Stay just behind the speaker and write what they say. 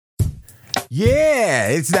Yeah,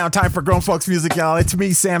 it's now time for Grown Folks Music, y'all. It's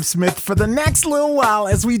me, Sam Smith, for the next little while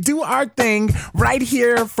as we do our thing right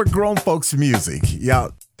here for Grown Folks Music.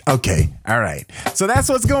 Y'all, okay, all right. So that's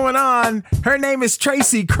what's going on. Her name is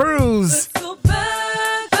Tracy Cruz.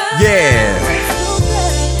 Yeah.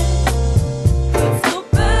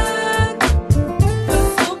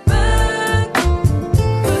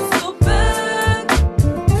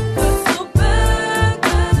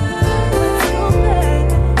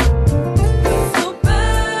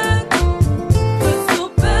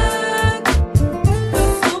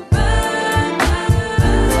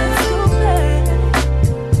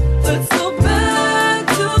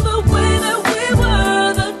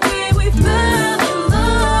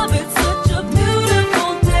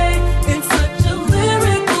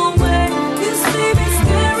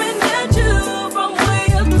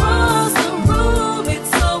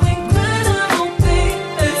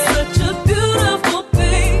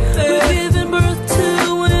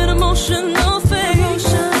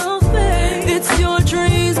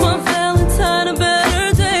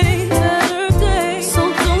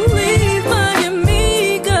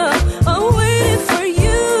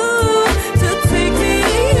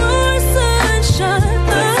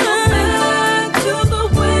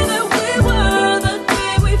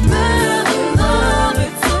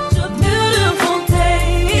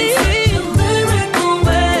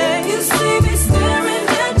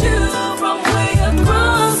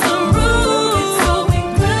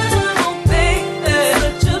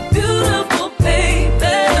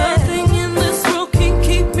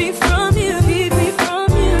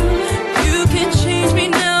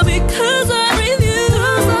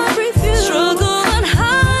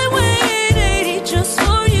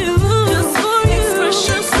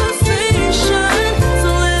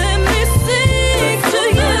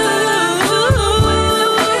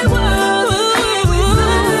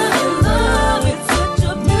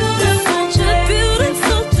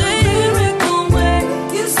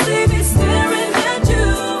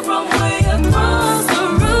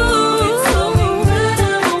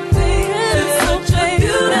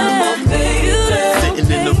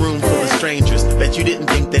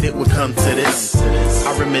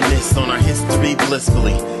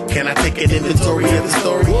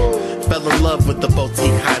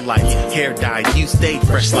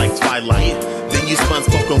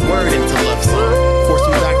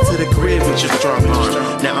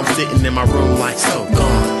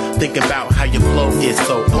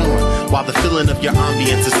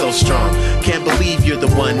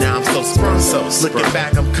 Looking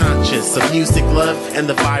back, I'm conscious of music, love, and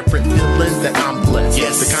the vibrant feeling that I'm blessed.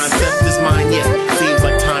 Yes, the concept is mine, yeah. Seems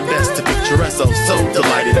like time best to picture us. Oh, so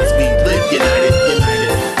delighted as we live united,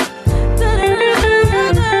 united.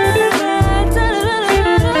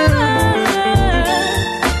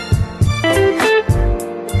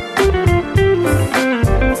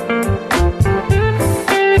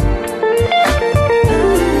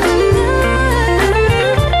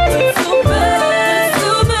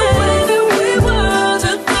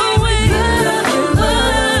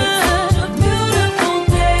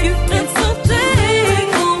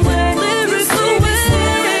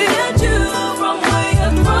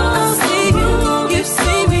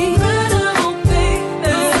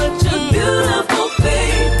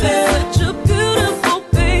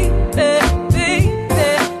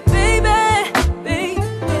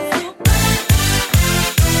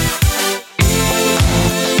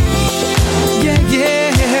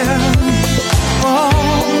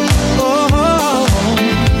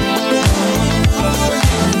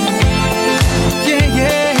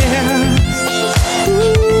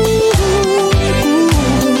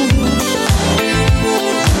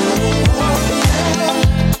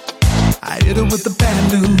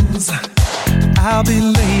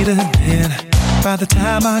 By the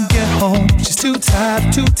time I get home, she's too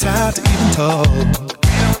tired to even talk.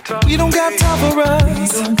 We don't got time for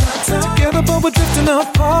us. Together, but we're drifting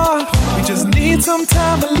apart. We just need some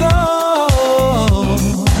time alone.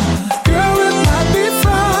 Girl, it might be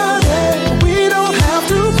Friday, but we don't have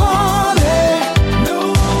to party.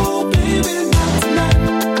 No, baby, not tonight.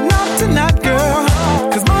 Not tonight, girl.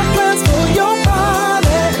 'Cause my plans for your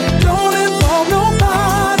body don't involve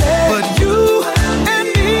nobody but you and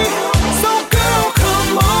me. So girl,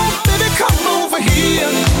 come on, baby, come over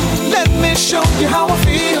here. Let me show you how I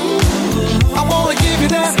feel. I wanna give you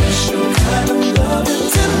that special kind of loving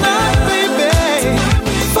tonight, baby.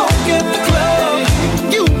 Forget the club,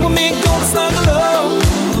 you and me gonna snuggle up.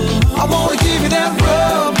 I wanna give you that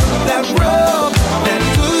rub, that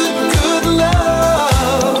good, good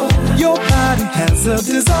love. Your body has a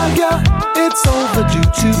desire, it's overdue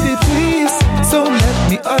to be pleased. So let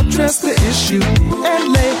me address the issue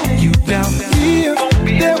and lay you down here.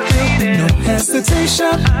 There will be no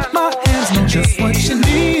hesitation. My hands know just what you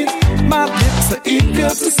need. My lips are eager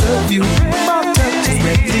to serve you. My touch is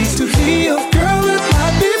ready to heal. Girl, it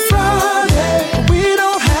might be Friday, but we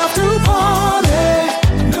don't have to party.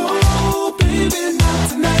 No, baby, not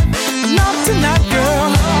tonight. Not tonight, girl.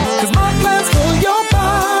 'Cause my plans for your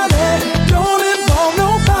body don't involve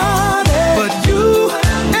nobody but you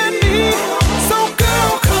and me. So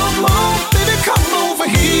girl, come on, baby, come over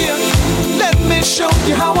here. Let me show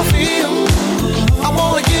you how I feel. I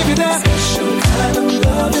wanna give you that special kind of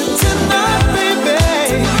loving tonight, baby.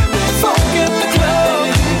 Forget the club.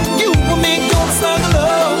 You and me gonna snuggle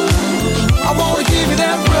up. I wanna give you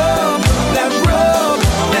that rub, that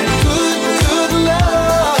good, good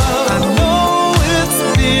love. I know it's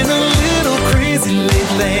been a little crazy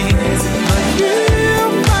lately, but here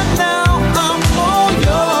right now I'm all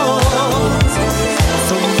yours.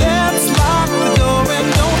 So let's lock the door and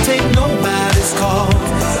don't take nobody's call.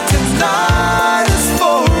 Tonight is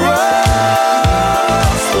for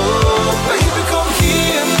us. Oh, baby, come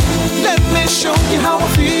here. Let me show you how I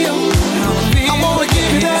feel. I wanna give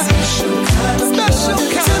you that special kind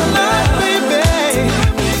tonight, baby.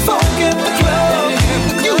 Forget the club.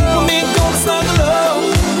 You and me gonna snuggle up.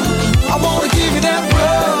 I wanna give you that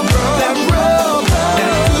rub, that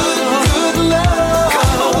good, good love.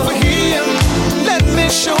 Come over here. Let me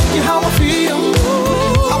show you how I feel.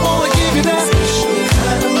 I wanna give you that special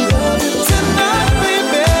kind of loving tonight,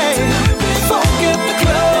 baby. Forget the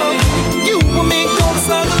club. You and me gonna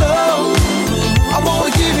snuggle up. I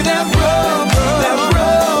wanna give you that rub, that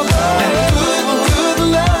good, good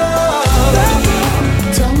love.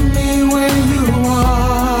 Tell me where you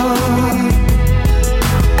are.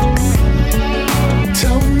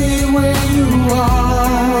 Tell me where you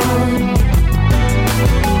are.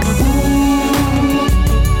 Ooh,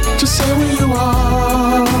 just say where you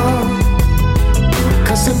are.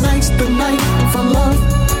 'Cause tonight's the night for love.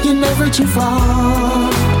 You're never too far.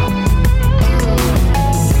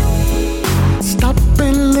 Stop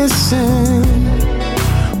and listen.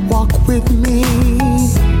 Walk with me.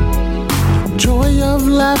 Joy of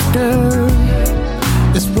laughter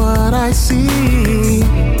is what I see.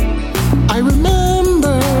 I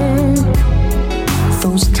remember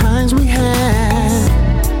those times we had.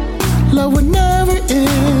 Love would never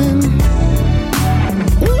end.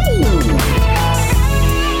 Ooh.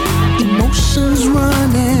 Emotions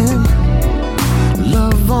running,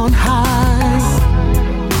 love on high.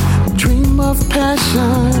 Dream of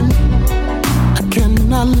passion, I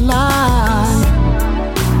cannot lie.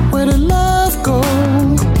 Where did love go?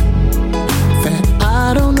 That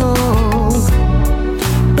I don't know.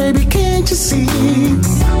 Baby, can't you see?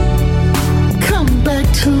 Come back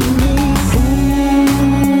to me.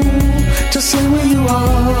 Ooh, just say where you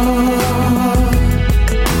are.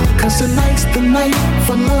 'Cause tonight's the night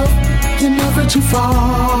for love. You're never too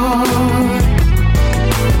far.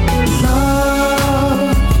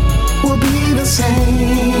 Love will be the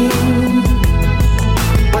same,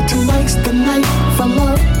 but tonight's the night for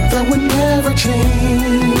love that will never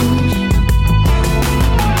change.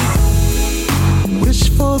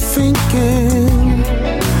 Wishful thinking,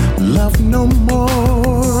 love no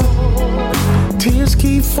more. Tears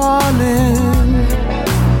keep falling,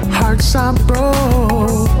 hearts are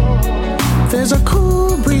broke. There's a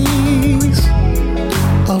cool breeze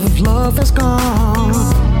of love that's gone.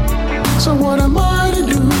 So what am I to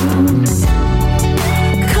do?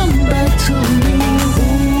 Come back to me.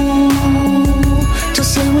 Ooh, just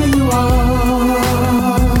say where you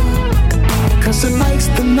are. 'Cause tonight's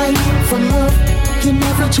the night for love. You're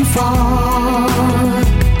never too far.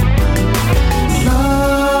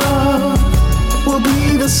 Love will be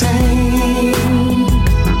the same,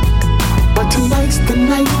 but tonight's the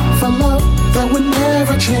night for love that will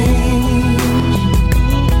never change.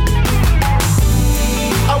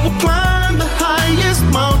 I will climb the highest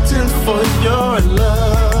mountain for your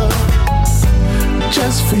love,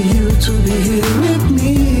 Just for you to be here with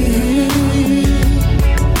me.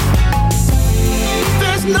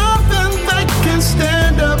 there's nothing that can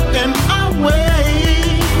stand up in our way.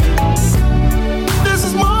 This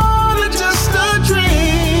is more than just a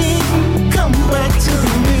dream. Come back to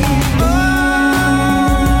me.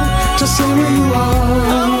 Just say where you are.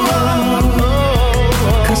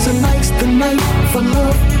 'Cause tonight's the night for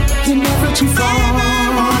love. You're never too far.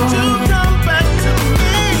 Won't you come back to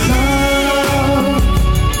me? Love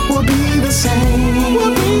will be the same.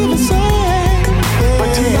 But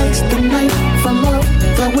tonight's the night for love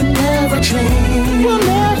that will never change.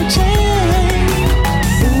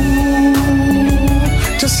 Ooh,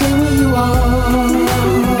 just say where you are.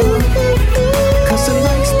 'Cause tonight's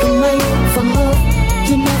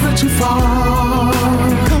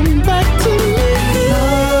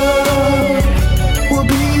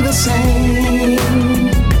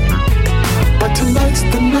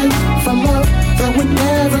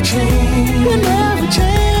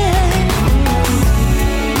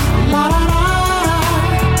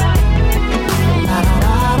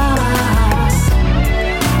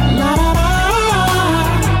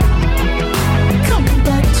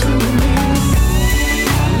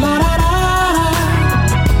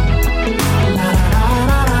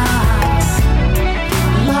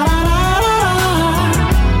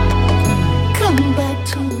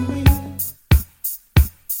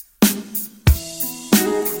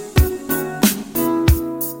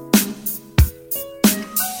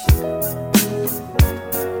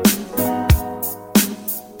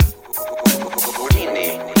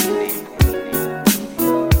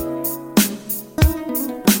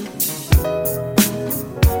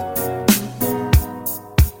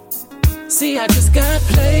See, I just got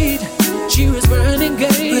played. She was running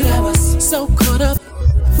game, but I was so caught up.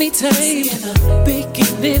 Me tame. In the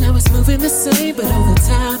beginning, I was moving the same, but over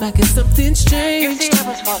time, I guess something's changed. You see, I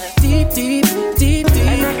was falling Deep, deep, deep,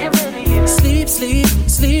 deep. Sleep, sleep,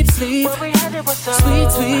 sleep, sleep. What we had, it was so Sweet,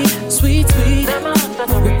 sweet, sweet, sweet.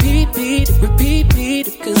 Repeat, beat, repeat,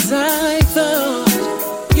 beat. Cause I thought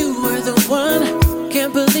you were the one.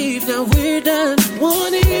 Can't believe now we're done.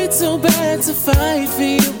 Wanted so bad to fight for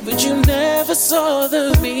you, but you never saw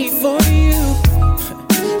the me for you.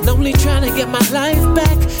 Lonely trying to get my life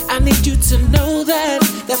back. I need you to know that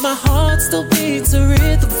my heart still beats a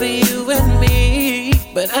rhythm for you and me.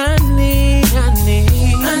 But I need to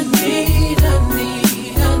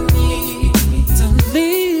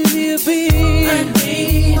leave you be. I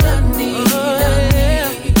need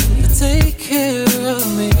to take care of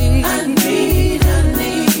me. I need to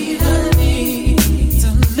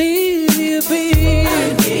leave you be.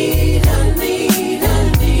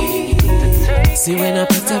 See, when I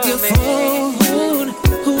picked up your phone,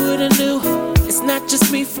 who would've knew? It's not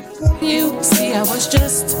just me from you. See, I was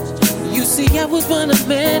just, you see, I was one of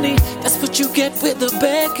many. That's what you get with a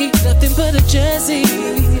Becky, nothing but a Jessie.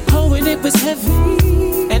 Oh, and it was heavy,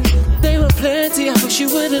 and they were plenty. I wish you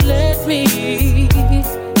would've let me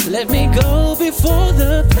go before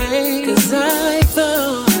the pain. Cause I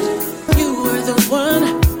thought you were the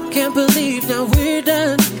one. Can't believe now we're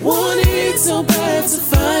done. Wanted so bad to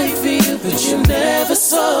fight for you, but you never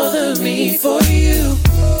saw the me for you.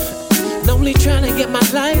 Lonely trying to get my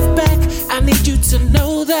life back. I need you to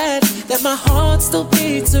know that my heart still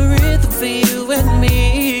beats a rhythm for you and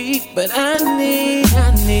me. But I need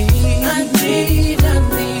to leave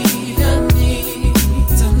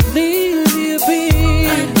you be.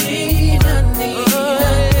 I need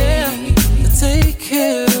to take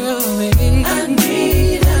care of me. I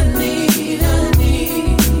need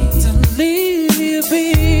to leave you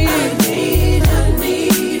be. I need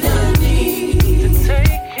to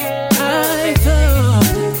take care. I thought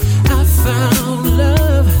I found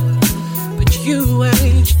love, but you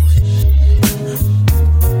ain't.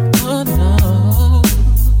 Oh no,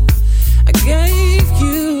 I gave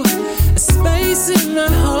you a space in my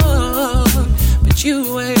heart, but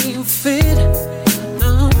you ain't fit.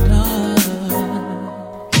 No, no.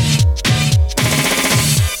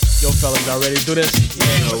 Yo, fellas, y'all ready to do this?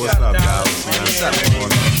 Yo, what's up, guys? What's up, man?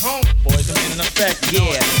 Boys, I'm in effect. Yeah,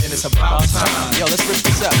 and it's about time. Yo, let's rip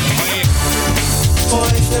this up.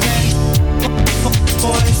 Boys to men,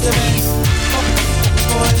 boys to men,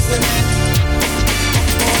 boys to men.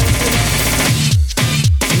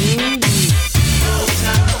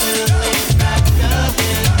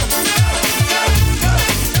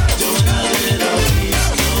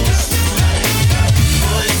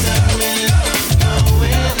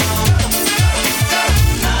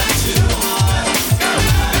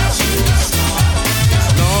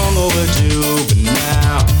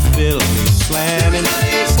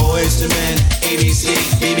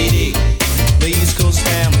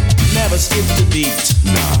 Skip the beat,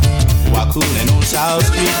 nah. While coolin' on South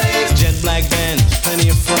Street, jet black Benz, plenty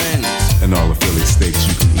of friends, and all the Philly steaks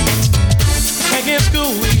you can eat. Back in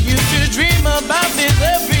school, we used to dream about this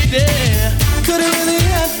every day. Could it really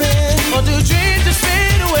happen? Or do dreams just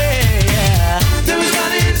fade away? Then we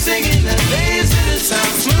started singing that bass and it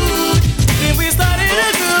sounds smooth. Then we started a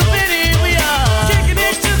group and here we are, kicking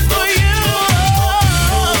it just for you.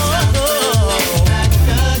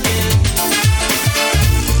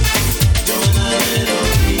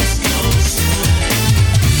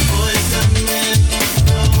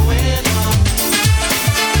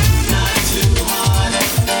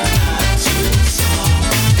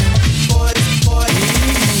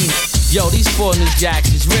 Yo, these four new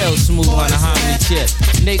jacks is real smooth on the harmony tip.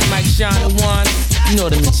 Nick, Mike, Sean, the one, you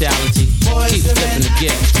know the mentality. Keep flipping the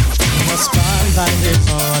gift. The spotlight is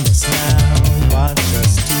on us now. Watch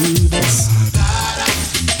us do this.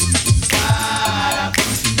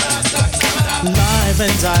 Live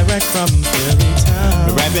and direct from Philly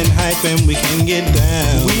town. We're rapping, hyping, we can get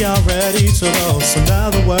down. We are ready to roll, so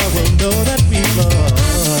now the world will know that we love.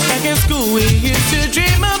 Back in school, we used to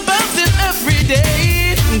dream about this every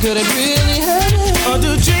day. Could it really happen? Or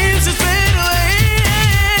do dreams just fade away?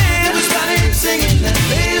 Then we started singing that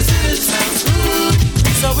bass and it sounds smooth.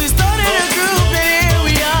 So we started a group and here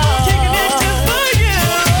we are, kicking it just for you.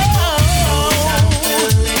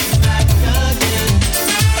 Back again,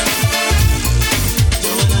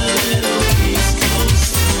 doing a little East Coast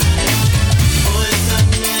swing. Boys and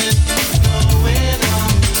men going on,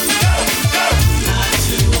 not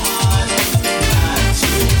too hard, not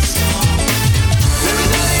too soft.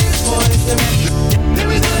 Boys and men.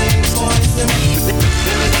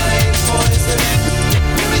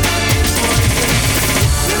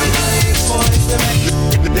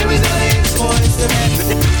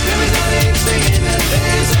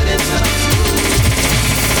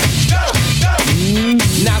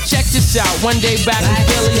 this out. One day back in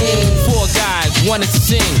Philly, 4 guys wanted to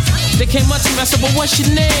sing. They came up to me, I said, but what's your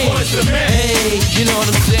name? What's the man? Hey, you know what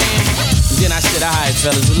I'm saying? And then I said, alright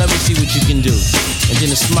fellas, well, let me see what you can do. And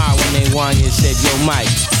then a smile when they won you and said, yo Mike,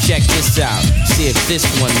 check this out. See if this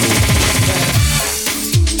one moves.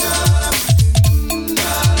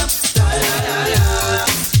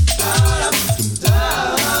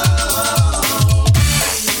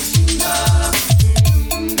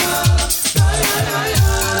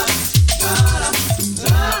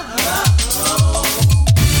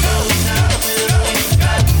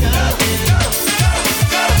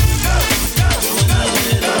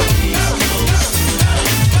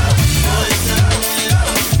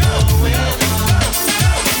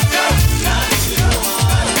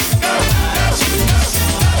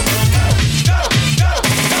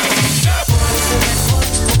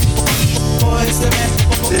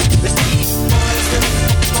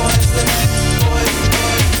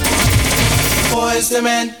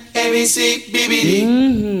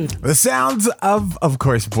 The sounds of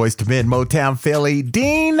course, Boyz II Men, Motown Philly,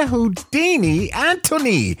 Dean Houdini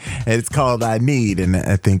Anthony. It's called I Need, and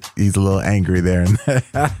I think he's a little angry there.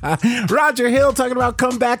 Roger Hill talking about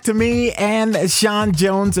Come Back to Me, and Sean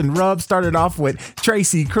Jones and Rub started off with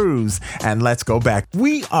Tracy Cruz and Let's Go Back.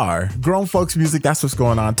 We are Grown Folks Music. That's what's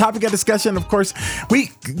going on. Topic of discussion, of course.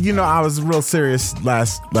 I was real serious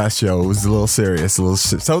last show. It was a little serious,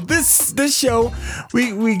 so this show,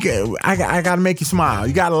 I gotta make you smile.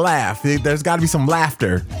 You gotta laugh. There's got to be some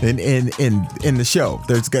laughter in the show.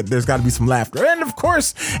 There's got to be some laughter, and of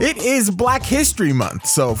course, it is Black History Month.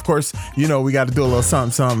 So of course, we got to do a little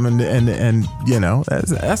something, and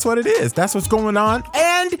that's what it is. That's what's going on.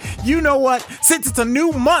 And you know what? Since it's a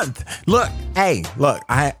new month, look, I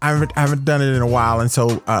haven't done it in a while, and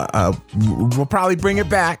so we'll probably bring it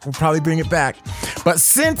back. But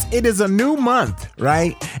since it is a new month,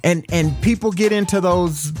 right? And people get into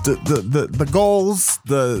those the goals,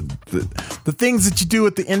 the things that you do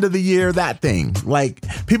at the end of the year, that thing. Like,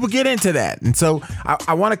 people get into that. And so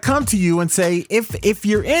I want to come to you and say, if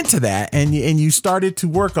you're into that and you started to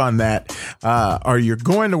work on that, or you're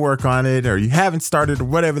going to work on it, or you haven't started, or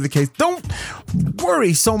whatever the case, don't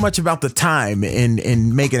worry so much about the time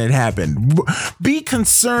in making it happen. Be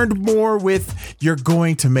concerned more with you're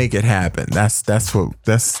going to make it happen. That's kind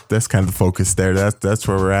of the focus there. That's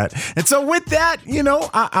where we're at. And so with that,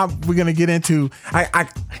 we're gonna get into. I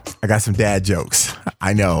got some dad jokes.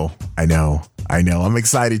 I know. I'm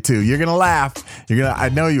excited too. You're gonna laugh. I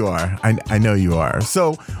know you are. I know you are.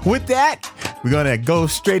 So with that, we're gonna go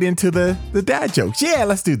straight into the dad jokes. Yeah,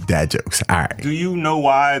 let's do the dad jokes. All right. Do you know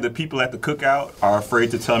why the people at the cookout are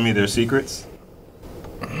afraid to tell me their secrets?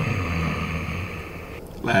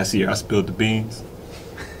 Last year I spilled the beans.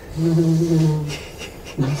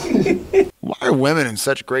 Why are women in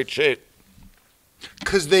such great shape?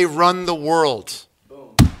 Because they run the world.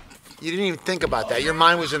 You didn't even think about that. Your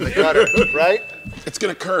mind was in the gutter, right? It's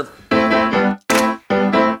gonna curve.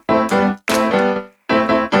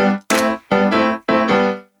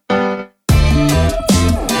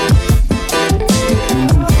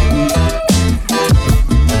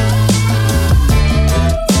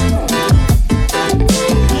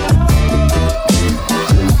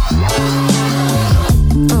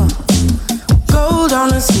 Gold on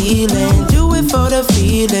the ceiling, do it for the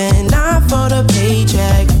feeling, not for the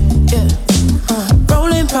paycheck.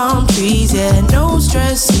 Rolling palm trees, yeah, no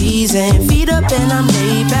stress season. Feet up and I'm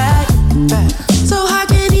laid back. So I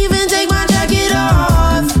can't even take my jacket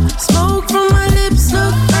off. Smoke from my lips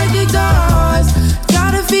look like exhaust.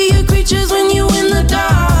 Gotta feed your creatures when you in the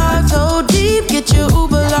dark. So deep, get your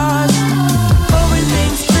Uber lost. Boring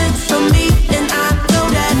things click for me, and I know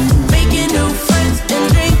that. Making new friends and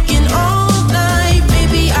drinking all night.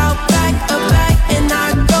 Maybe I'll pack a bag and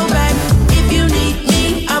I go back. If you need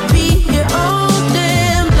me, I'll be here all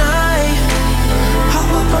damn night. Hop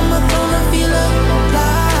up on my phone, I feel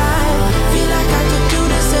alive. Feel like I could do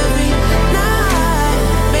this every night.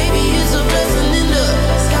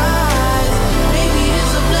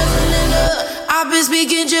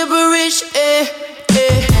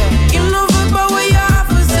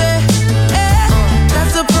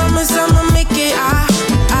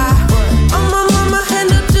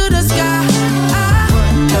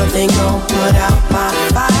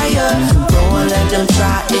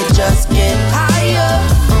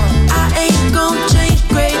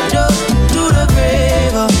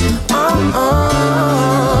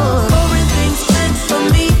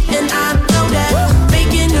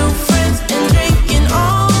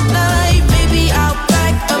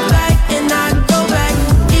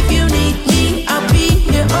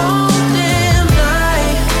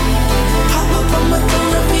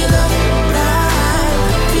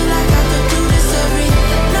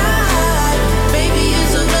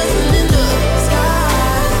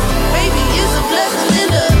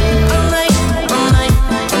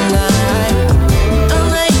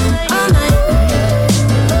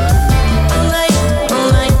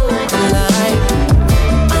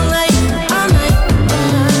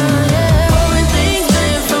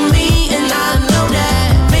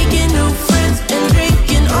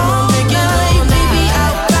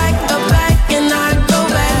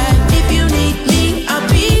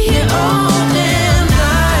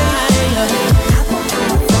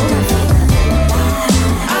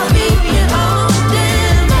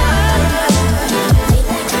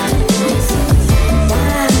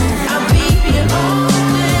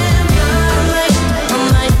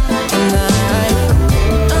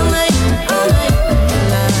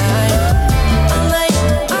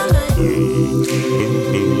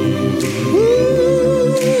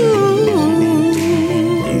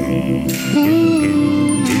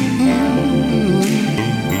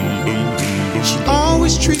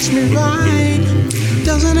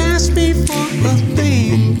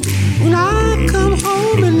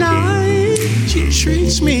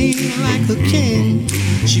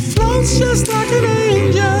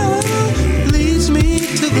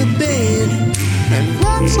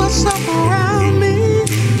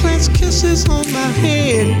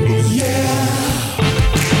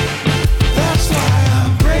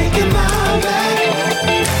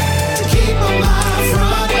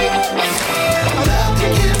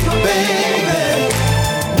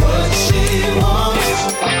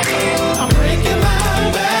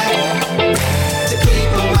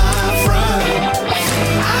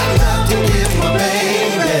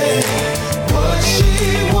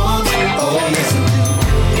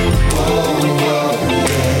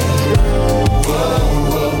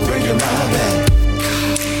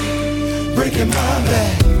 breaking my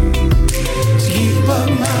back to keep up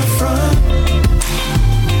my front.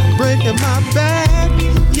 Breaking my back,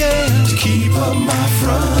 yeah, to keep up my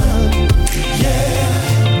front,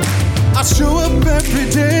 yeah. I show up every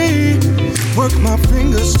day, work my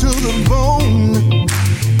fingers to the bone.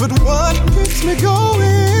 But what keeps me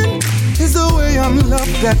going is the way I'm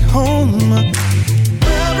loved at home.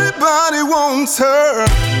 Everybody wants her,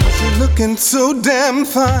 she's looking so damn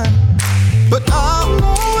fine. But I'll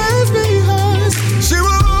always be hers, she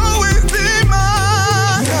will always be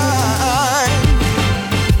mine.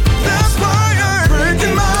 That's why I'm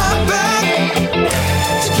breaking my back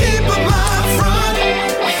to keep up my front.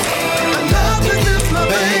 I love to give my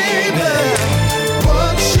baby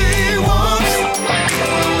what she wants.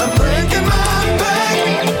 I'm breaking my back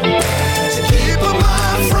to keep up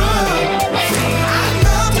my front. I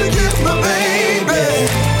love to give my baby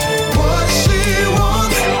what she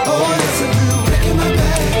wants. Oh yes I do. Breaking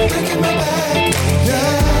my back,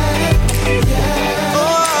 yeah, yeah. Oh,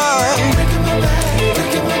 I'm breaking my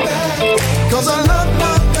back, 'cause I love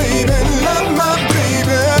my baby, yeah.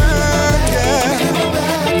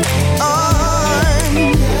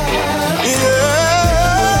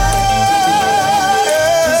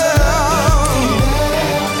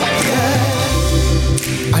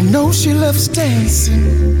 I know she loves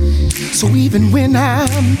dancing, so even when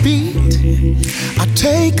I'm beat, I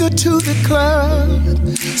take her to the club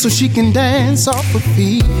so she can dance off her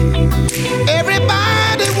feet.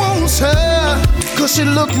 Everybody wants her, 'cause she's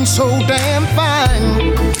looking so damn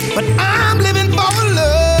fine. But I'm living for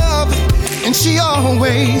love, and she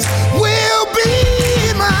always will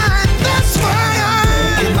be mine. That's why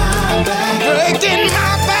I'm breaking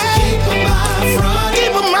my back, keep her my front,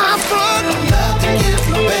 keep her my front. I love to give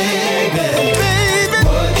my baby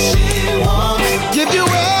what she wants. Give you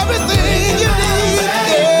everything you need,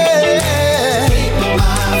 yeah. Keep her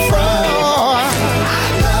my front. I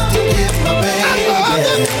love to give my baby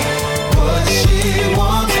what she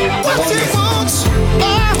wants. What she wants.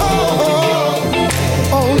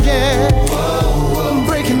 Oh yeah. I'm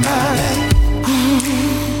breaking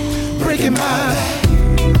my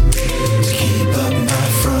to keep up my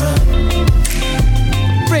front.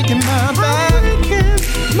 Breaking my back,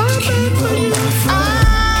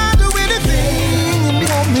 I'll do anything you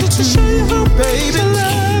want me to show you how, baby.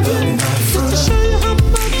 To show you how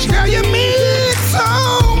much, girl, you mean so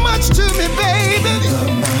much to me, baby.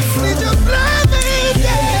 Need your love, baby,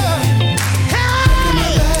 yeah. Hey,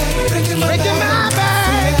 breaking my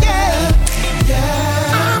back, yeah.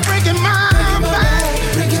 I'm breaking my back,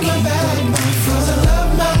 breaking my back, 'cause I love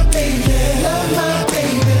my baby,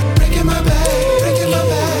 breaking my back,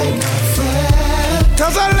 friend.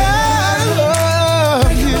 'Cause I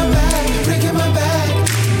love you, breaking my back,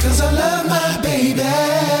 'cause I love my baby,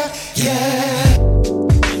 yeah.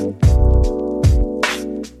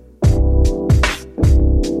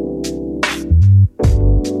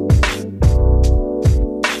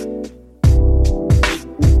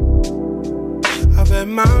 I've had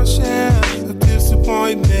my share of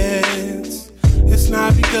disappointments. It's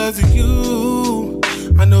not because of you.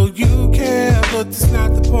 I know you care, but it's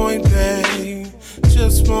not the point, babe.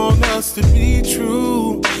 Just want us to be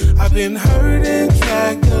true. I've been hurt and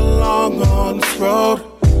dragged along on this road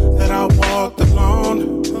that I walked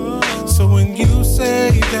alone. So when you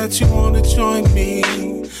say that you wanna join me,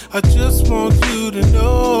 I just want you to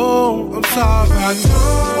know I'm sorry. I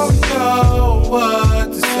don't know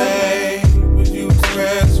what to say when you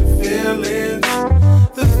express your feelings.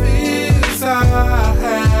 The fears I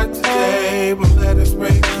had today will let us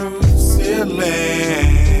break through the ceiling.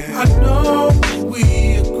 I know what we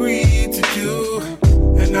agreed to do,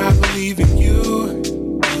 and I believe in you.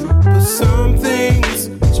 But some things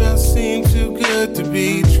just seem too good to be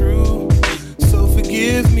true. So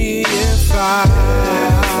forgive me if I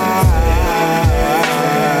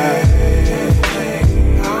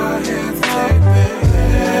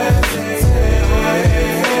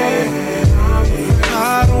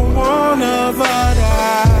don't wanna, but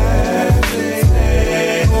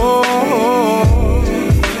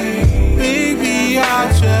baby, I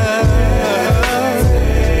just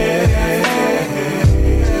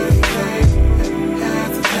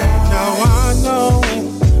now I know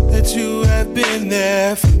that you have been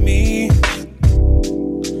there for me.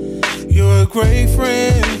 You're a great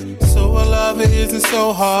friend, so a lover isn't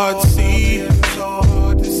so hard to see.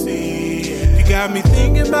 You got me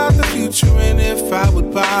thinking about the future and if I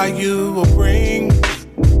would buy you a ring.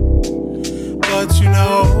 But you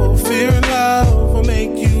know, fear and love will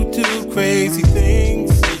make you do crazy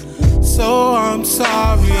things. So I'm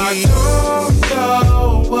sorry. I don't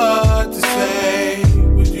know what to say.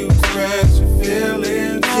 Would you express your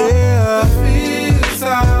feelings? Yeah,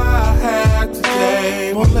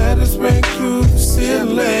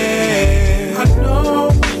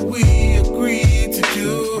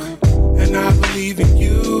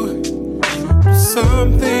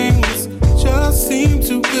 Some things just seem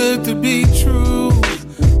too good to be true.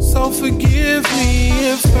 So forgive me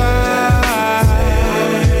if I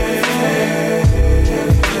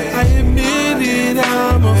admit it,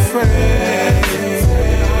 I'm afraid.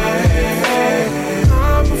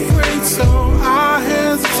 I'm afraid, so I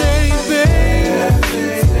hesitate, babe.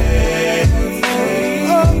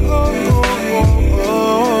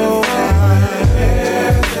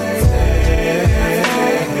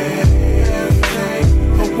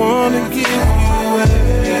 I wanna give you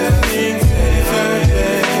everything you deserve,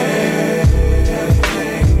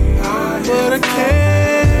 but I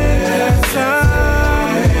can't. I'm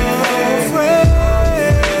afraid.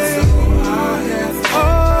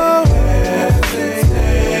 Oh,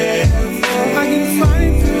 I can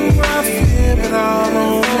fight through my fear, but I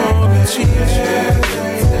don't wanna cheat you.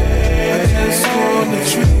 I just wanna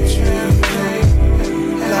treat you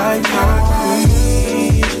like my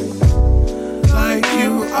queen, like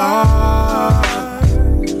you are,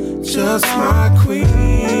 just my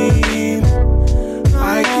queen,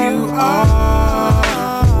 like you are,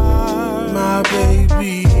 my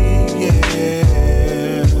baby, yeah.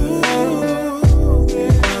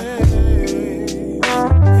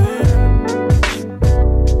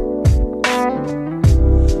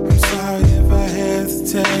 I'm sorry if I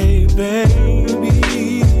hesitate, baby.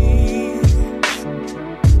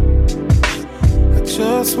 I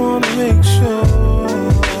just wanna make sure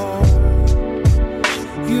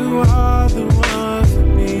you are the one.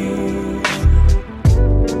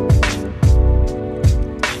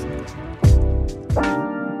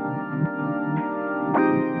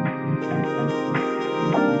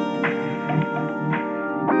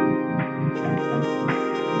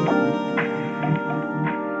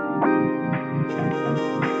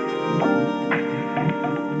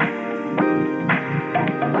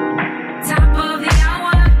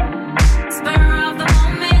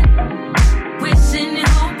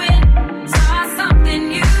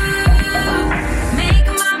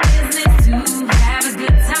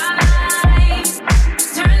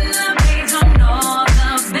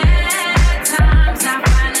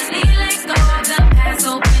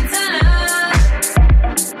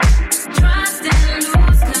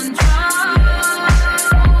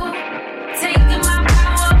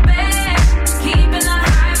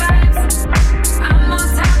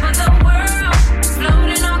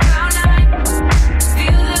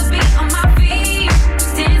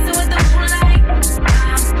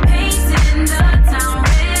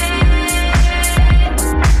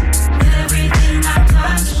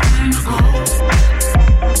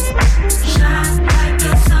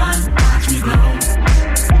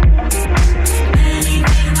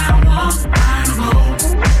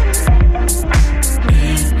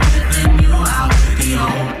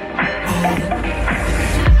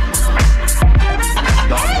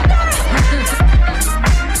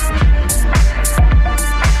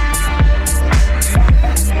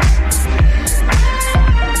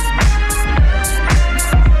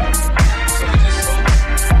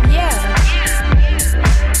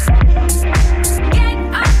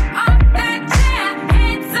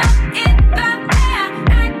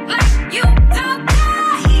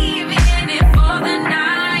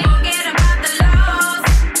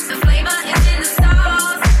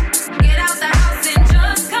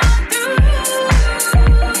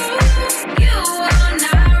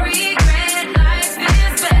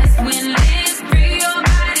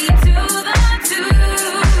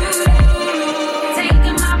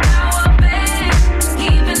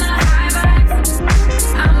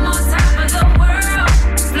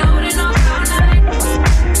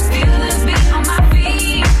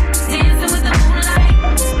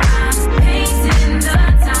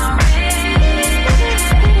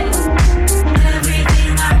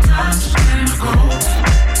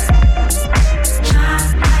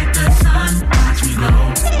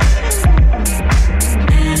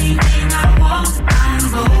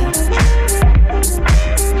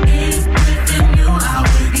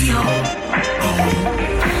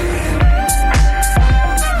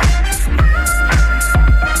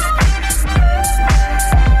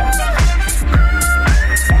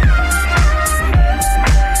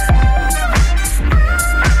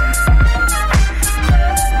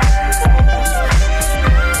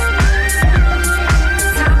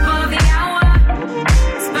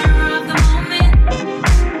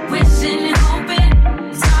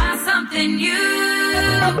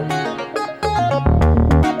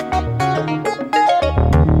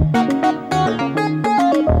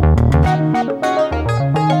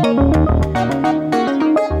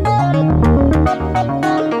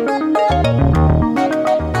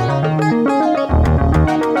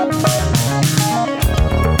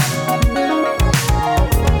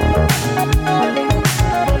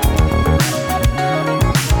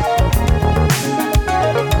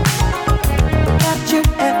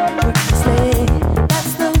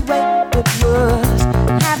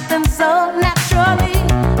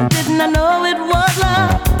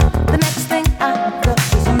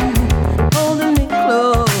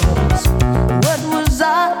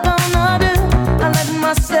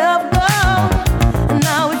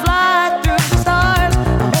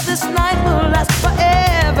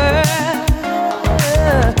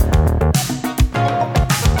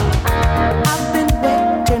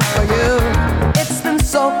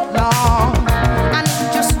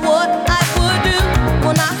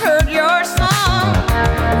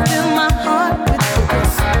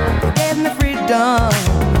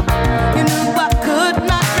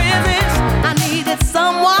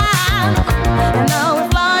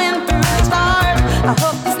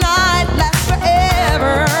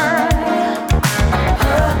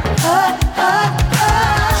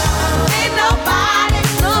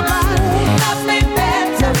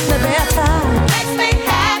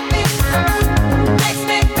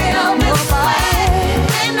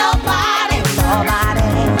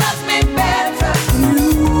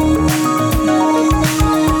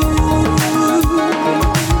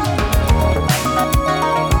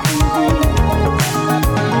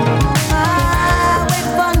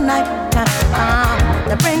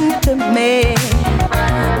 into me.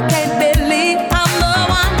 Can't believe I'm the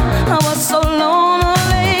one. I was so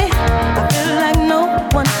lonely. I feel like no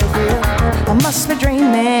one is real. I must be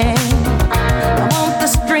dreaming. I want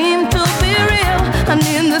this dream to be real. I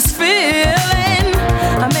need this feeling.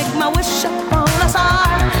 I make my wish upon a star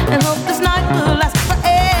and hope this night will last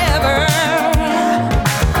forever.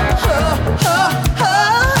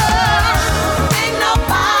 Ain't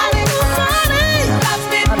nobody loves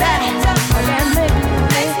me better.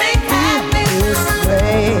 Makes me happy this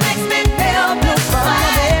way. Makes me feel this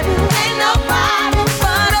way. Ain't nobody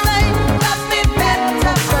loves me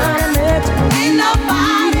better. Ain't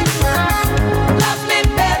nobody loves me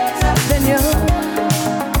better than you.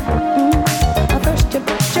 First you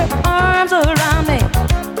put your arms around me,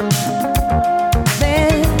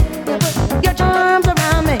 then you put your arms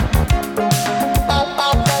around me.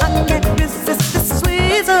 I can't resist this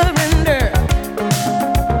sweet surrender.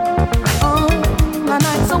 Oh, my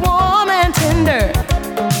nights are warm and tender.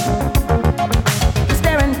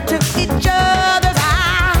 Staring into each other's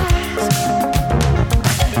eyes,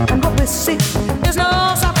 and what we see is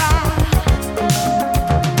no surprise.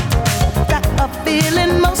 Got a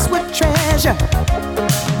feeling most would treasure.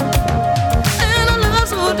 And a love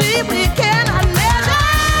so deep we cannot measure.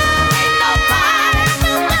 Ain't nobody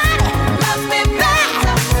loves me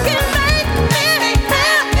better. Can make me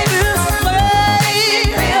happy this way.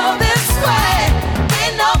 Feel this way.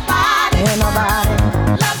 Ain't nobody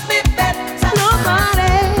loves me better.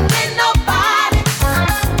 Nobody. Ain't nobody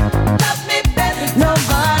loves me better.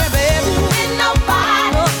 Nobody, baby. Ain't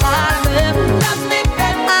nobody baby, loves me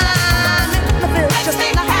better. Makes me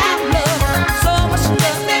happy. So much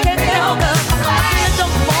love can't help it. I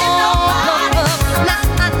don't want love. Now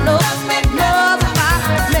I know love I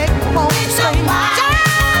make me want to scream.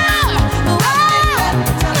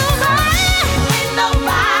 Ain't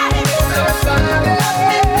nobody loves me better.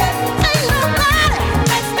 Ain't nobody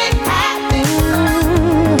makes me happy.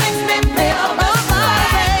 Makes me feel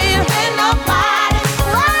nobody. Ain't nobody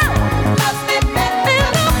loves me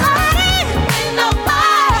better. Ain't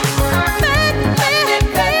nobody make me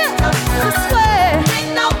feel this way.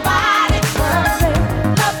 Ain't nobody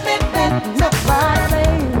loves me better. Nobody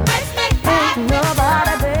makes me happy.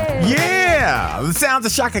 Nobody. Yeah, the sounds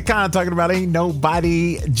of Shaka Khan talking about Ain't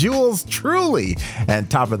Nobody, Jules Truly, and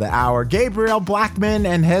top of the hour, Gabriel Blackman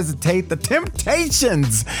and Hesitate, The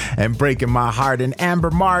Temptations, and Breaking My Heart, and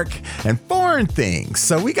Amber Mark, and Foreign Things.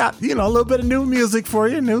 So we got, a little bit of new music for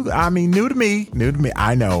you. New to me.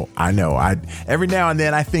 I know. Every now and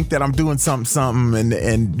then I think that I'm doing something,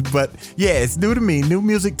 but yeah, it's new to me, new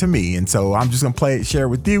music to me. And so I'm just going to play it, share it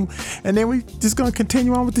with you, and then we just going to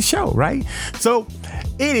continue on with the show, right? So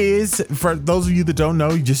it is, for those of you that don't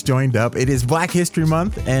know, you just joined up, it is Black History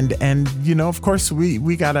Month, and of course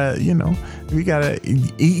we gotta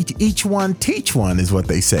each one teach one is what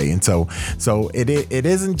they say. And so it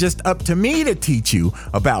isn't just up to me to teach you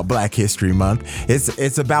about Black History Month.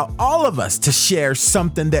 It's about all of us to share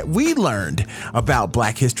something that we learned about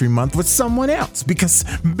Black History Month with someone else, because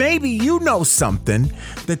maybe you know something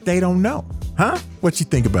that they don't know. Huh? What you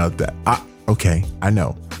think about that? Okay, I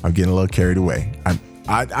know I'm getting a little carried away.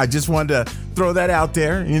 I just wanted to throw that out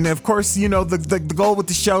there. And of course, the goal with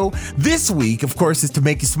the show this week, of course, is to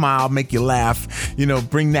make you smile, make you laugh,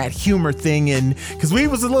 bring that humor thing in. Because we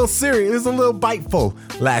was a little serious. It was a little biteful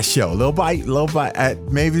last show. Little bite.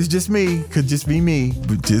 Maybe it's just me. Could just be me.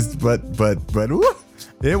 But woo,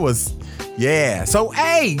 it was. Yeah. So,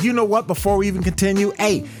 hey, you know what? Before we even continue,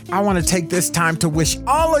 I want to take this time to wish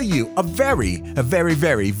all of you a very, very,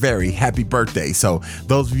 very happy birthday. So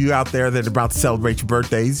those of you out there that are about to celebrate your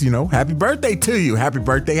birthdays, happy birthday to you. Happy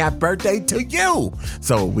birthday to you.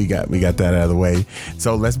 So we got that out of the way.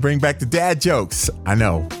 So let's bring back the dad jokes. I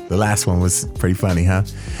know the last one was pretty funny, huh?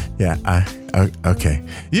 Yeah. Okay.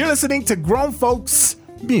 You're listening to Grown Folks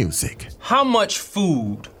Music. How much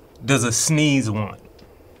food does a sneeze want?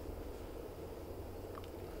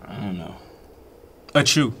 I don't know. A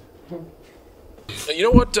chew. You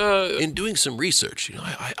know what? In doing some research,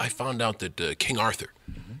 I found out that King Arthur,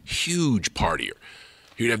 huge partier.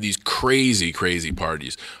 He'd have these crazy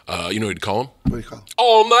parties. You know what he'd call them? What do you call them?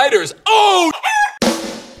 All-nighters. Oh!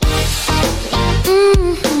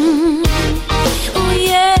 Mm-hmm. Oh,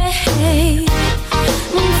 yeah.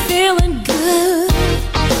 I'm feeling good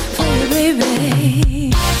for you,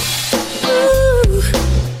 baby. Ooh.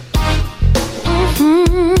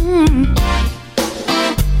 Mm-hmm.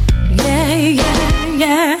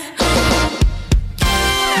 Yeah.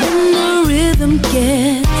 When the rhythm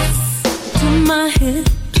gets to my hips,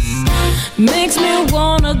 makes me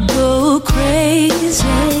wanna go crazy.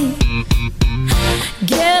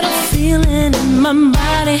 Get a feeling in my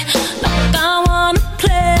body like I wanna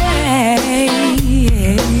play.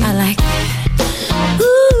 I like that.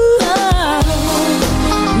 Ooh, oh.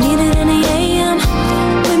 Need it in the AM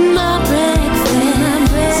with my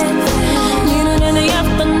breakfast. Need it in the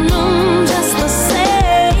afternoon, just the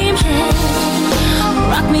same.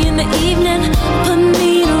 Rock me in the evening, put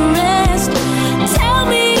me to rest. Tell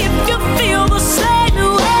me if you feel the same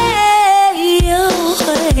way. Oh,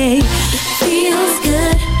 hey. It feels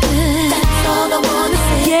good. That's all I wanna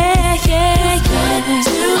say. Yeah, yeah, yeah.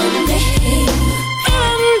 To me.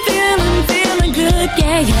 Feeling good.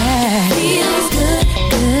 Yeah, yeah. Feels good.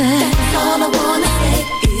 That's all I wanna say.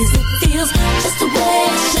 Is it feels just the way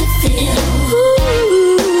it should feel.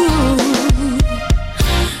 Ooh.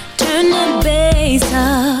 Turn the bass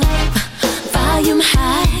up, volume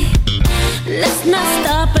high. Let's not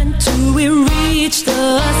stop until we reach the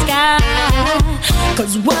sky.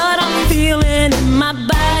 'Cause what I'm feeling in my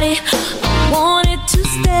body, I want it to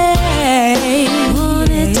stay. Want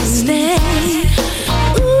it to stay.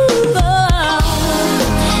 Ooh, oh.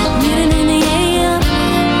 Need it in the AM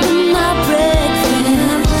with my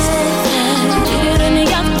breakfast. Need it in the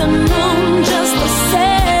afternoon, just the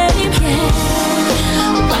same.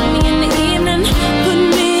 Rock me in the evening, put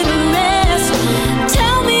me to rest.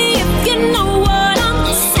 Tell me if you know what I'm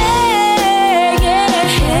saying.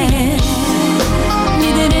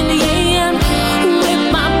 Need it in the AM with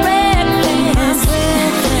my breakfast.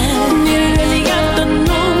 Need it in the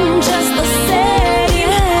afternoon, just the same.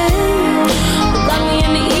 Rock me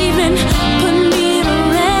in the evening, put me to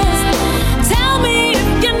rest. Tell me if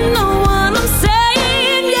you know what I'm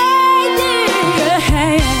saying. Yeah,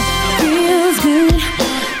 yeah. Feels good.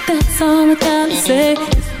 That's all I gotta say. It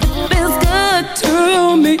feels good to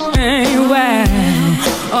me anyway.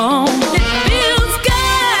 Oh, it feels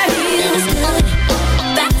good.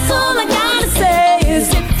 That's all I gotta say is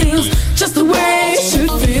it feels just the way it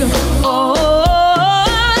should feel. Oh,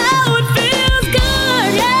 it feels good.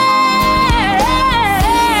 Yeah.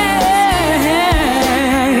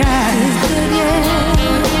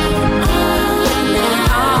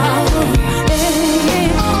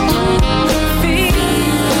 Feels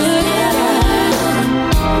good, yeah.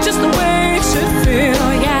 Just the way it should feel,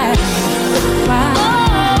 yeah. Wow.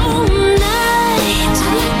 All night,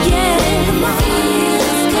 yeah.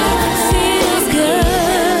 Feels good. Feels good.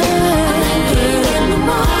 In the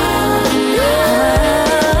morning.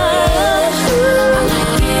 I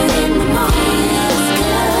like it in the morning.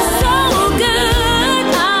 So good.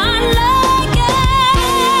 I like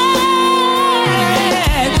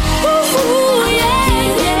it. Ooh, yeah,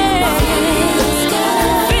 yeah. Feels good.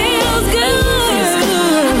 Feels good.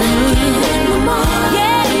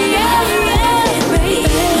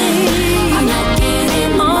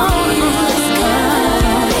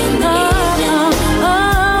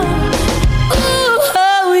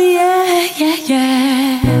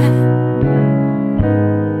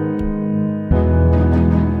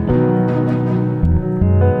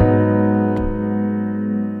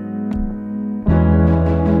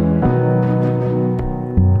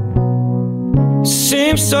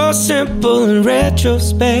 Seems so simple in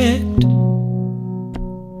retrospect.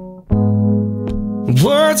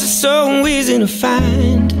 Words are so easy to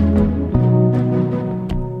find.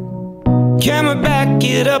 Can we back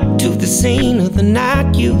it up to the scene of the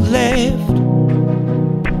night you left?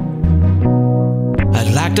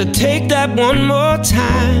 I'd like to take that one more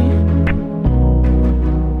time.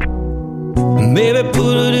 Maybe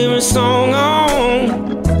put a different song on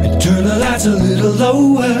and turn the lights a little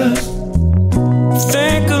lower.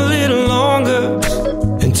 Think a little longer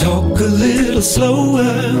and talk a little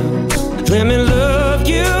slower. Let me love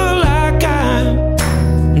you like I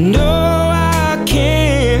know I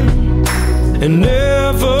can, and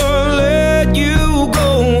never let you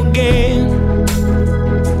go again.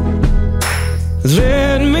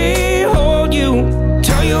 Let me hold you,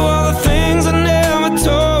 tell you all the things I never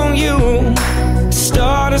told you.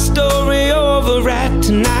 Start a story over right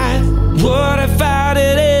tonight. What if I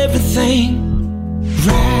did everything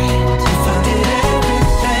right? If I did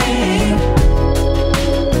everything,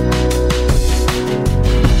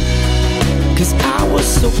 'cause I was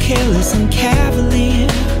so careless and cavalier,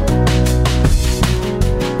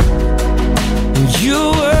 and you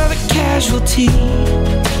were the casualty.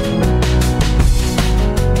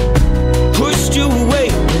 Pushed you away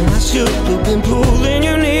when I should have been pulling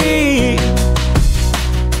your knee.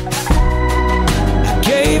 I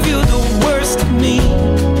gave you the worst of me,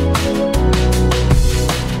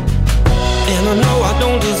 and I know I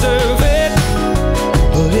don't deserve it,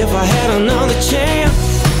 but if I had another chance,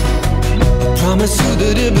 I promise you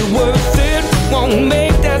that it'd be worth it. Won't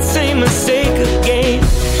make that same mistake again.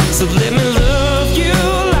 So let me love you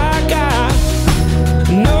like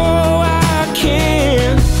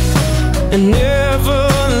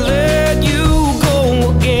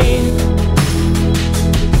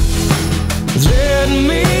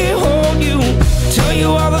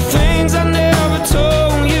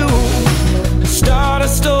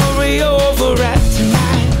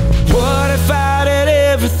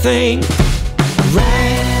everything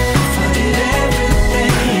right. If I did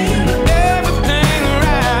everything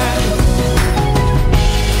right.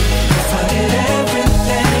 If I did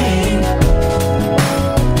everything.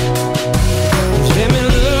 Let me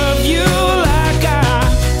love you like I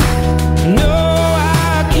know I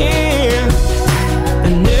can,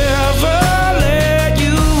 and never let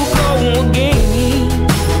you go again.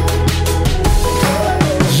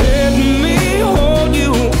 Let me hold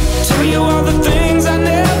you, tell you all the things I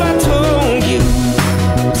never told you.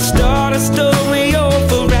 Start a story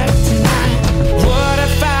over right tonight. What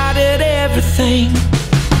if I did everything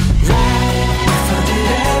right? If I did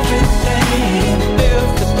everything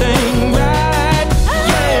right,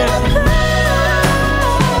 yeah.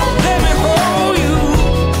 Let me hold you.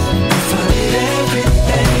 If I did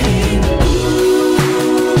everything,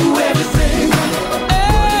 ooh, everything right.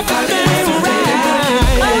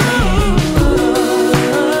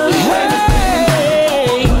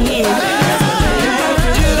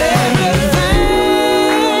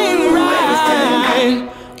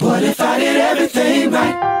 What if I did everything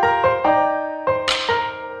right?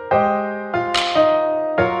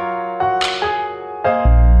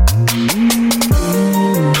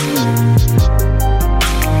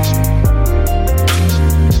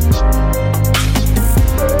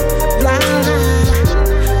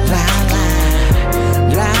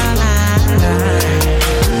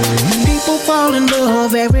 People fall in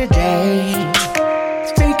love every day,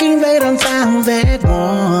 thinking they done found that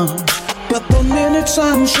one. But the minute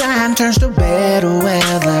sunshine turns to bad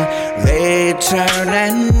weather, they turn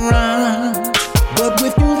and run. But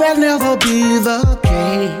with you that'll never be the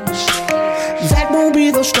case. That won't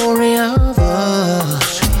be the story of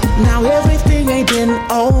us. Now everything ain't been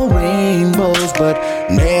all rainbows, but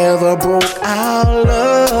never broke our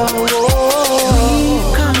love.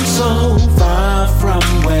 We've come so far from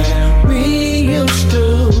where we used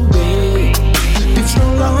to be. It's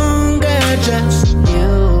no longer just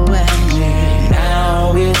you and me.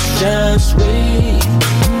 Now it's just we.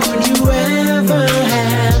 Could you ever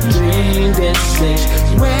have dreamed this is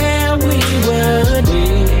where we would be?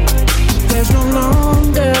 There's no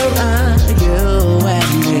longer a you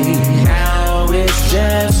and me. Now it's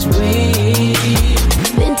just we.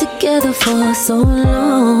 Been together for so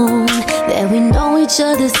long that we know each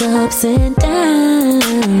other's ups and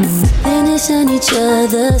downs, finishing each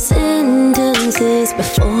other's sentences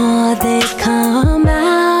before they come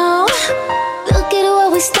out. Look at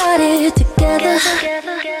what we started together,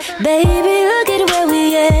 baby, look at where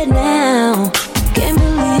we at now. Can't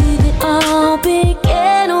believe it all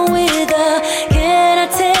began with a can I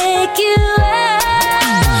take you out?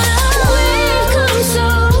 We've come so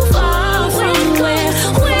far from where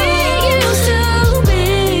we used to be.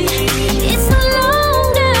 It's no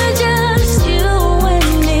longer just you and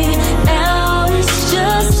me. Now it's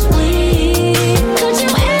just we. Could you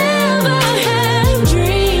ever have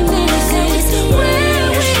dreamed this is where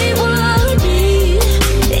we would be?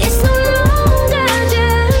 It's no longer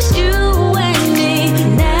just you and me.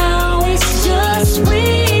 Now it's just we.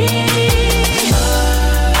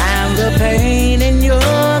 I'm the paint and you're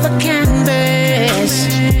the canvas.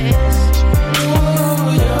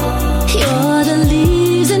 You're the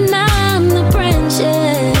leaves and I'm the branches.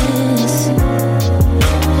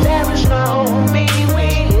 There is no me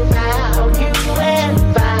without you and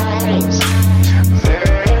vice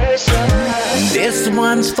versa. This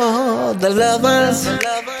one's for the lovers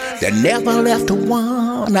that never left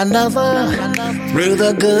one another. Through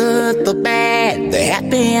the good, the bad, the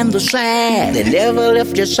happy and the sad, they never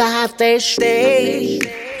left your side, they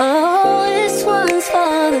stayed. Oh, this one's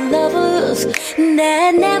for the lovers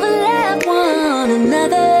that never left one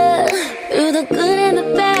another. Through the good and the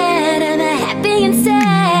bad and the happy and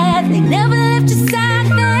sad, they never left your side,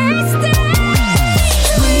 they stayed.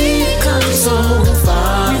 We've come so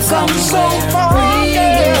far. We've come so far. We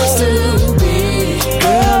used to be.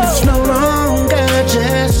 Girl, it's no longer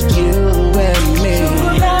just you and me.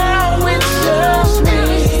 Now it's just me.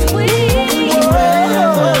 Could you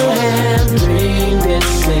ever have dreamed this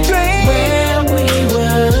is where we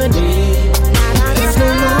would be? It's no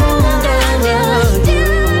longer just you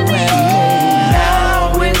and me.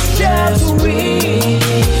 Now it's just we.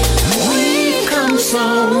 We've come so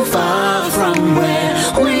far from where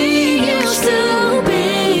we used to be.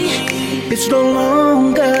 It's no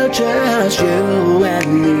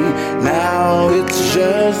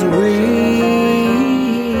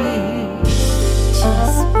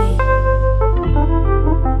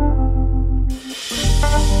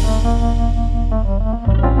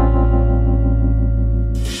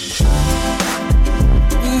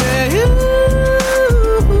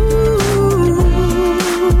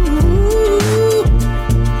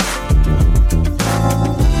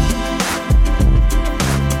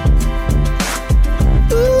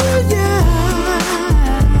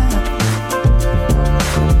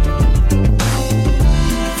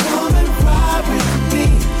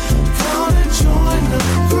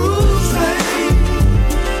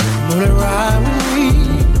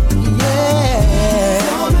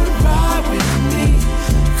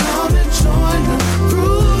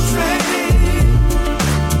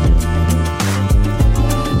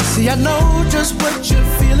just what you're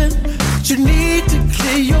feeling, but you need to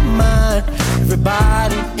clear your mind.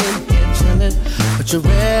 Everybody in here chilling, but you're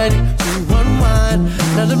ready to unwind.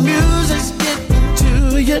 Now the music's getting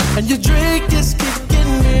to you, and your drink is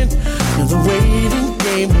kicking in. Now the waiting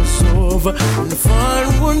game is over, and the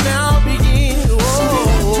fun will now begin. Oh,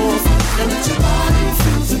 and let your body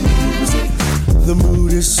feel the music. The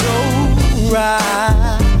mood is so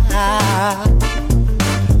right.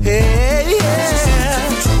 Hey, yeah.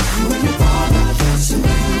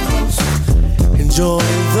 Enjoy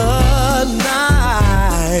the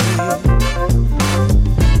night.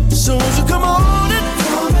 So won't you come on and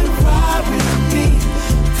ride with me?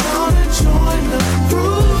 Come and join the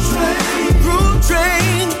groove train. Groove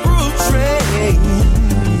train, groove train.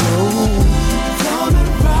 Oh. Come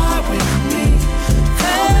and ride with me.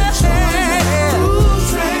 Come and join the groove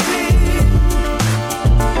train.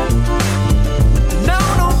 Now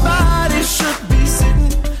nobody should be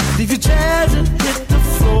sitting. Leave your chairs and hit the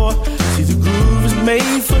floor. See, the groove is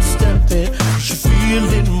made for stepping. You should feel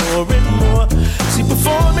it more and more. See,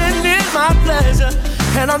 performing is my pleasure,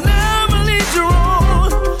 and I'll never lead you on.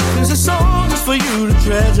 There's a song just for you to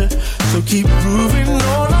treasure, so keep grooving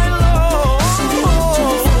all night long.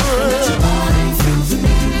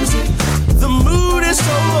 The mood is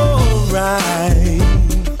so right.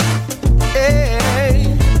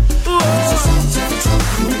 Hey,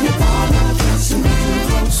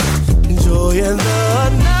 enjoying the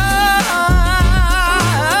night.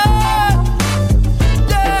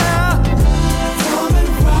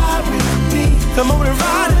 Come on and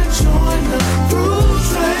ride and join the groove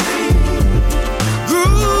train.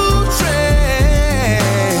 Groove train.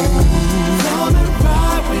 Come and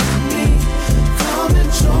ride with me. Come and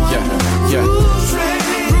join the groove train.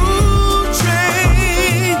 Groove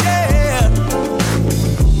train, yeah.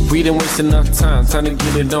 We done wasted enough time to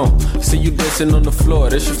get it on. See you dancing on the floor,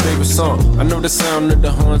 that's your favorite song. I know the sound of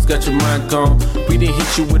the horns got your mind gone. We didn't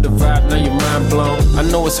hit you with the vibe, now your mind blown. I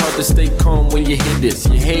know it's hard to stay calm when you hear this.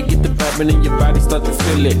 Your head get the bobbing and your body start to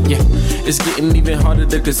feel it. Yeah, it's getting even harder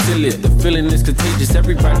to conceal it. The feeling is contagious,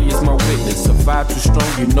 everybody is my witness. A vibe too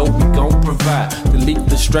strong, you know we gon' provide. Delete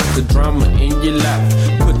the stress, the drama in your life.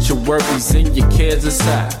 Put your worries and your cares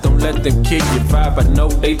aside. Don't let them kill your vibe, I know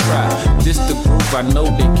they try. This the groove, I know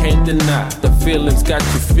they can't deny. The feelings got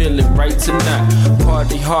you feeling right tonight.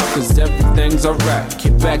 Party hard cause everything's alright.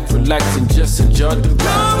 Get back, relax and just enjoy the ride.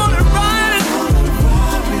 Come on and ride it.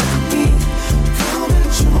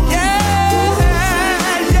 Yeah,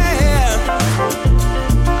 yeah.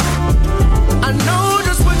 I know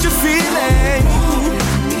just what you're feeling.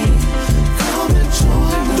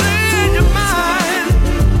 Clear your mind.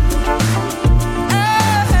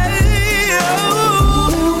 Hey, oh.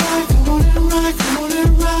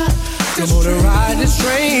 Come on and ride this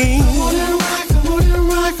train. Come on and ride, come on and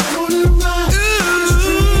ride, come on and ride.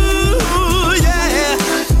 Ooh, yeah.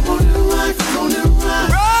 Come on and ride, come on and ride.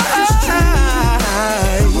 Right.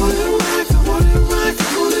 Come on and ride, come on and ride,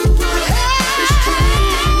 come on and ride. Come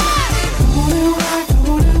on and ride, come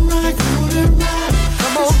on and ride, come on and ride.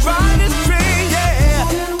 Come on, ride this train, yeah.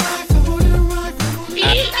 Come on and ride, come on and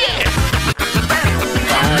ride, come on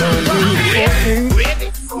and ride.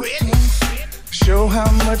 Show how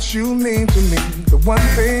much you mean to me. The one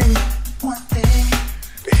thing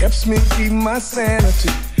that helps me keep my sanity.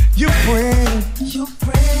 You bring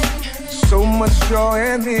so much joy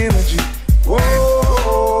and energy.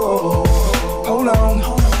 Whoa, hold on,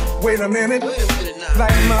 wait a minute.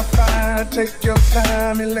 Light my fire, take your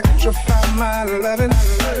time, electrify my loving.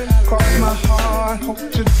 Cross my heart,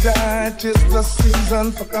 hope to die, 'tis the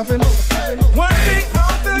season for loving. One day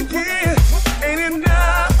of the year, ain't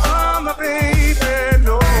enough, oh my baby,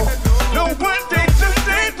 no. No, one day just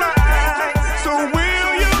ain't right. So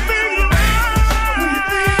will you be mine?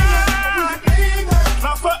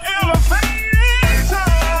 Not forever, baby,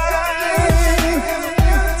 time.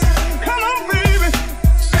 Come on, baby,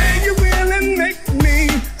 say you will and make me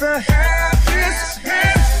the happiest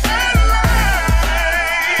man alive.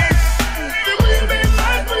 Will you be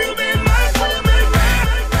mine? Will you be mine? Will you be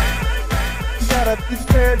mine? Gotta be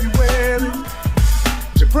February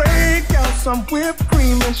to break out some whipped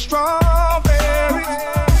cream and strawberries.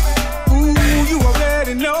 Ooh, you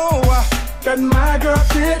already know that my girl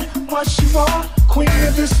did what she want. Queen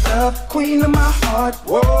of this love, queen of my heart.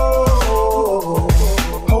 Whoa,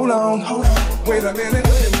 hold on, wait a minute.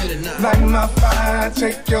 Light my fire,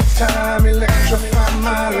 take your time, electrify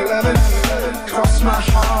my loving. Cross my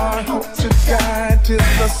heart, hope to die, 'tis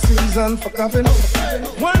the season for loving.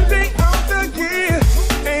 One day of the year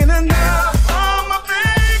ain't enough.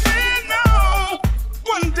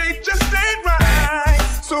 One day just ain't right.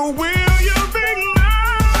 So will you be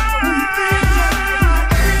mine?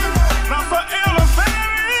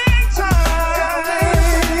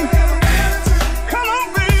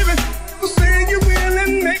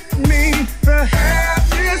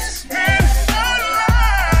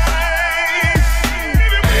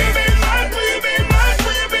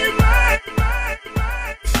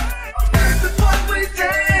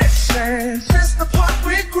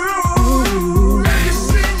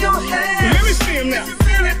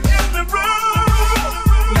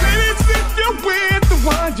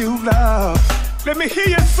 me hear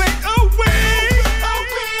you say, away,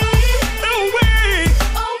 away,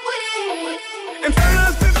 away. And tell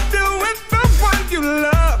us to do it the one you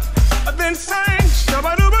love. Then sing,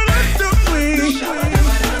 shabba-dubba-dub-dub-wee.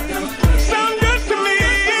 Sound good to me.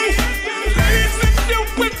 Ladies, if you're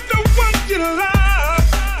with the one you love,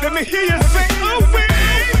 let me hear you say, away,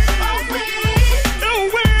 away,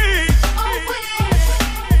 away.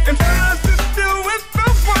 And tell us to do it the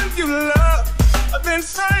one you love. Then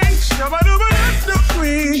sing,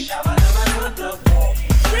 shabba-dubba-dub-dub-wee.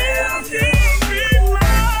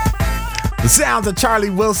 The sounds of Charlie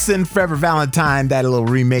Wilson, Forever Valentine, that little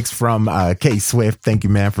remix from K-Swift. Thank you,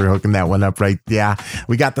 man, for hooking that one up right there.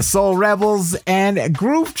 We got the Soul Rebels and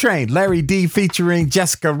Groove Train, Larry D featuring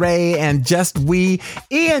Jessica Ray and Just We,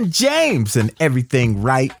 Ian James and Everything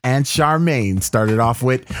Right, and Charmaine started off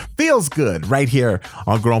with Feels Good right here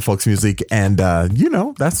on Grown Folks Music. And you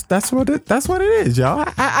know, that's what it is, y'all.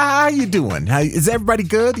 How you doing? Is everybody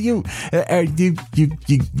good? You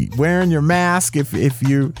wearing your mask? If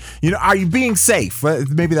you know, are you being safe?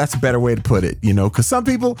 Maybe that's a better way to put it, you know, because some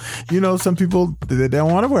people they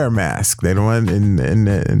don't want to wear a mask. They don't want,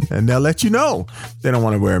 and they'll let you know they don't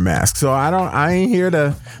want to wear a mask. So I ain't here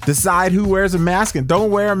to decide who wears a mask and don't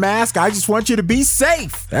wear a mask. I just want you to be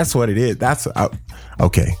safe. That's what it is. That's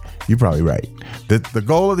okay. You're probably right. The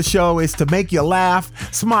goal of the show is to make you laugh,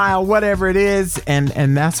 smile, whatever it is,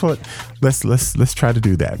 and that's what. Let's try to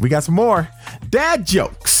do that. We got some more dad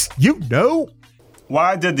jokes. You know.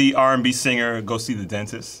 Why did the R&B singer go see the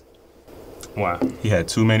dentist? Why? He had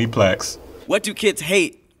too many plaques. What do kids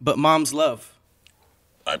hate but moms love?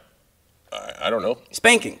 I don't know.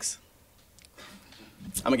 Spankings.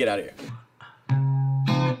 I'm gonna get out of here.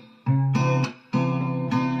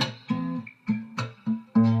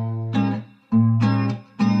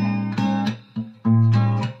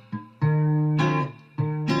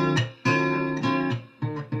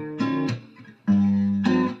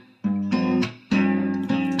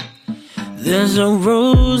 There's a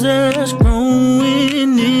rose that's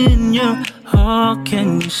growing in your heart,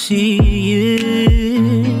 can you see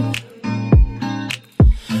it?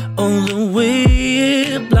 Oh, the way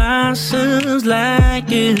it blossoms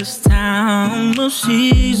like it's time of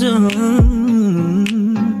season.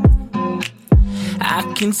 I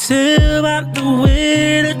can tell by the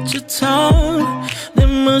way that you talk, there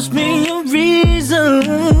must be a reason.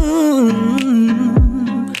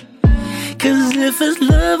 'Cause if it's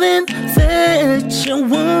loving that you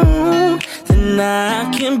want, then I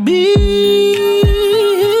can be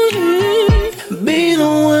the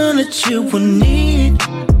one that you will need,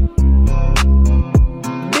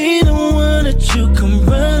 be the one that you can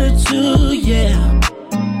run to, yeah.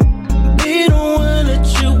 Be the one that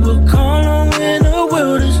you will call on when the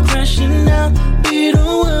world is crashing out. Be the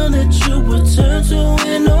one that you will turn to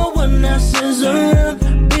when no one else is around.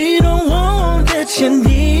 Be the one that you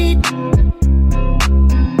need.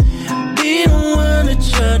 Be the one that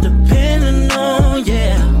you're depending on,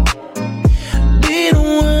 yeah. Be the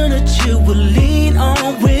one that you will lean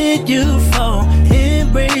on when you fall.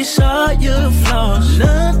 Embrace all your flaws.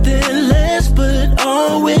 Nothing less but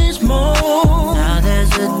always more. Now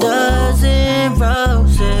there's a dozen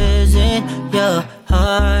roses in your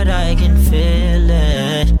heart, I can feel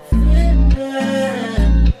it.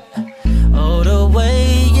 Oh, the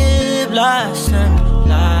way it blossomed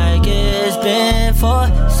like it's been for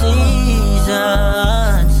seasons.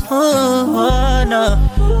 Oh, no,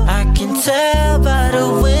 I can tell by the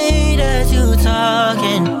way that you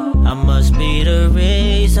talking, I must be the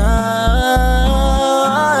reason.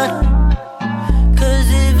 'Cause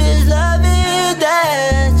if it's loving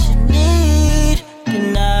that you need,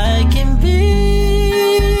 then I can be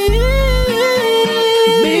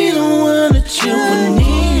the one that you will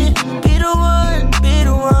need. Be the one, baby.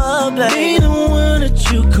 Be the one that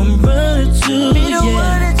you can run to. Be the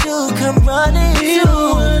one that you can run into. Be the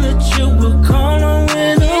one that you will call on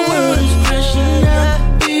when the world is crashing out.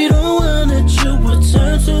 Be the one that you will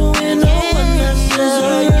turn to when no one else is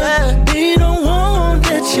around.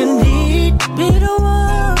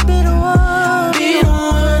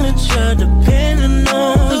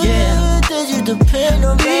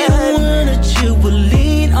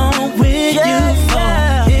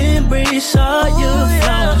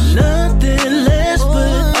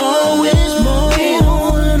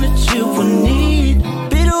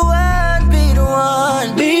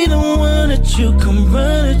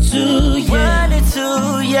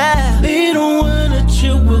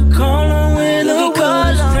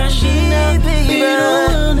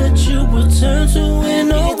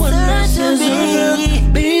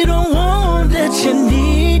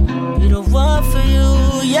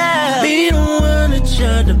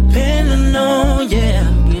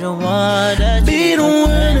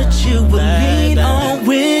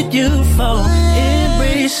 more.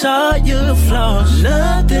 Embrace all your flaws.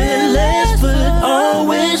 Nothing less, but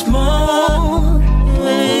always more.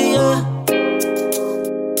 Yeah.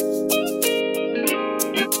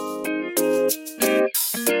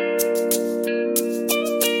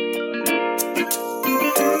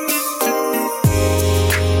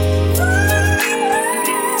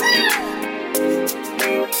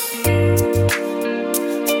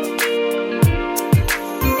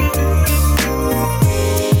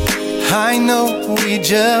 I know we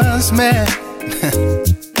just met.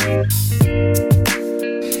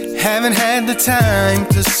 Haven't had the time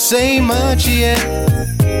to say much yet,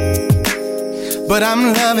 but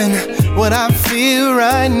I'm loving what I feel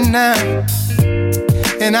right now.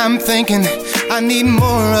 And I'm thinking I need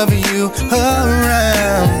more of you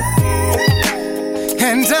around.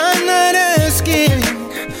 And I'm not asking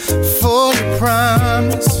for a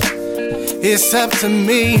promise. It's up to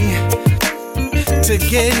me to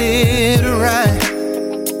get it right.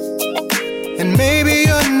 And maybe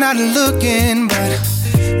you're not looking, but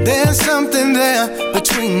there's something there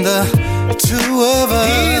between the two of us.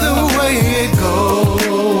 Either way it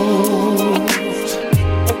goes,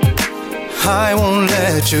 I won't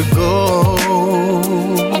let you go.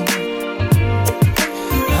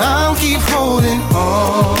 I'll keep holding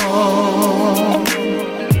on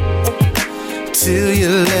till you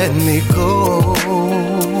let me go.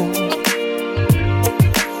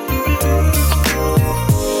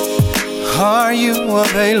 Are you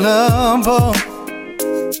available?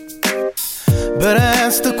 But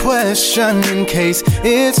ask the question in case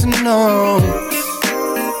it's no.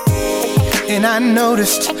 And I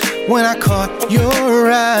noticed when I caught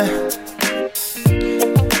your eye,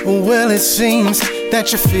 well, it seems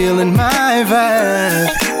that you're feeling my vibe.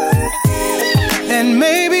 And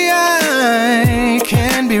maybe I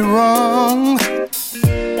can be wrong,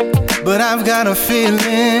 but I've got a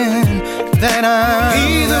feeling that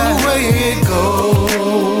either way it goes,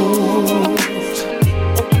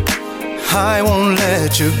 I won't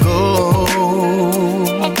let you go.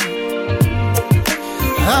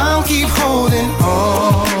 I'll keep holding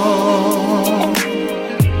on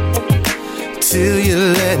till you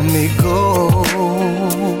let me go.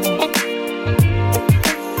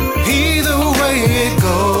 Either way it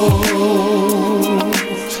goes,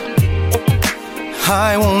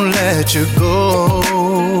 I won't let you go.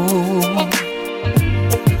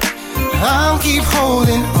 I'll keep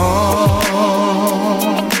holding on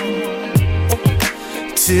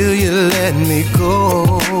till you let me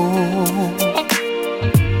go.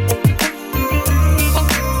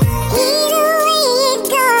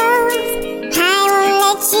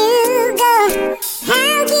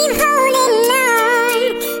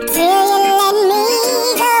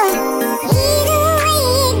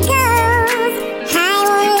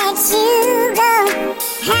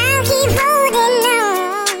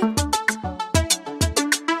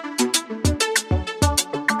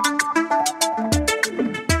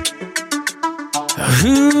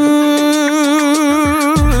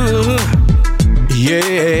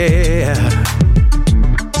 Yeah,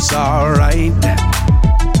 it's alright.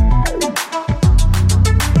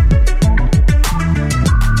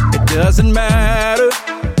 It doesn't matter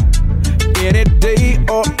any day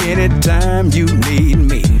or any time you need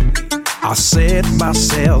me. I'll set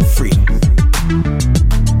myself free.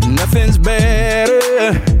 Nothing's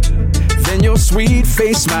better than your sweet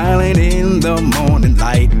face smiling in the morning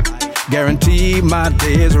light. Guarantee my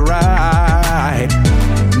day's right.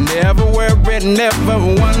 Never worry, never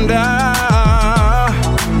wonder.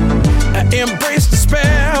 Embrace the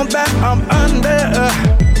spell that I'm under.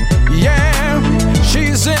 Yeah,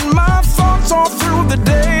 she's in my thoughts all through the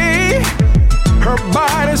day. Her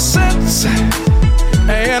body scents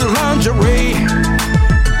and lingerie.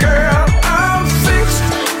 Girl, I'm fixed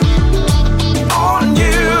on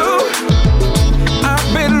you. I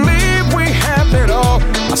believe we have it all.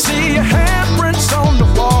 I see your handprints on the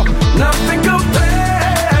wall. Nothing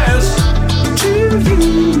compares to you.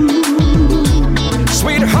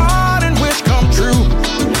 Sweetheart and wish come true.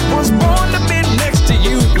 Was born to be next to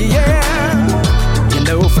you, yeah. You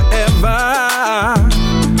know forever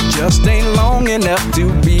just ain't long enough to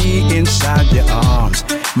be inside your arms.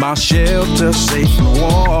 My shelter safe and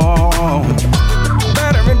warm.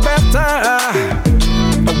 Better and better,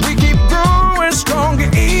 we keep growing stronger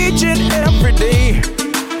each and every day.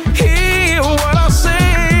 Hear what I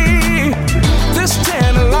say, this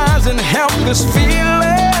tantalizing, helpless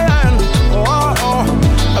feeling. Oh,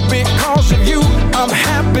 because of you, I'm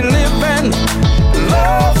happy living.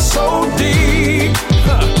 Love so deep,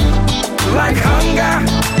 like hunger,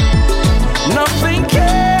 nothing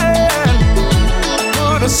can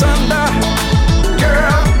put asunder.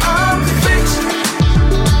 Girl, I'm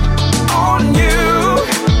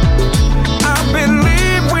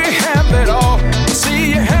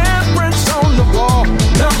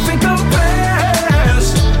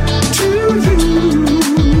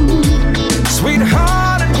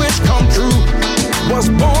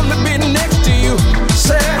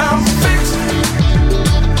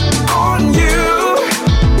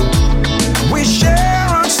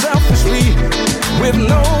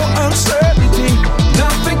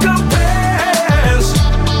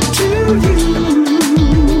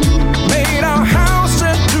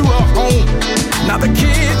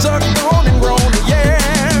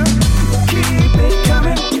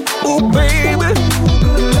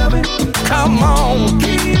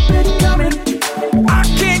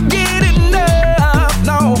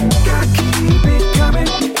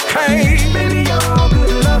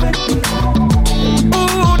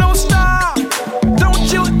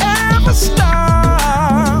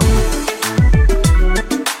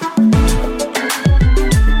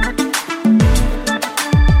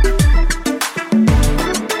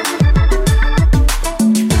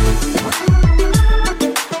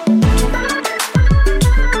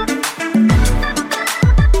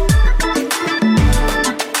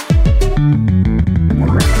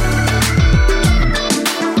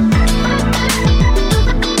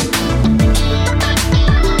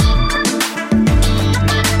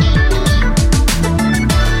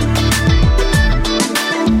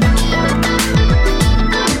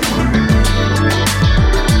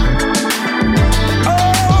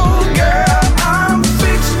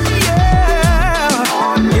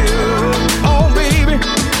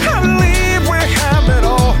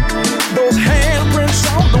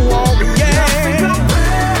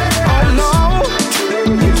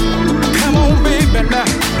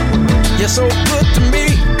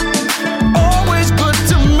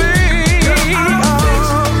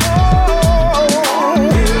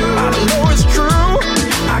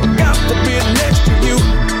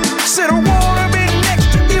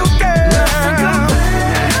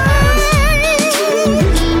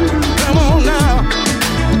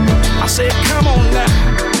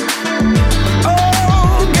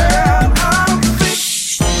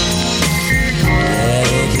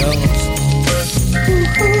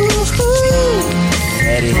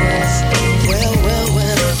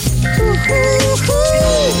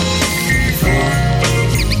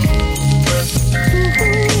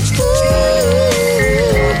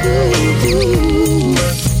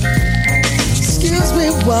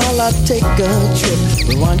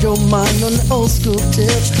Rewind your mind on the old school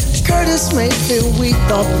tip. Curtis Mayfield, we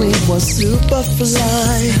thought we were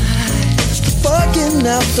Superfly. Fucking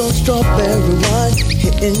out on strawberry wine,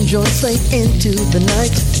 hitting joints late into the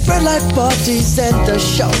night. Red light parties and the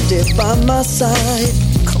shorty by my side.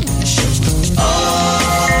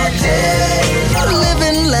 All day,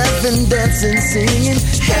 living, laughing, dancing, singing,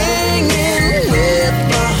 hanging with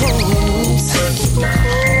my homes.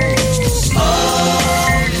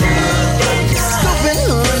 All through, scooping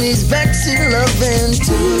honeys, backseat loving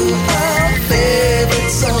to our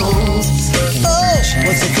favorite songs. Oh,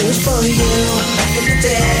 what's it good for you back in the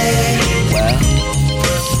day? Well,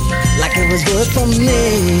 like it was good for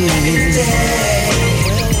me back in the day.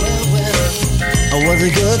 Or was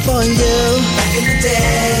it good for you back in the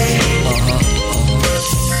day?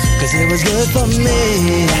 Cause it was good for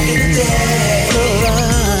me back in the day.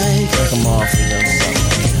 Alright. Take them off, you know.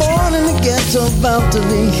 Born in the ghetto, about to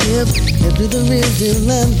be hip. Hip to the real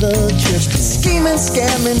deal and the trip. Scheming,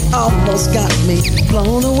 scamming, almost got me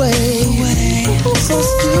blown away. So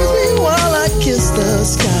excuse me while I kiss the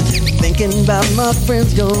sky, thinking about my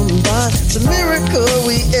friends going by. It's a miracle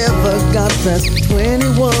we ever got past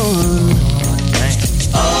 21.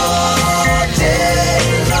 All day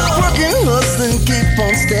long, working, hustling, keep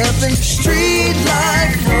on stepping. Street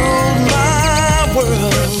life ruled my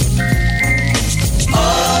world.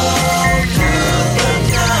 All through the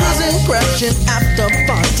night, cruising, crashing after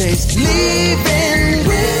parties, leaving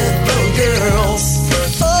with the girls.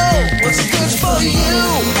 Oh, what's good for you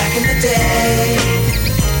back in the day?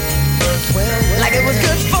 Well, like it was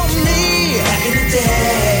good for me back in the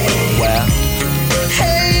day. Well,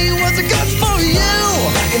 hey, what's it good for you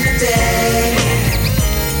back in the day?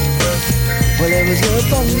 Well, it was good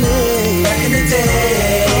for me back in the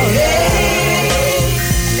day. Oh, yeah.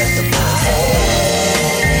 Let the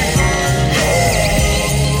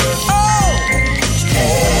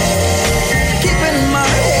keeping my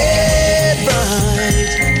head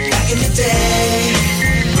right back in the day.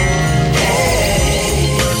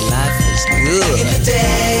 Hey, life is good back in the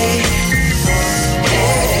day.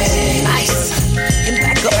 Hey, nice. And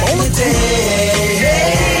back up on the day.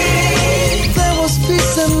 Hey, there was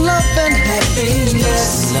peace and love and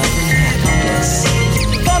happiness. Love and happiness.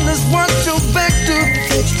 Fathers weren't too big to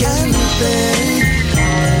take anything.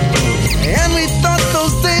 And we thought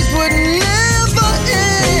those days would never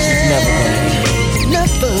end.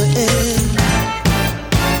 Never end.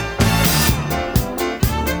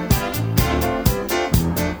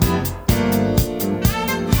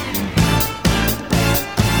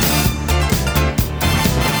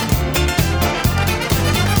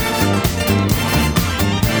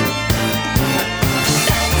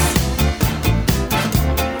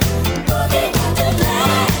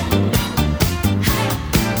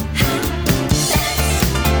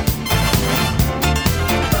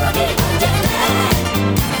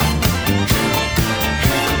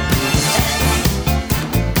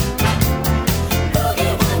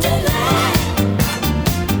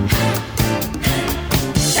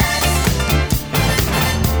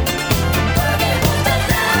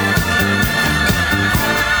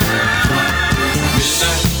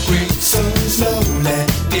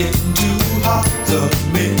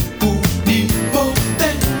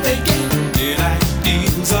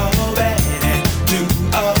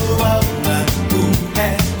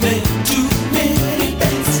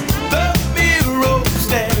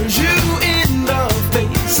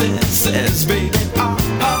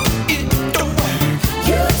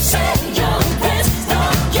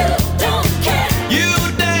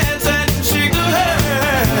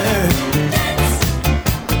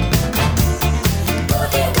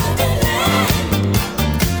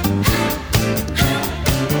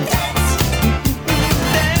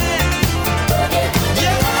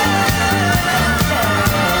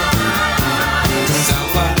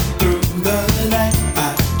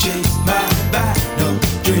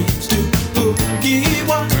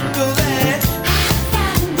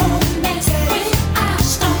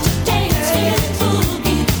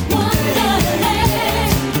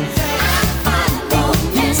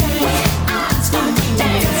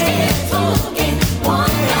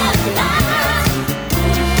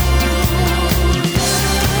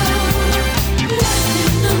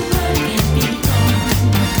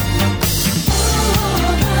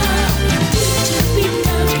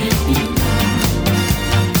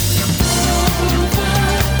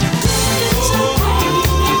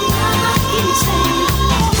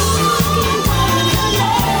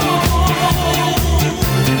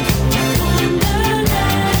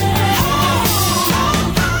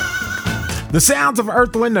 The sounds of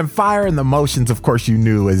Earth, Wind, and Fire and the motions, of course, you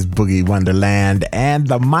knew as Boogie Wonderland and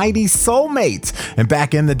the Mighty Soulmates. And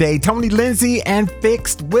back in the day, Tony Lindsay and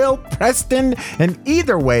Fixed, Will Preston, and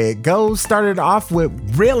Either Way It Goes started off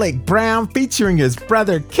with Rillick Brown featuring his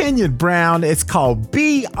brother Kenyon Brown. It's called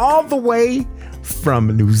Be All the Way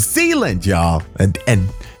from New Zealand, y'all. And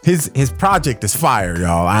his project is fire,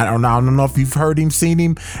 y'all. I don't know if you've heard him, seen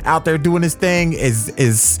him out there doing his thing.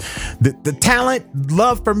 Is the talent,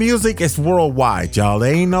 love for music is worldwide, y'all.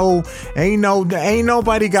 Ain't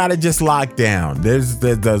nobody got it just locked down.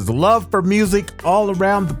 There's love for music all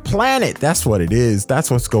around the planet. That's what it is. That's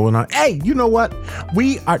what's going on. Hey, you know what?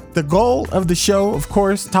 The goal of the show, of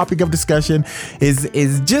course, topic of discussion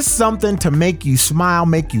is just something to make you smile,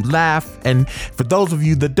 make you laugh. And for those of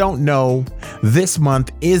you that don't know, this month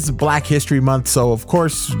is Black History Month, so of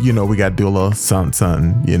course, you know, we got to do a little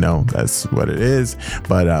something, you know, that's what it is.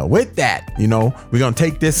 But with that, you know, we're gonna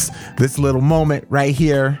take this little moment right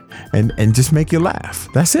here and just make you laugh.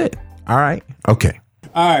 That's it. All right. Okay.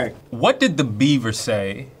 All right. What did the beaver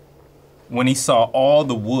say when he saw all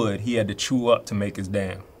the wood he had to chew up to make his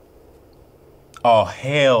dam? Oh,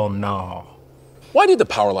 hell no. Why did the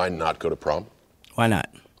power line not go to prom? Why not?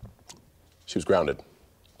 She was grounded.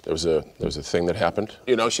 There was a thing that happened.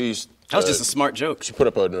 You know, she's... That was just a smart joke. She put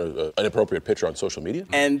up an inappropriate picture on social media.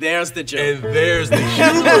 And there's the joke. And there's the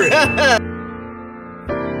humor.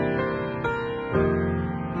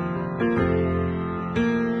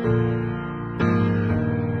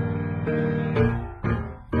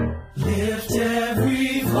 Lift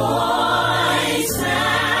every voice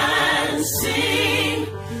and sing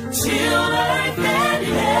till earth and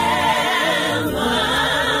heaven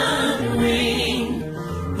ring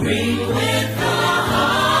with the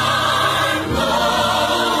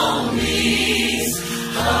harmonies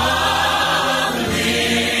of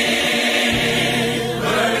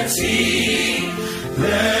liberty.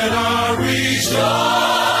 Let our rejoicing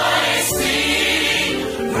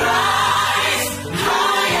rise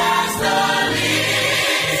high as the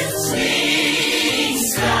listening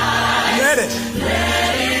sky. Let it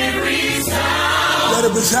resound. Let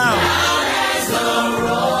it resound. Loud as the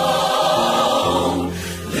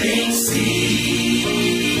rolling sea.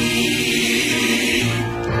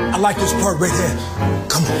 I like this part right here.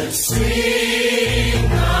 Come on. Sing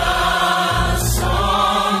a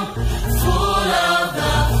song full of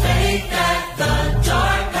the faith that the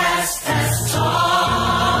dark past has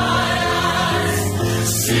taught us.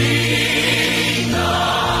 Sing a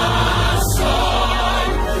song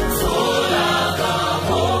full of the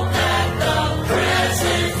hope that the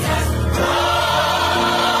present has brought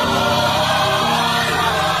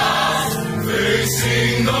us.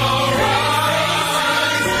 Facing the rising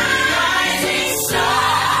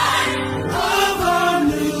sun of a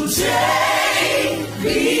new day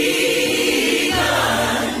begun.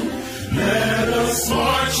 Let us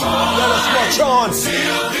march on. Let us march on.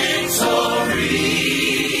 Till victory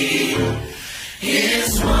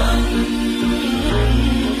is won.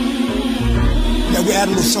 Now we add a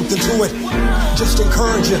little something to it. Just to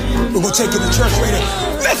encourage you. We're gonna take it to church later.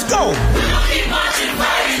 Let's go. We'll keep marching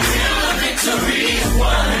right until the victory is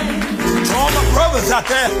won. To all my brothers out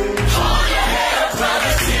there. Hold your head up,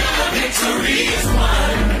 brothers, till the victory is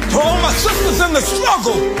won. To all my sisters in the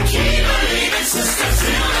struggle. Keep believing, sisters,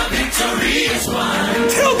 till the victory is won.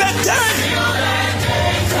 Till that day. Till that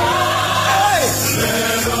day comes. Hey.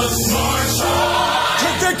 Let us march on. To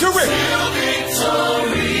victory. Till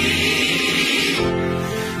victory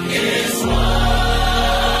is won.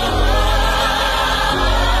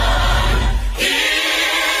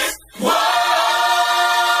 Is won.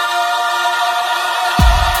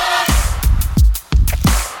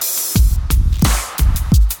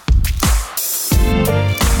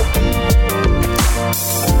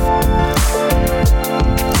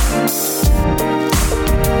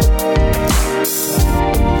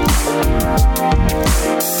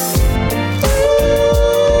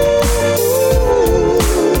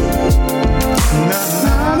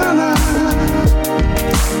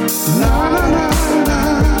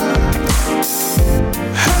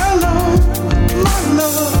 Hello, my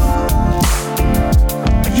love.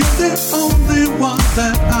 You're the only one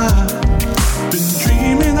that I've been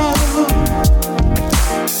dreaming of.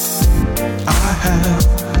 I have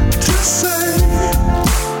to say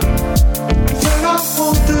that I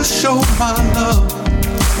want to show my love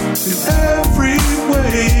in every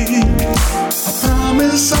way. I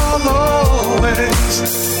promise I'll always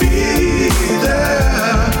be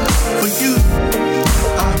there for you.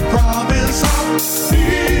 I promise I'll be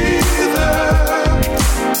there.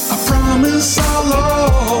 I promise I'll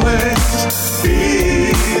always be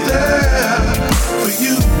there for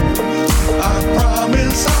you. I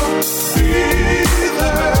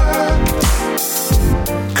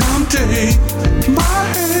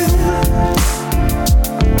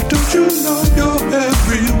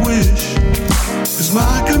every wish is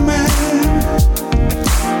my command.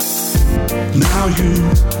 Now you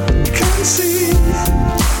can see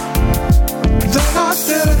that I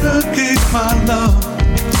dedicate my love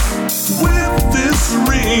with this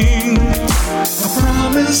ring. I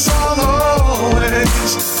promise I'll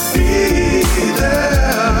always be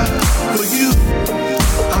there for you.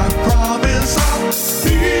 I promise I'll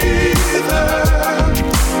be there.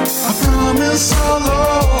 I promise I'll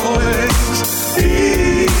always be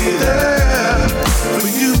there for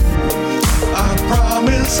you. I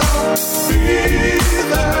promise I'll be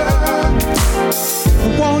there.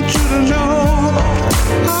 I want you to know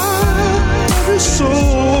I love you so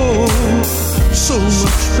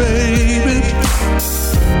much, baby.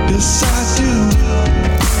 Yes, I do.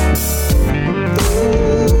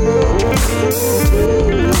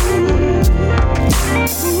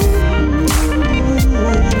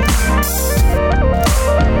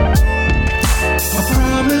 I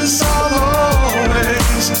promise I'll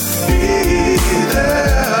always be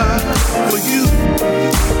there for you.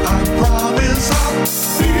 I promise I'll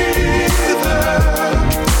be there.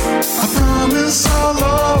 I promise I'll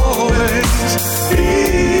always be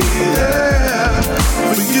there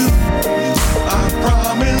for you. I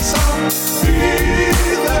promise I'll be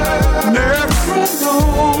there. Never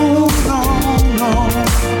alone, no.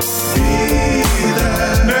 Be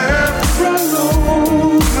there. Never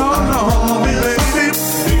alone, no, baby.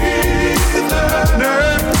 Be there.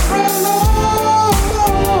 Never alone,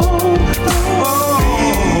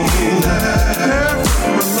 be there.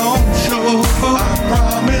 Never alone, sure. I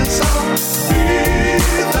promise I'll be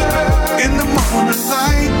there. In the morning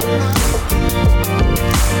light,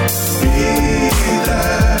 be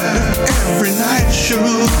there. Every night, sure.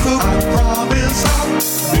 I promise I'll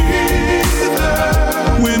be there.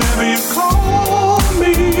 Whenever you call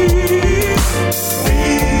me, be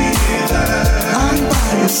there. I'm by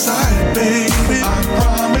your side, baby. I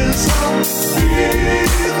promise I'll be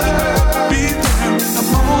there. Be there in the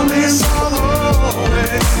morning. I'll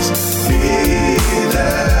always be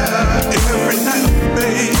there. Every night,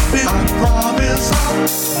 baby. I promise I'll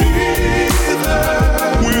be there.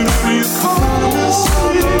 Whenever you call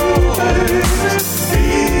me, be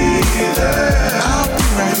there. I'll be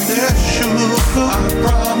right there, sugar. I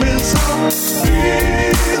promise I'll be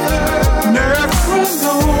there. Never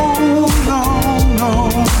alone, no.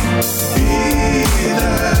 Be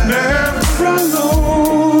there. Never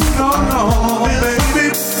alone, no, baby.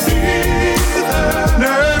 Be there.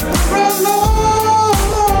 Never alone,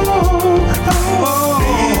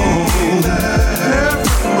 be there.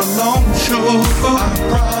 Never alone, sugar. I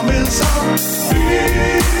promise I'll be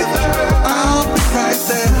there. I'll be right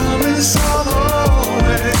there. I promise I'll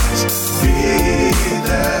always be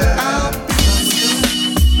there. I'll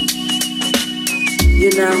You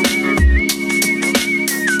know,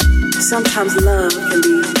 sometimes love can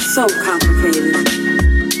be so complicated.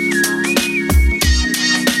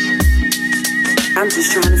 I'm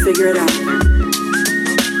just trying to figure it out.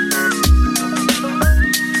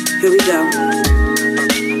 Here we go.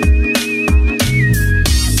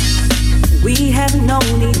 We have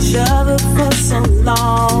known each other for so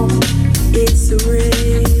long, it's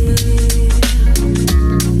real.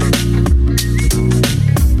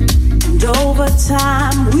 And over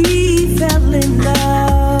time we fell in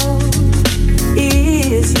love,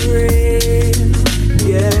 it's real,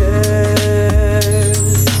 yes.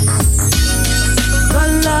 The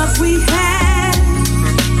love we had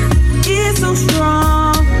is so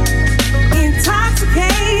strong in time.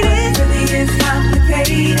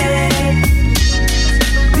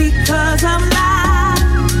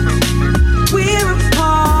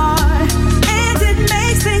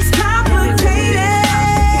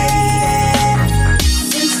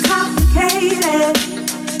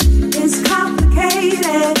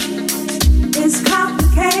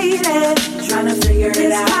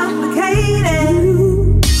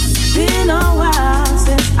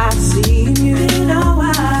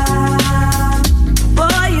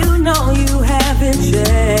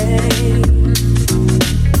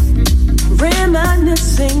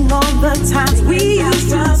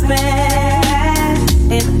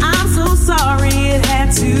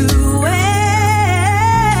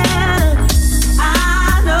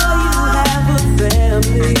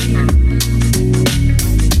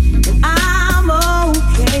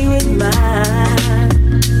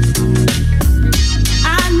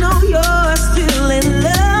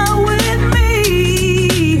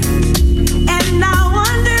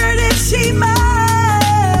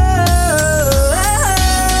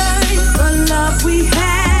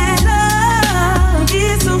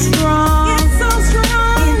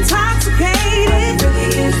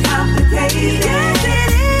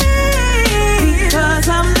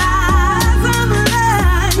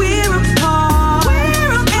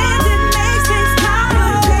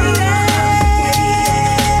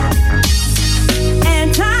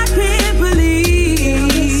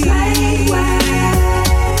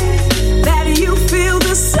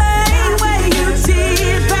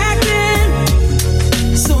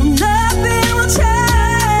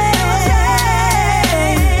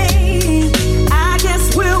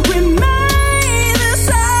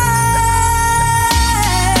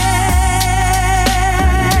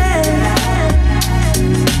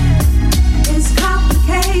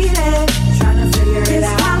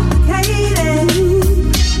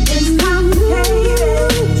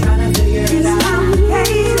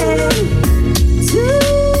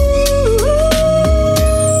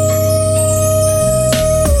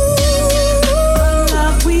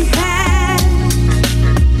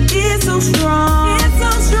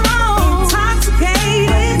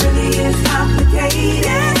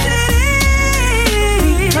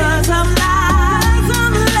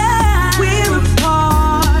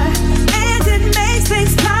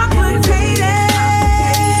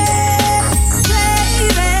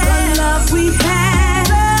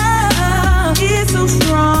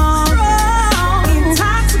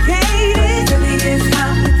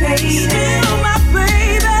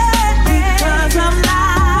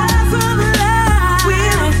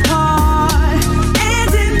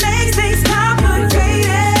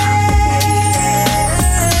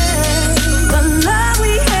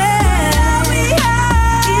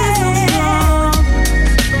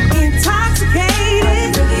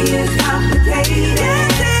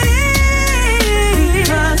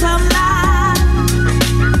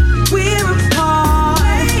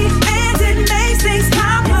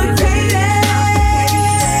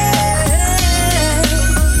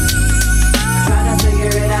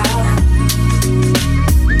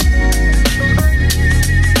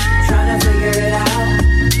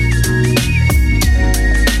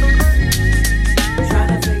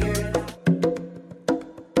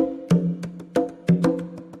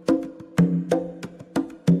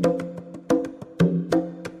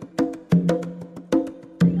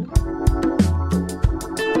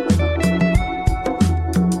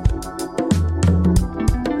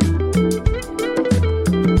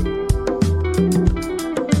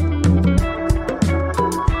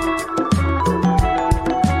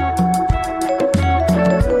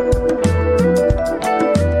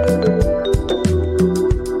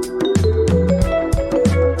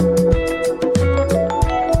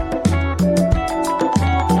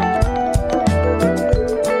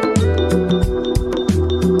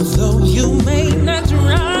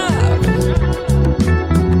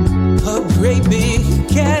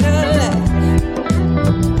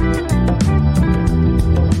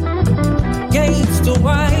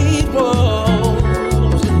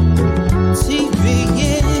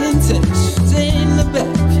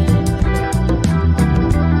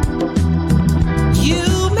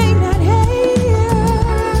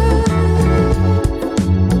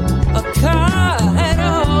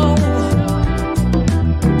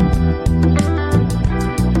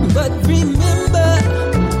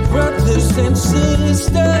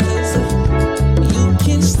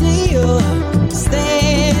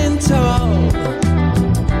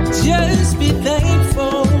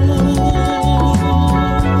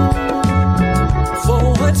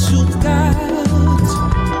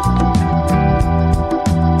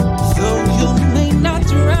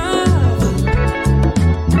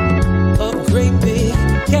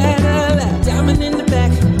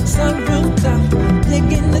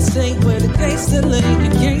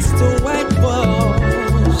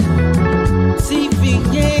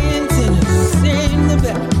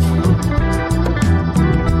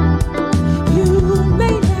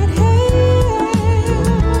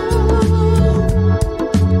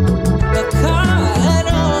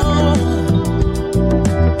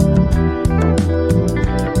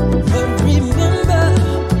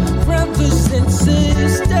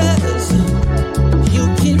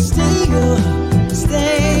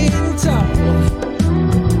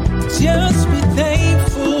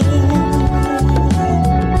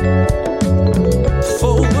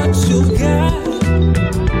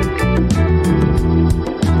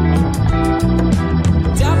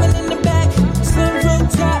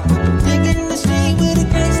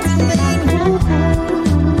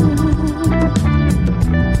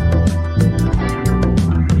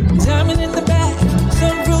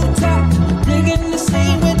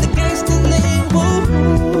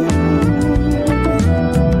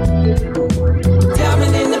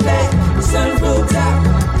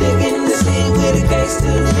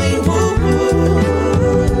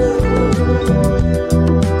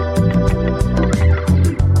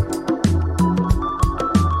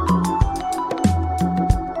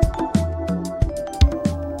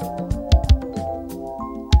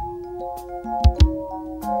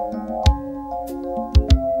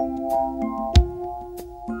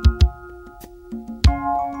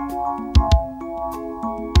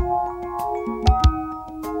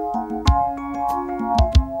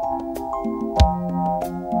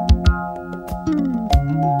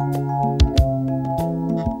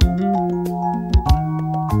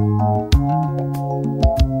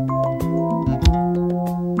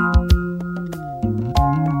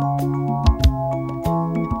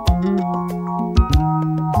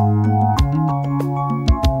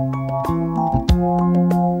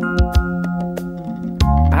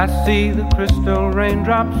 see the crystal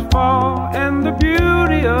raindrops fall, and the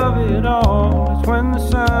beauty of it all is when the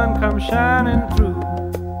sun comes shining through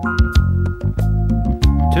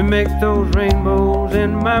to make those rainbows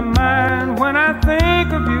in my mind. When I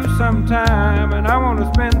think of you sometime, and I want to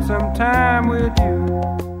spend some time with you,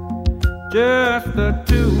 just the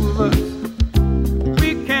two of us.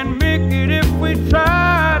 We can make it if we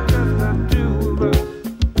try, just the two of us.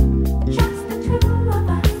 Just the two of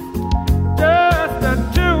us. Just the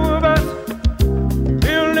two of us.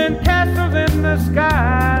 Building castles in the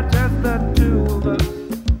sky, just the two of us.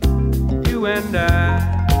 You and I.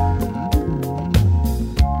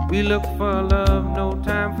 We look for love, no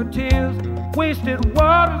time for tears. Wasted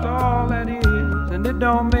water's all that is, and it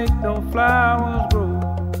don't make no flowers grow.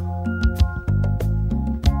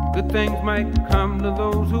 Good things might come to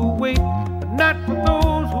those who wait, but not for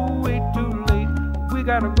those who wait too late. We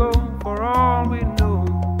gotta go for all we know.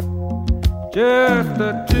 Just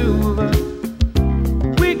the two of us.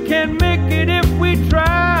 We can make it if we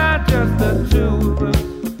try. Just the two of us.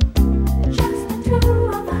 Just the two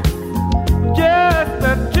of us. Just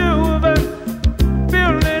the two of us.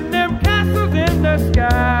 Building them castles in the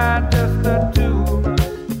sky. Just the two of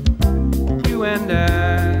us. You and I.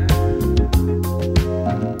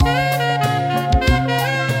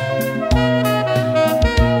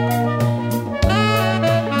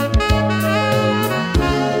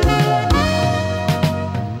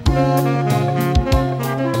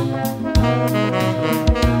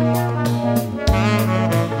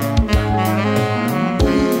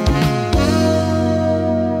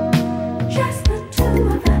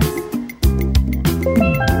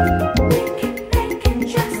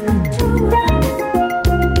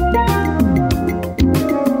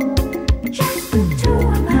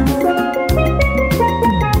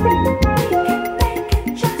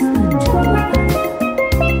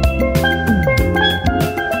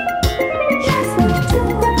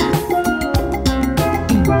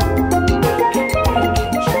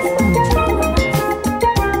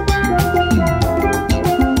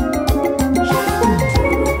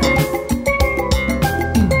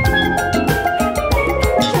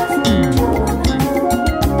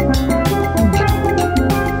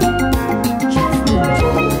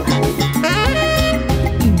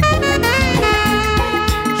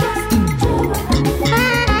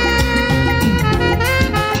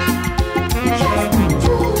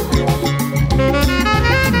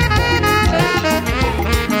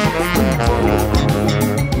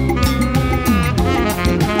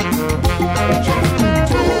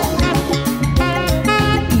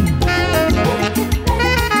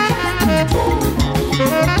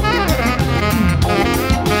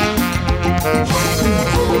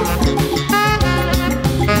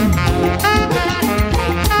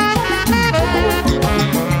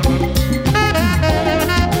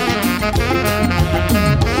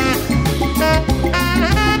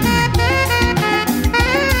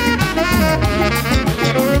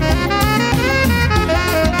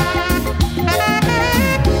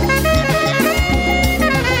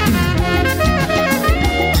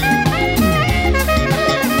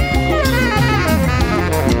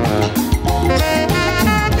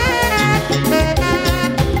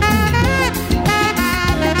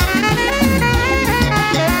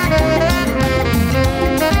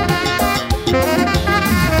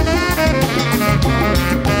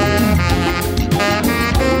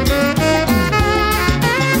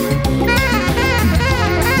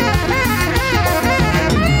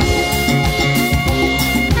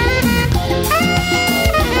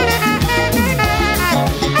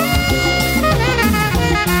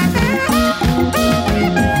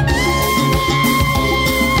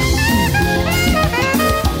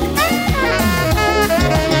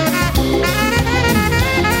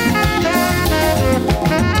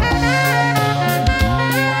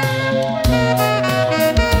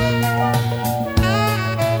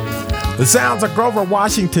 The sounds of Grover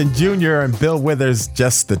Washington Jr. and Bill Withers,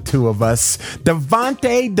 just the two of us.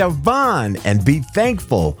 Devontae Devon, and Be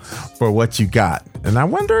Thankful for What You Got. And I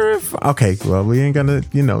wonder if, okay, well, we ain't gonna,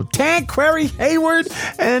 Tanqueray Hayward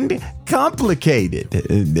and Complicated.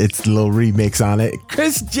 It's a little remix on it.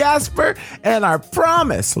 Chris Jasper and Our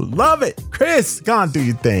Promise. Love it. Chris, go on, do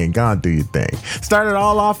your thing. Go on, do your thing. Started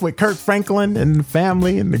all off with Kirk Franklin and the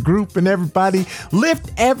family and the group and everybody.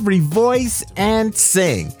 Lift every voice and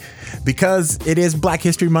sing. Because it is Black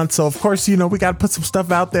History Month, so of course, we got to put some stuff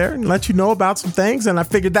out there and let you know about some things, and I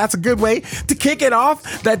figured that's a good way to kick it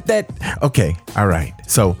off. Okay, all right.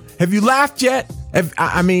 So, have you laughed yet? There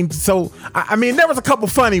was a couple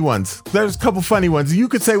funny ones. There's a couple funny ones. You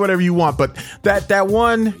could say whatever you want, but what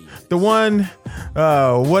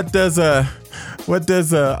does What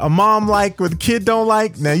does a mom like what a kid don't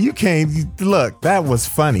like? Now you can't look. That was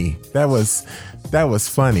funny. That was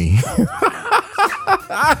funny.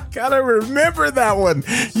 I gotta remember that one.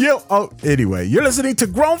 Anyway, you're listening to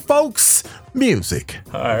Grown Folks Music.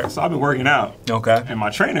 All right, so I've been working out. Okay. And my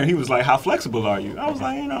trainer, he was like, "How flexible are you?" I was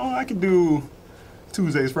like, I can do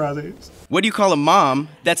Tuesdays, Fridays. What do you call a mom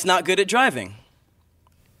that's not good at driving?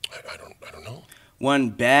 I don't know. One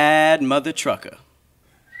bad mother trucker.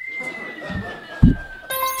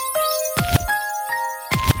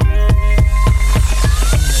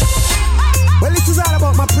 Well, it is all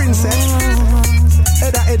about my princess.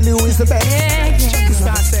 Edda Edley, who is the best. Check this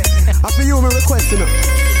out, say. I feel you, my request, I'm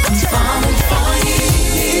falling for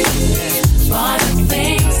you. For the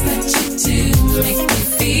things that you do make me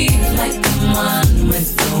feel like I'm one with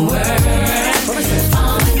the world.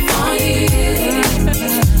 Falling for you.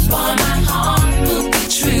 For my heart will be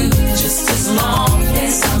true just as long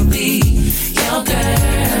as I'll be your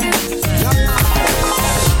girl.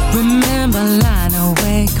 Remember lying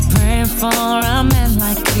awake praying for a man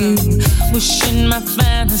like you, wishing my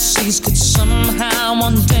fantasies could somehow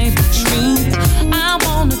one day be true. I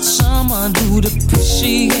wanted someone who'd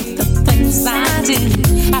appreciate the things I did.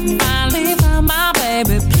 I finally found my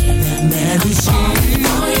baby, that man is you.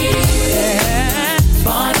 Yeah.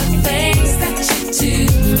 For the things that you do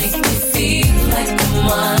make me feel like I'm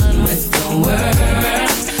one with the world.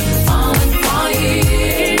 Falling for you.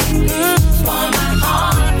 For my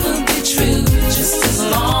heart will be true just as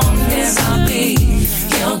long as I'll be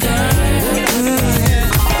your girl.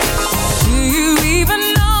 Do you even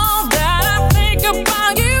know that I think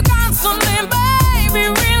about you constantly, baby?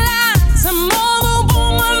 Realize I'm more the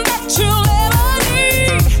woman that you'll ever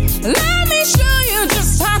need. Let me show you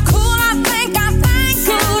just how cool I think could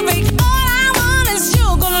be. All I want is you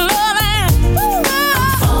good loving. I'm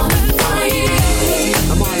falling for you.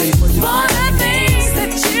 For the things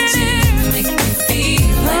that you do make me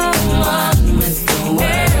feel like I'm one with the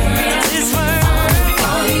world. Falling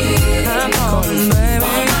for you. I'm falling, baby.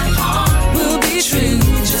 For my heart will be true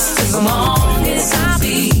just as long as I'll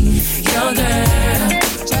be your girl.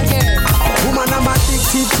 Woman, I'm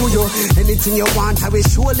addicted to you. Anything you want, I will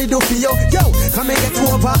surely do for you. Yo, come and get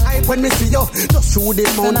over hype when me see you. Just show the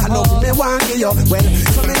amount of love me want give you. Well,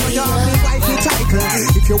 so me know you have me wifey title.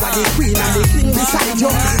 If you are the queen and the king beside you,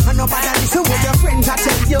 and nobody listen what your friends are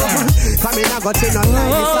tell you. Come in, I got to no lie,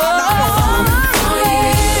 it's all about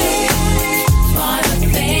for the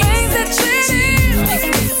things that you do make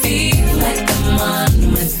me feel like I'm one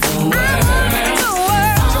with the world.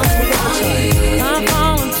 I'm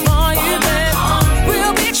falling for you, baby.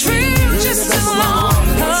 We'll be true just as long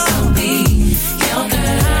as I'll be your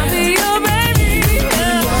girl. I'll be your baby.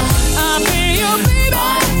 I'll be your baby.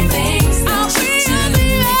 For the things that you do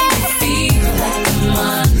make me feel like I'm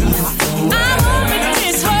one with the world. I won't be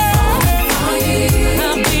this world. I'll be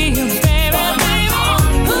your baby, baby.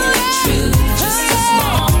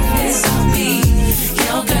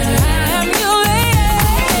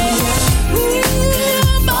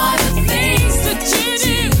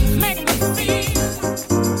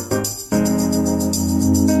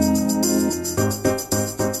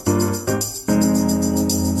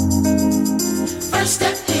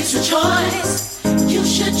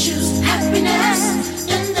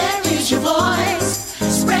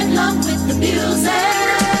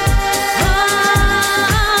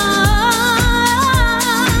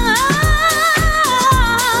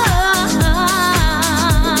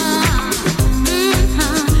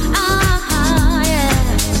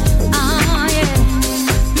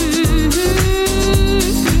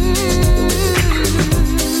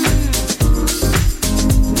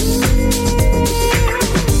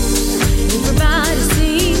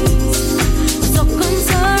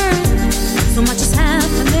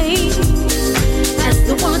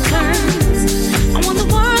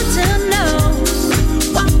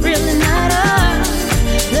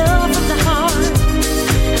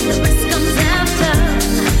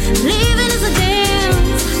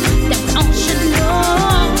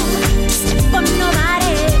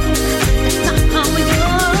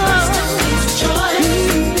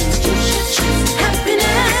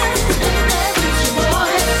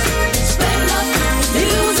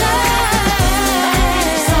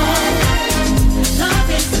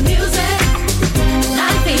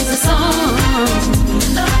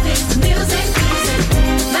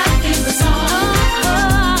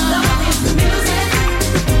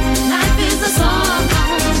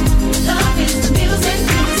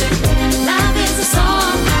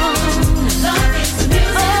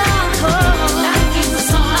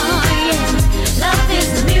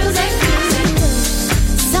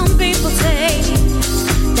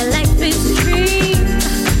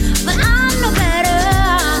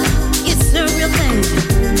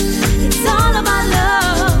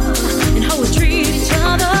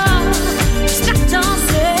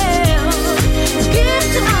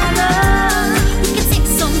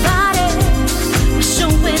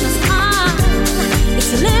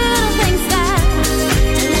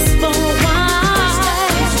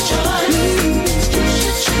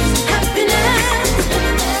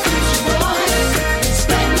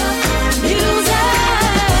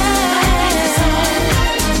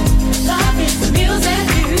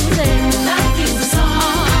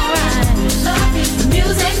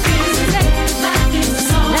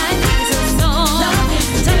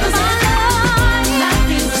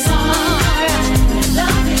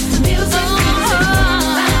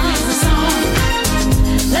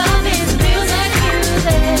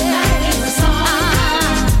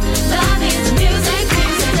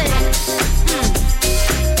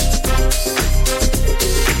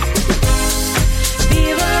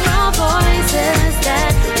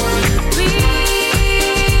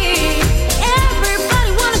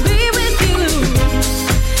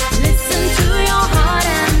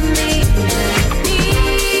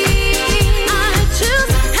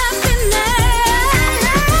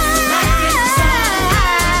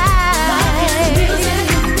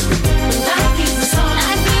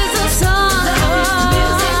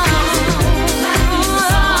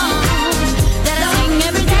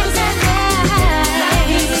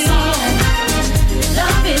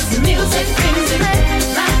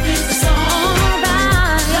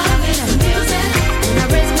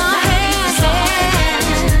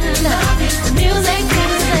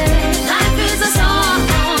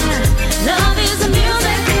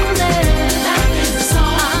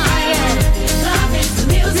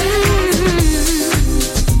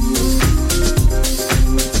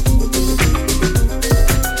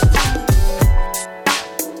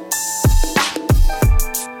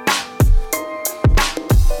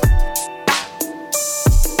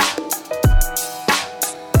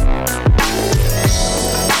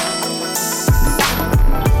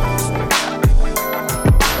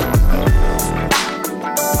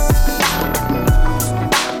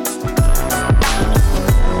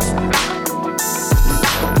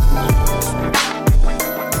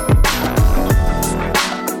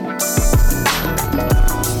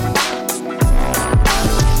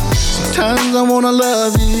 wanna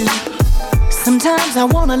love you. Sometimes I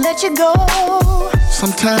wanna let you go.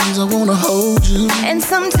 Sometimes I wanna hold you. And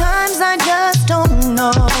sometimes I just don't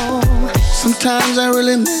know. Sometimes I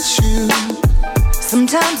really miss you.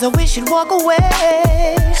 Sometimes I wish you'd walk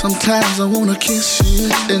away. Sometimes I wanna kiss you.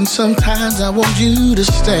 And sometimes I want you to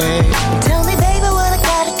stay. Tell me, baby, what I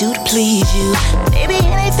gotta do to please you. Maybe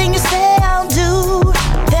anything you say I'll do.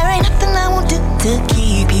 There ain't nothing I won't do to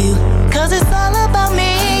keep you. Cause it's all about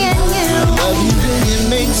me and you. I love you when you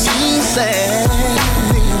make me sad.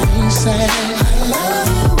 Make me sad. I love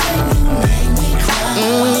you when you make me cry.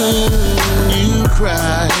 You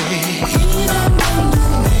cry. Even when you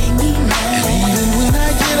make me mad. And even when I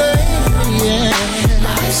get angry, yeah,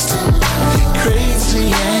 I still love you. Crazy,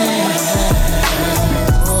 yeah.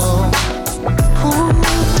 Oh.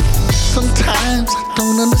 Sometimes I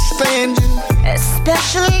don't understand you.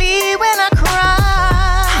 Especially when I cry.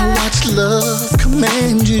 I watch love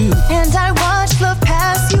command you. And I watch love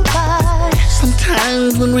pass you by.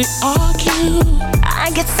 Sometimes when we argue,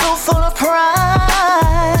 I get so full of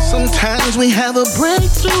pride. Sometimes we have a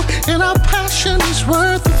breakthrough and our passion is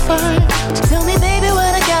worth the fight. Tell me, baby,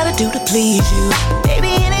 what I gotta do to please you.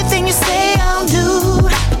 Baby, anything you say I'll do.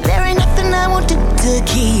 There ain't nothing I won't do to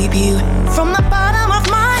keep you. From the bottom of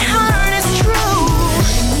my heart, it's true.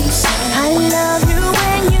 I love you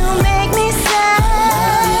when you make me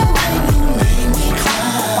sad.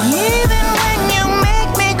 Even when you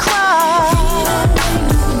make me cry.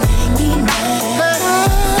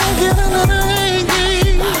 Get a little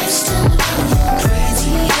angry. I still love you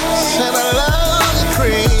crazy, yeah. Said I love you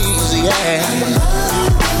crazy, yeah.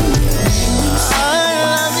 I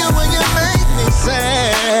love you when you make me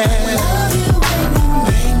sad.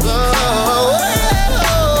 Oh,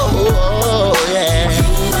 yeah.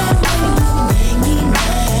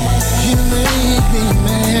 You make me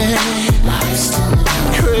mad.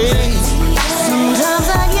 Crazy. Sometimes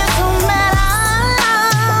I get so mad I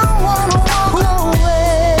wanna walk away.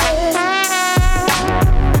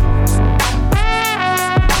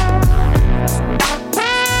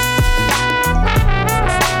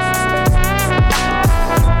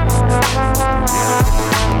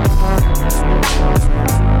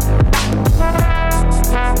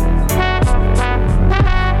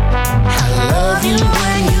 I love you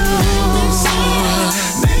when you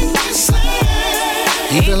make me sad.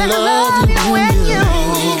 Even love you when you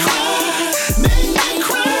make me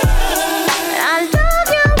cry. I love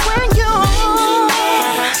you when you're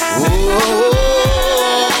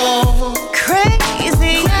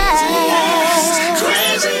crazy, yeah.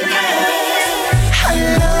 Crazy, I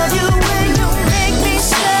love you when you make me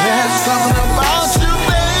sad. there's something about you,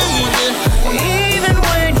 baby. Even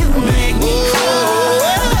when you make me cry.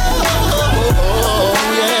 Oh,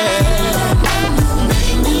 yeah.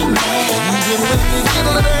 Make me mad. You make me get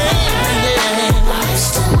a little angry, yeah. I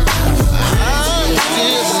still love you. I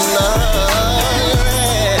just love your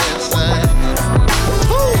ass.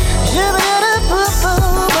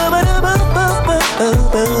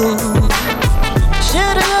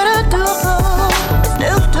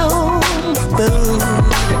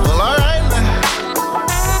 Well, all right.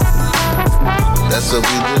 That's what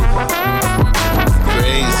we do.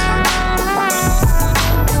 Crazy.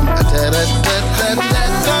 Da-da-da-da-da-da.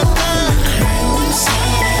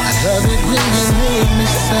 I love it when you make me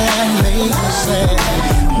sad, make me sad.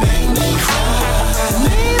 Make me cry.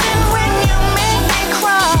 Even when you make me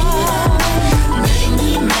cry. Make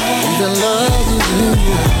me mad. The love you.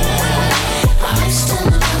 I still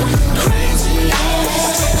love you crazy, yeah.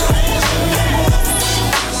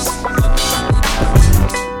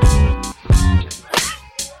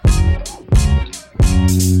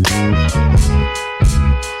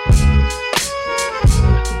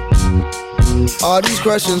 All these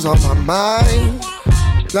questions on my mind,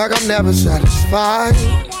 like I'm never satisfied.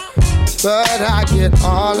 But I get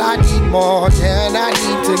all I need more than I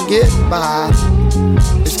need to get by.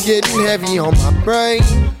 It's getting heavy on my brain,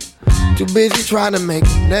 too busy trying to make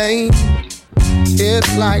a name.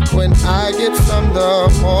 It's like when I get some, the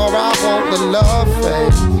more I want the love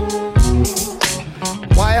fades.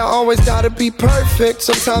 Why I always gotta be perfect?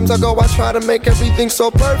 Sometimes I try to make everything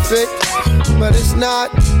so perfect, but it's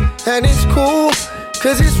not, and it's cool,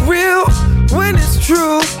 cause it's real when it's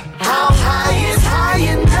true. How high is high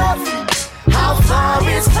enough? How far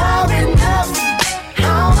is far enough?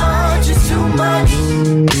 How much is too much?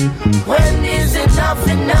 When is enough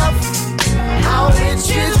enough? How rich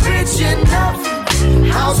is rich enough?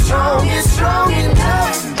 How strong is strong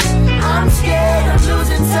enough? I'm scared of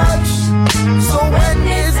losing touch. So when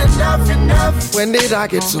is enough enough? When did I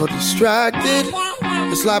get so distracted?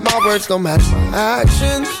 It's like my words don't match my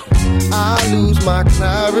actions. I lose my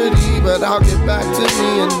clarity, but I'll get back to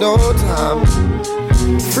me in no time.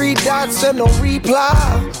 3 dots and no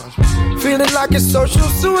reply. Feeling like it's social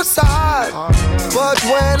suicide. But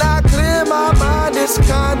when I clear my mind, it's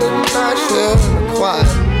kinda nice and quiet.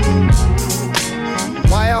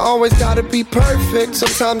 Why I always gotta be perfect?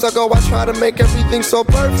 Sometimes I try to make everything so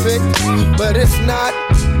perfect, but it's not,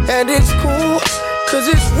 and it's cool, cause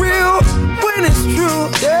it's real when it's true,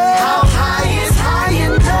 yeah. How high is high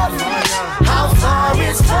enough? How far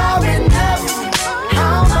is far enough?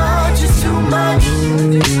 How much is too much?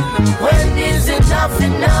 When is enough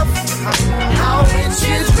enough? How rich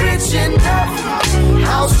is rich enough?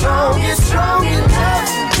 How strong is strong enough?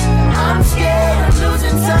 I'm scared of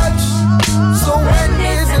losing touch. So when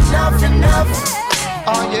is enough enough?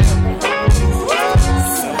 Oh yeah.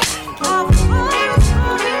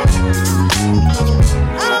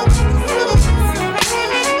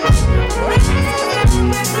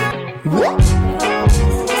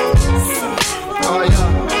 Oh yeah.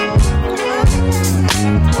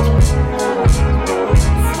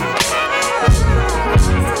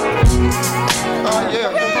 Oh yeah.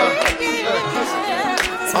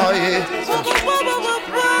 Oh yeah.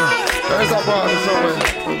 There's our body somewhere.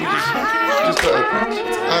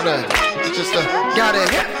 Just got it.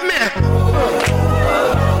 Man.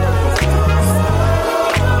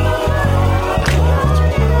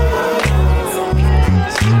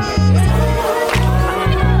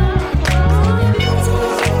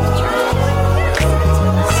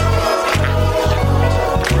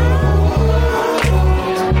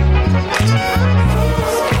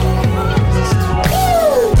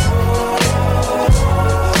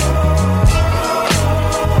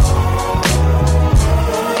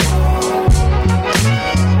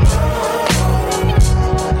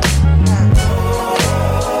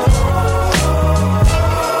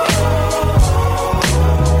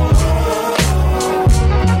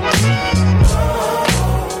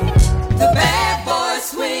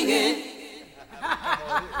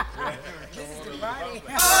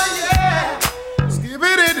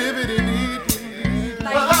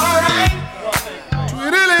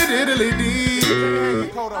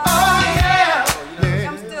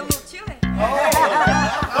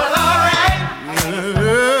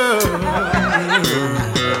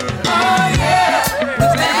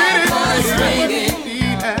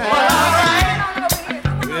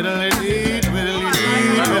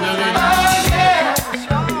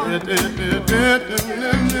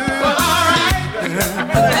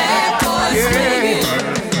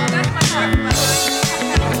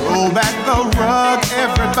 Roll back the rug,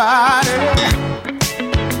 everybody.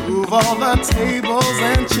 Move all the tables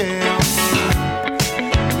and chairs.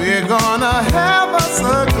 We're gonna have us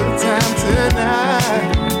a good time tonight.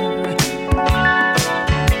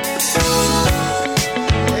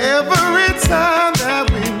 Every time that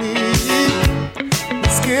we meet, we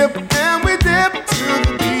skip and we dip to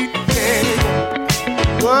the beat. Yeah.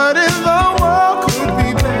 What in the world could be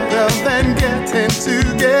better than getting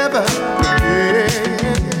together? Yeah.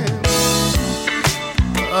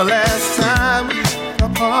 The last time we had a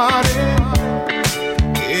party,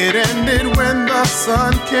 it ended when the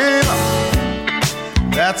sun came up.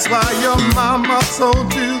 That's why your mama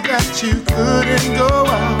told you that you couldn't go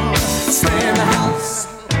out. Stay in the house.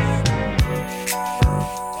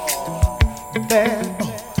 Bad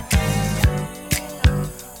boy,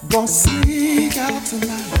 gonna sneak out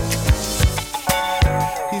tonight.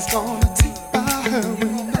 He's gonna take by her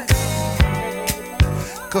window,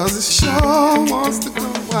 'cause he sure wants to go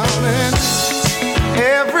out and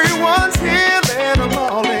everyone's here, let them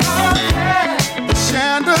all in. The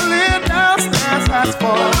chandelier downstairs has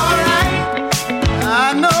fallen.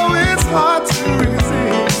 I know it's hard to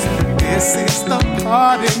resist. This is the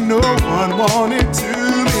party no one wanted to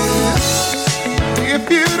miss. If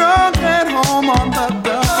you don't get home on the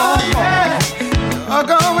double, you're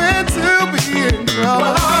going to be in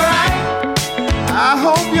trouble. I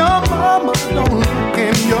hope your mama don't look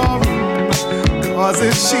in your room, 'cause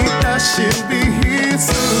if she does, she'll be here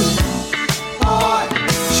soon. Boy,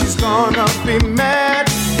 she's gonna be mad.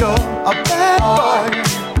 You're a bad boy.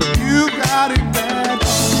 You got it bad.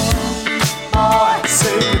 Boy,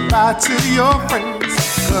 say goodbye to your friends,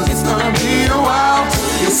 'cause it's gonna be a while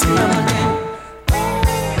till you see them again.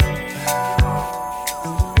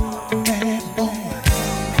 Bad boy,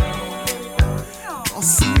 gonna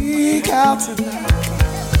sneak out tonight.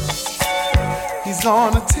 He's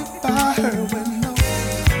gonna tip by her window,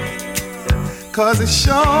 'cause he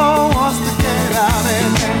sure wants to get out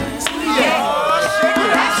and dance. Yeah.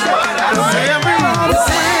 'Cause everyone's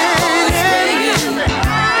singing,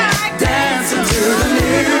 dancing to the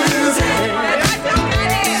music.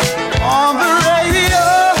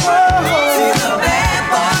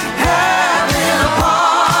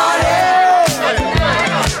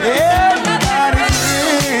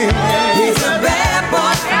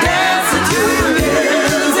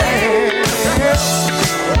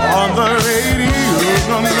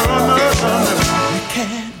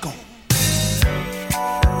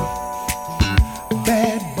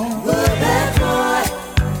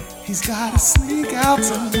 He's gotta sneak out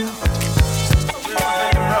tonight.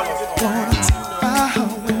 Gonna tip by her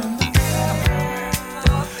window,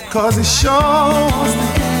 'cause it shows the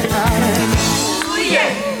get out and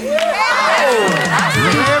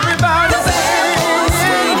everybody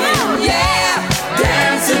swinging, yeah,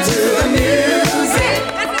 dancing to the music.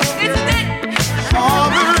 On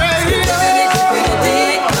the radio,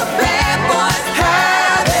 the bad boys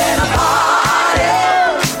having a party.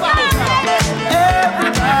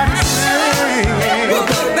 Everybody singing, with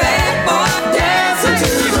the bad boy dancing to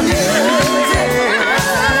the music.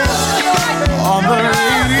 On the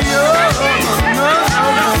radio, you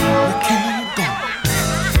can't go.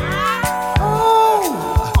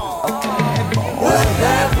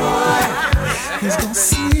 Bad boy, he's gonna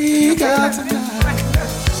sneak out tonight.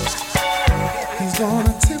 He's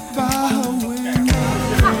gonna tip by her window.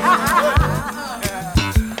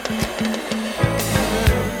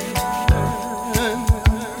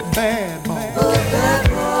 Bad boy,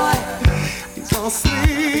 he's gonna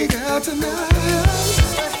sneak out tonight.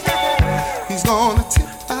 He's gonna tip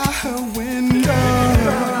by her window.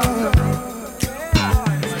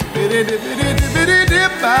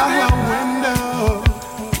 Dip by her window.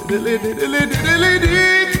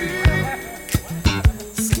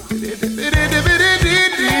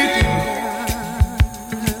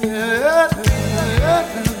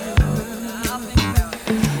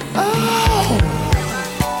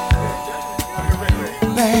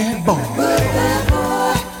 Oh, bad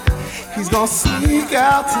boy, he's gonna sneak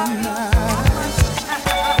out tonight.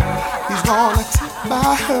 He's gonna tip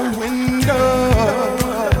by her window.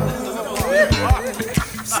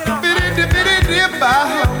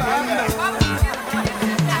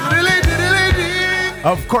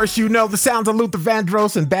 Of course, you know the sounds of Luther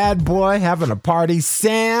Vandross and Bad Boy having a party.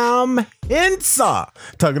 Sam Hensa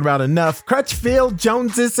talking about Enough. Crutchfield,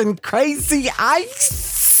 Joneses, and Crazy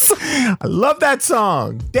Ice. I love that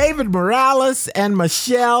song. David Morales and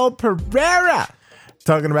Michelle Pereira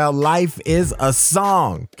talking about Life is a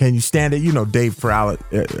Song. Can you stand it? You know Dave Morales.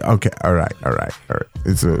 Okay, all right.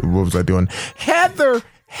 What was I doing? Heather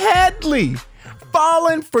Headley,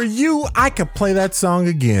 Falling for You. I could play that song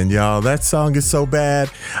again, y'all. That song is so bad.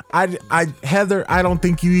 Heather, I don't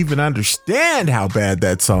think you even understand how bad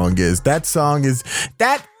that song is. That song is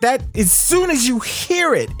that as soon as you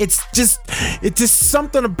hear it, it's just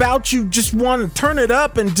something about you just want to turn it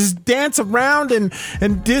up and just dance around and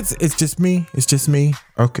it's just me. It's just me.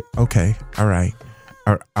 Okay. All right.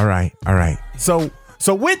 So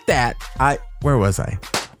with that, where was I?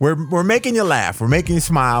 We're making you laugh, we're making you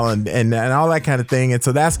smile, and all that kind of thing, and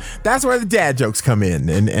so that's where the dad jokes come in,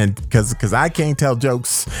 and because I can't tell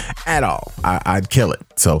jokes at all, I'd kill it.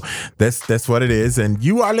 So that's what it is, and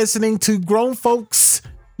you are listening to Grown Folks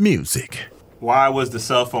Music. Why was the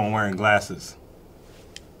cell phone wearing glasses?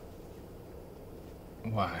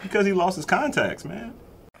 Why? Because he lost his contacts, man.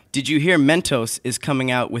 Did you hear Mentos is coming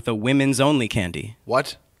out with a women's only candy?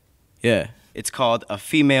 What? Yeah, it's called a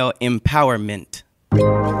female empowerment.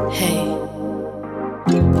 Hey, I'm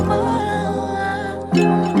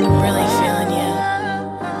really feeling you.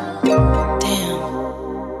 Damn.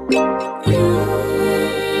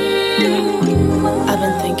 I've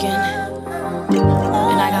been thinking,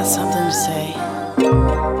 and I got something to say.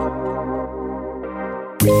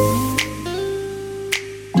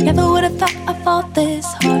 Never would have thought I fought this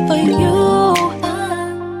hard for you.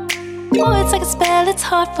 Oh, it's like a spell, it's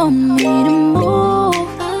hard for me to move.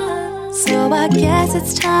 So I guess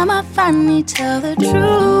it's time I finally tell the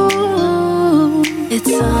truth.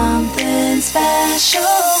 It's something special.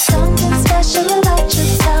 Something special about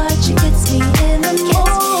your touch. It gets me in the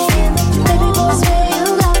mood. Baby boy, swear you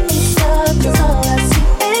got me stuck, 'cause all I see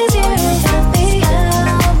is you. Got me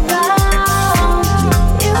spellbound.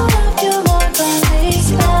 You love you more than me.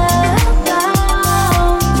 Spellbound.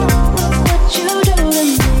 What you do to me,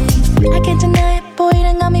 I can't deny it. Boy, you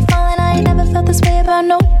done got me falling. I ain't never felt this way about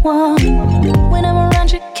no one. When I'm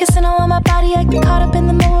around you, kissing all on my body, I get caught up in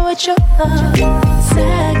the moment with your love.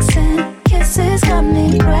 Sex and kisses got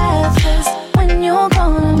me breathless. When you're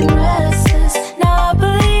gone, I'm restless. Now I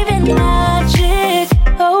believe in magic.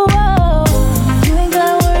 Oh, oh. You ain't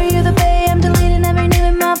gotta worry, you're the bae. I'm deleting every name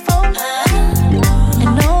in my phone.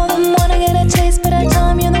 And all of them wanna get a taste, but I tell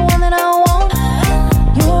them you're the one that I want.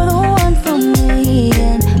 You're the one for me,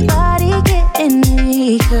 and body getting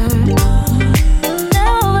weaker.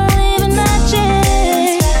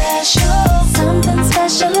 Something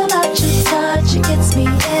special about your touch. It gets me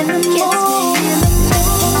in the mood.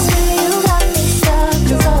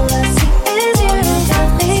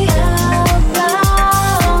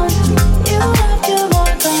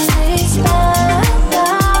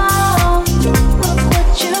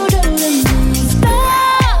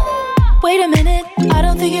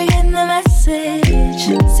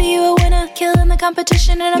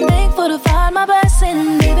 competition, and I'm thankful to find my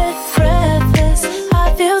blessing, baby. Breathless,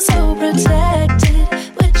 I feel so protected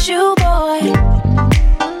with you, boy.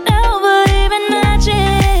 Never believe in magic,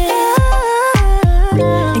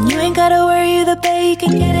 and you ain't gotta worry either, babe. You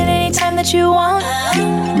can get it anytime that you want.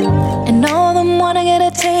 And all of them wanna get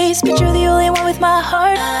a taste, but you're the only one with my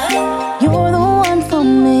heart. You're the one for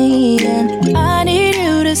me, and I need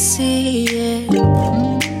you to see it.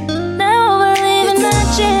 Never believe in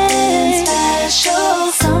magic.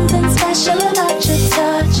 Special, something special about your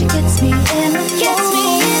touch. It gets me in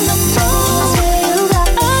the mood. You got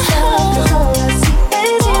me stuck, 'cause all I see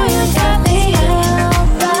is you. You got me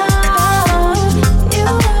hellbound. You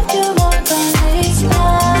love you more than me.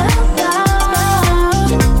 Spellbound.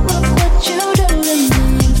 Look what you do to me.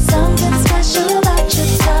 Something special about your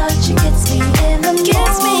touch. It gets me in the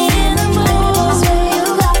mood. You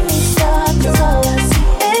got me stuck, 'cause all I see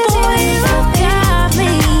is you. You got me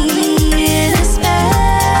in a spell.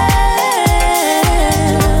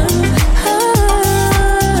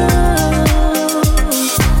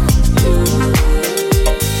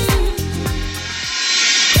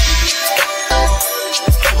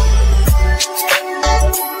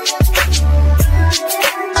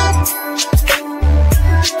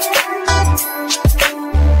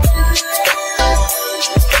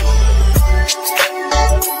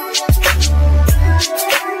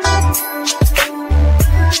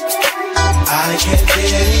 I can't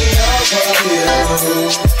get enough of you.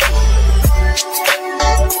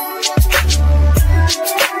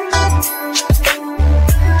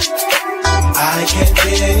 I can't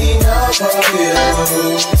get enough of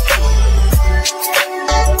you.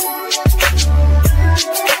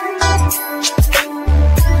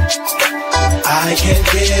 I can't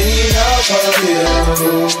get enough of you.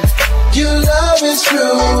 Your love is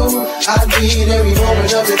true. I need every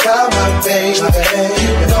moment of your time, my baby.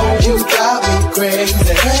 You know you got me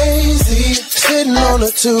crazy, crazy. Sitting on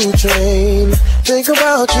a 2 train, think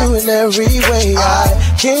about you in every way. I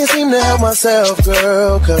can't seem to help myself,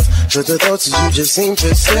 girl, 'cause the thoughts of you just seem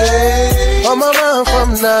to stay on my mind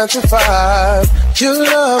from 9 to 5. Your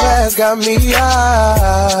love has got me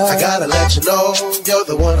high. I gotta let you know, you're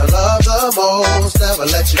the one I love the most. Never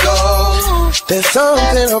let you go. There's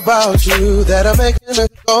something about you that'll make them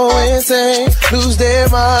go insane, lose their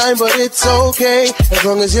mind, but it's okay as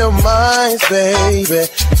long as you're mine, baby.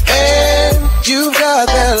 And you've got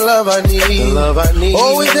that love I need, the love I need.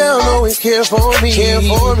 Always down, always care for me, care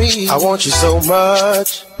for me. I want you so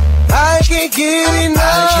much. I can't get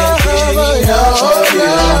enough of you,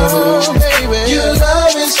 baby. Your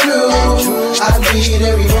love is true. I need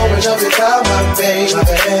every moment of your time, my baby.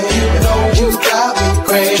 You know you got me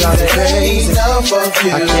crazy, enough of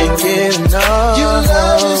you. I can't get enough. Your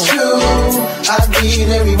love is true. I need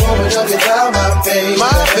every moment of your time, my baby.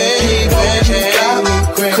 My baby, you got me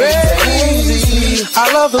crazy.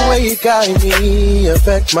 I love the way you guide me,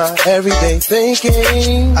 affect my everyday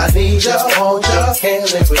thinking. I need you, want you,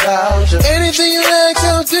 can't live without you. Anything you like,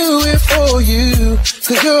 I'll do it for you.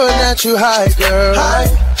 'Cause you're a natural high, girl. High.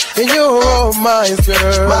 And you're all mine,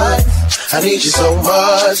 girl. Mine. I need you so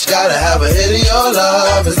much, gotta have a hit of your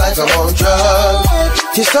love. It's like I'm on drugs.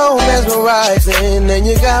 You're so mesmerizing, and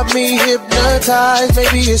you got me hypnotized.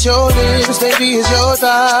 Maybe it's your lips, maybe it's your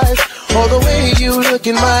thighs, or the way you look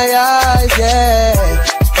in my eyes, yeah.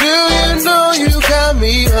 Girl, you know you got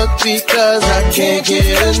me hooked because I can't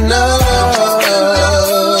get enough.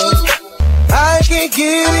 I can't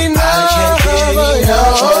get enough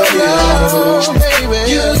of you,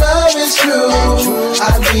 baby. Your love is true. I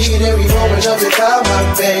need every moment of your time, my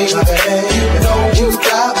baby. You know you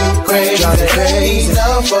got me crazy,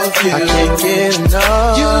 enough of you. I can't get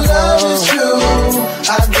enough. Your love is true.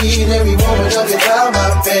 I need every moment of your time, my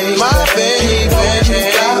baby. My baby, you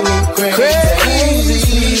got me crazy.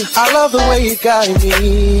 I love the way you guide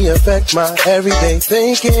me, affect my everyday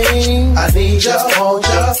thinking. I need you, want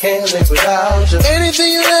you, can't live without you.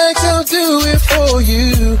 Anything you like, I'll do it for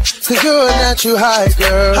you. 'Cause you're a natural high,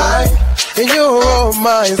 girl. High. And you're all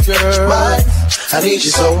mine, girl. Mine. I need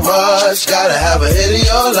you so much, gotta have a hit of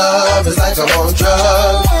your love. It's like I'm on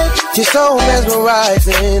drugs. You're so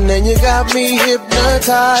mesmerizing, and you got me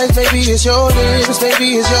hypnotized. Maybe it's your lips,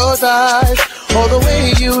 maybe it's your thighs, or the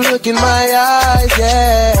way you look in my eyes,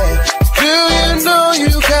 yeah. Girl, you know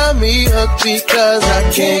you got me hooked because I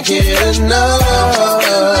can't get enough.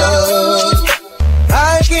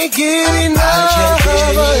 I can't get enough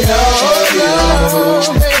of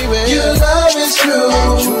you, baby. Your love is true.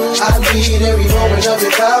 I need every moment of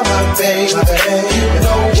your time, my baby. You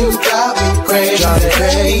know you got me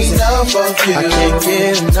crazy, enough of you. I can't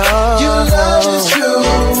get enough. Your love is true.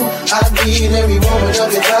 I I need every moment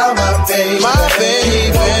of your time, my baby. My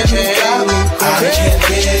baby, you got me. I can't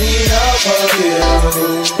get enough of you.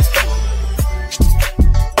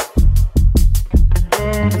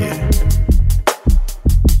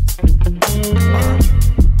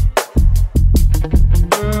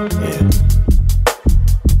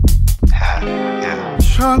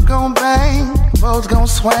 Trunk gon' bang, roads gon'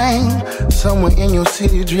 swing. Somewhere in your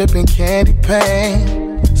city dripping candy paint.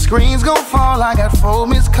 Screens gon' fall, I got 4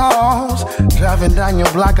 missed calls. Driving down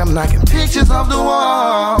your block, I'm knocking pictures off the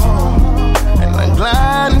wall. And I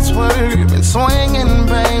glide and swerve and swing and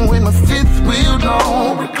bang with my fifth wheel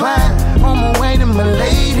don't recline. On my way to my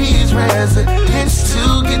lady's residence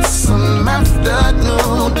to get some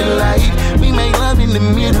afternoon delight. We make love in the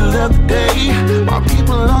middle of the day while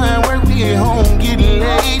people are at work, we at home getting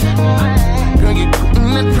late. Girl, you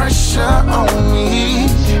putting that pressure on me.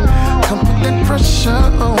 Come put that pressure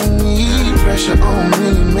on me. Pressure on me,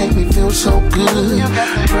 you make me feel so good.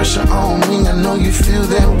 Pressure on me, I know you feel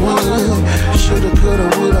that wood. Shoulda, coulda,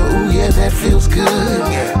 woulda, ooh yeah, that feels good.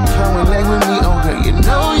 Come and lay with me, oh girl, you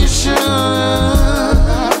know you should.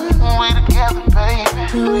 We together,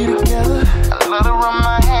 baby. We together. I love to run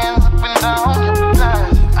my hands up and down your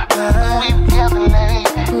thighs. We together,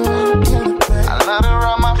 lady. I love to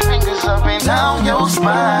run my fingers up and down your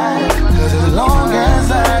spine. Cause as long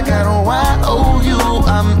as I got a Y-O-U,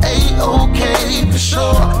 I'm A-OK for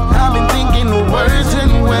sure. I've been thinking of words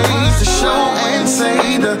and ways to show and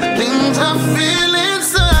say the things I feel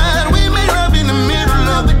inside. We made love in the middle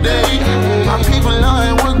of the day. My people are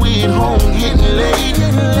at work, we at home getting late.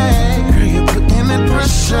 Girl, you putting that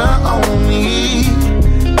pressure on me.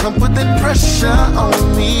 Come put that pressure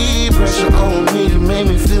on me. Pressure on me to make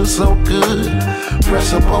me feel so good.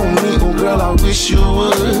 Press up on me, oh girl, I wish you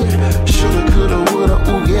would. Shoulda, coulda, woulda,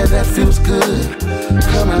 ooh yeah, that feels good.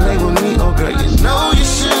 Come and lay with me, oh girl, you know you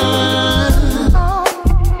should.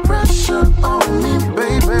 Pressure on me,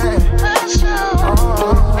 baby. Pressure on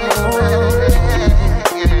me, baby.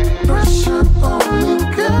 Pressure on me,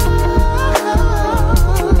 girl.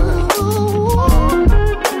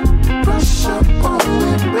 Pressure on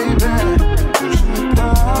me, baby.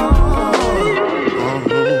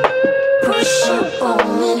 Pressure on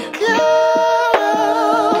me,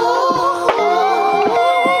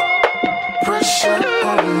 pressure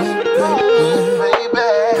on me, baby.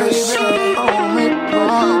 Pressure on me,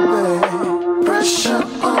 baby. Pressure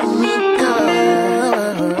on me, girl.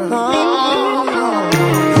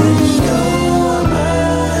 You're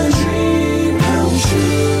my dream come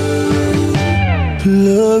true.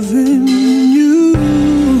 Loving you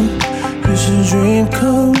is a dream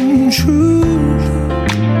come true.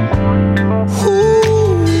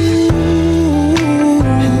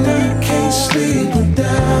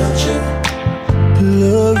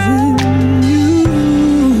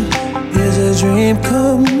 Dream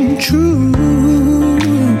come true.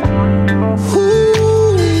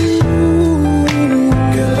 Ooh,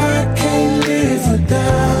 girl, I can't live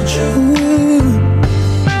without you.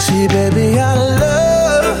 See, baby, I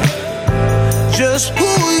love just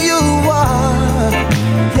who you are.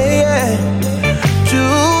 Yeah, to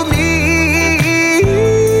me,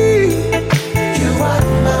 you are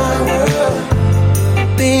my world,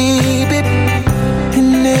 baby.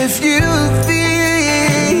 And if you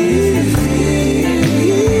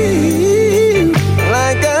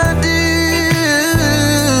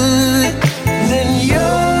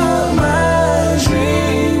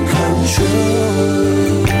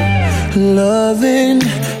loving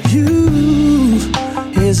you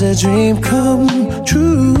is a dream come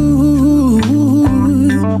true.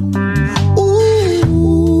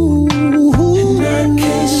 Ooh, and I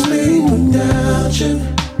can't sleep without you.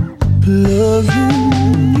 Loving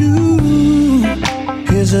you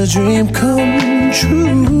is a dream come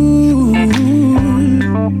true.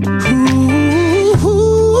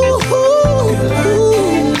 Girl, I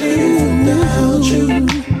can't live without you.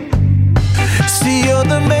 See, you're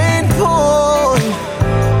the main point,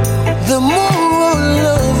 the moral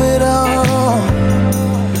of it all.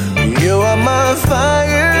 You are my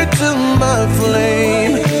fire to my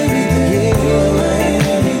flame. Yeah,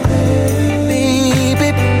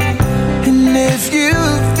 baby. And if you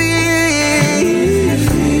feel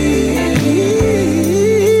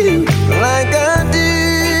like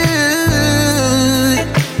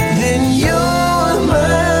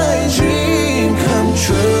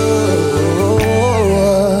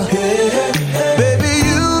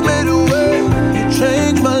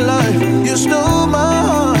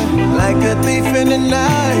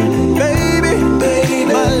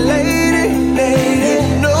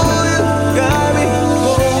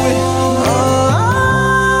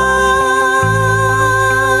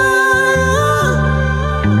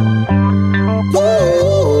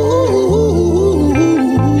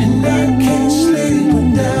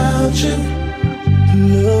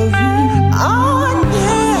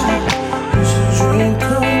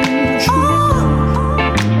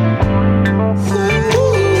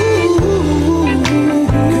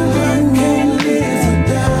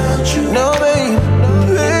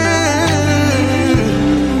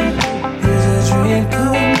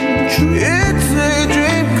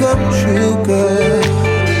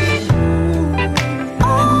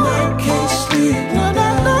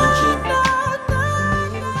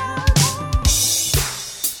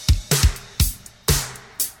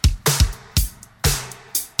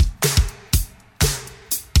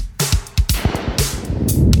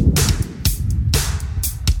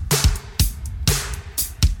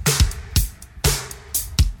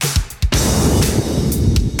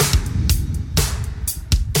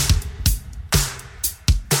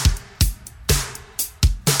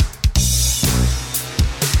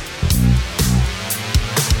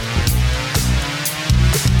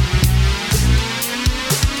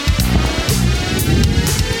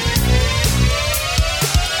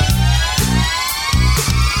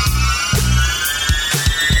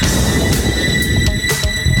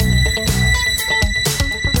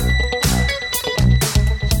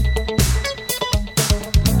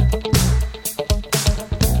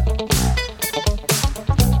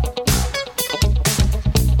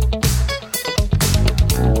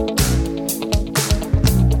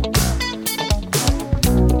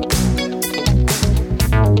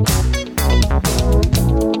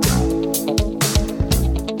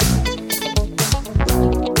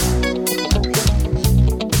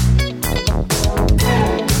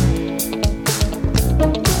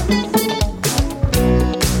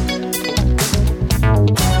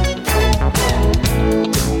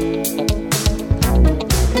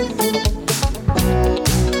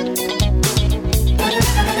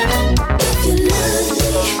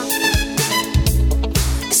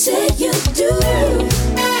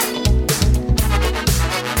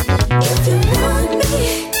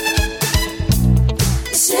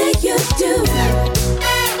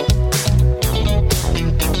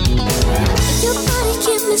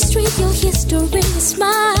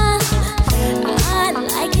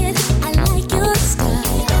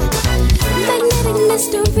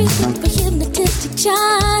everything but hypnotistic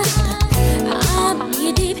charm. I'm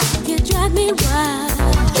knee deep, you drive me wild.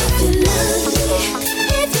 If you love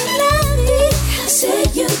me, say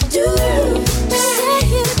you do. Say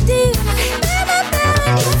you do.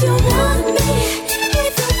 If you want me,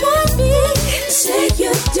 say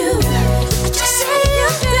you do. Just say you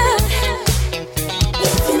do.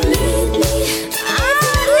 If you need me, I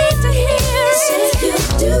need to hear. Say you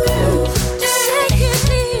do. Just say you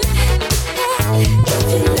do. If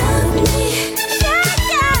you love me,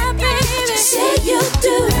 yeah, baby. Just say you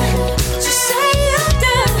do. Just say you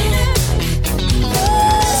do.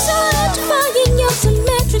 So electrifying your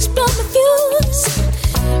symmetrics blow my fuse.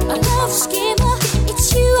 My love schema, it's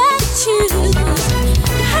you I choose.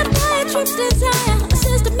 Hot boy trips desire,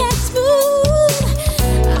 systematic smooth.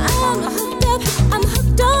 I'm hooked up, I'm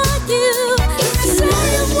hooked on you. If you say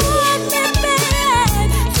you want me,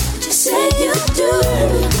 babe, just say you do.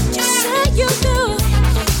 Just say you do.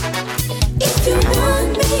 If you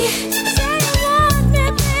want me, say you want me,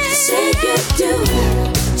 babe, say you do.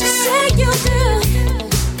 Just say you do.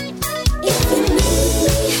 If you need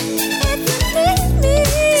me,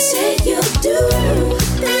 say you do.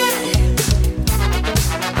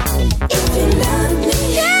 If you love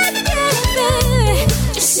me, yeah, baby,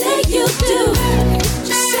 just say you do.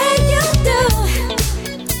 Just say you do.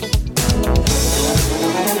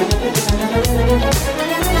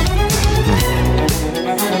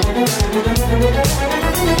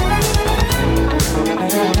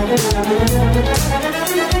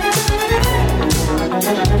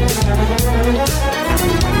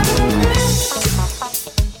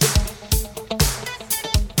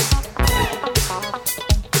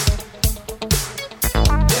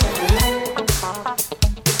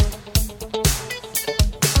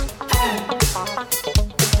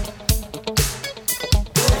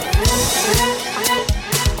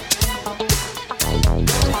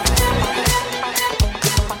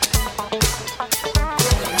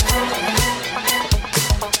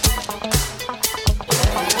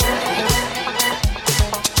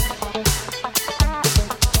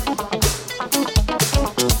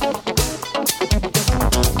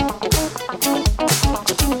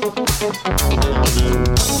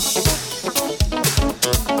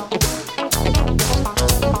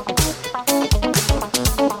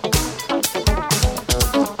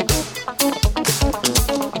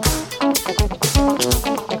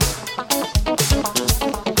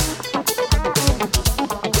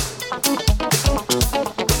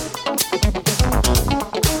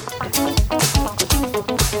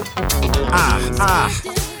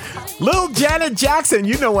 Lil Janet Jackson,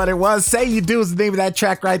 you know what it was. Say You Do is the name of that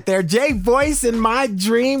track right there. Jay Voice in My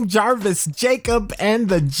Dream, Jarvis Jacob and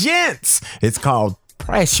the Gents. It's called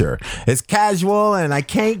Pressure. It's casual and I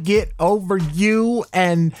Can't Get Over You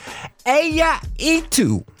and Aya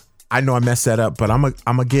Itu. I know I messed that up, but I'm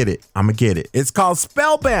gonna get it. It's called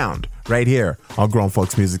Spellbound right here on Grown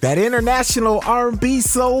Folks Music. That international R&B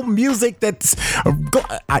soul music that's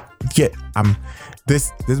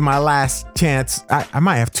This is my last chance. I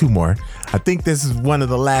might have two more. I think this is one of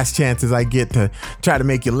the last chances I get to try to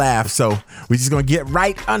make you laugh. So we're just gonna get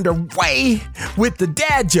right underway with the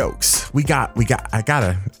dad jokes.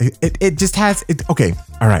 It just has it. Okay,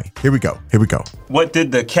 all right. Here we go. What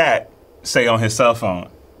did the cat say on his cell phone?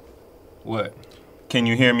 What? Can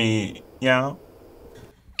you hear me, Yao?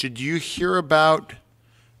 Did you hear about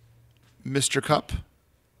Mr. Cup?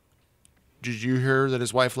 Did you hear that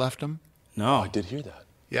his wife left him? No. I did hear that.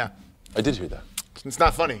 Yeah. I did hear that. It's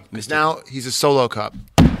not funny, because now he's a solo cup.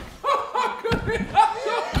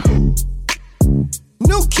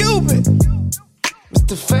 New Cuban,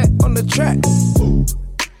 Mr. Fat on the track.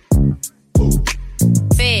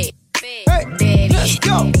 Hey, let's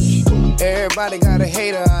go. Everybody got a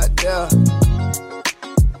hater out there.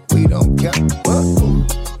 We don't care.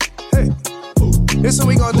 Hey, this what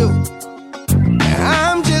we gonna do.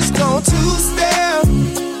 I'm just gonna two-step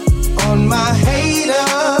on my hater.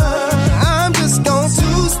 I'm just gonna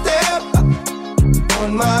two-step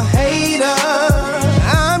on my hater.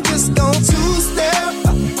 I'm just gonna two-step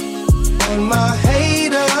on my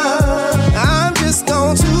hater. I'm just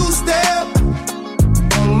gonna two-step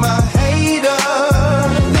on my hater.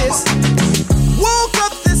 Listen, woke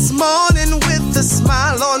up this morning with a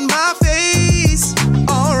smile on my face.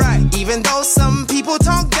 Alright, even though some people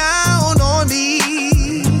talk down on me.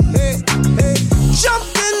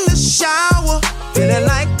 Jumped in the shower, feeling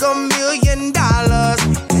like $1 million.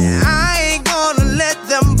 And I ain't gonna let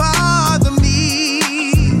them bother me.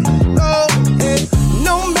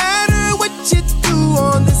 No matter what you do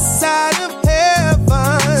on this side of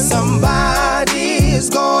heaven, somebody is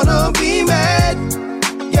gonna be mad.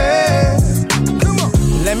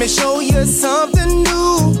 there's something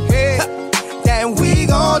new that we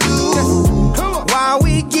gon' do while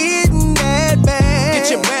we getting that bag.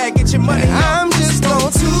 Get your bag, get your money. I'm just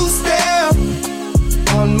gon' two-step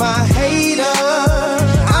on my hater.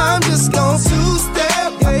 I'm just gon'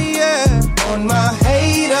 two-step, on my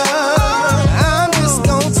hater. I'm just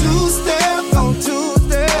gon' two-step on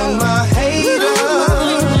my hater.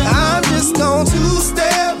 I'm just gon'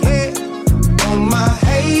 two-step on my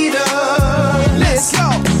hater. Let's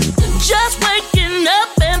go. Just waking up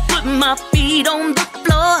and putting my feet on the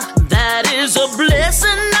floor. That is a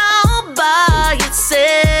blessing all by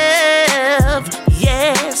itself.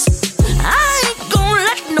 Yes, I ain't gonna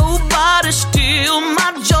let nobody steal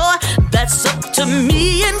my joy. That's up to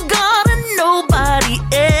me and God and nobody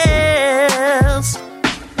else.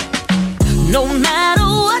 No matter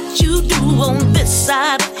what you do on this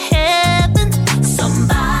side of heaven,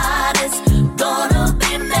 somebody's gonna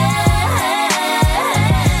be mad.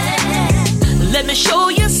 Let me show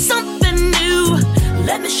you something new.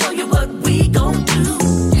 Let me show you what we gon' do.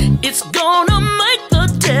 It's gonna make the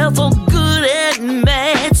devil good and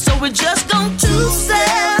mad. So we just gon'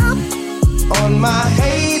 two-step on my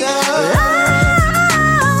hater.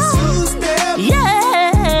 Two-step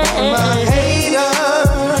on my hater.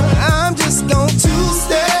 I'm just gon'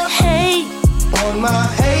 two-step on my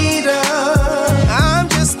hater. I'm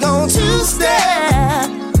just gon' two-step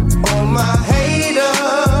on my hater.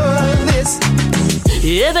 Listen.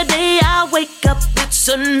 Every day I wake up, it's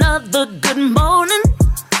another good morning.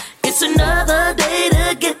 It's another day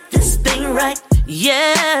to get this thing right.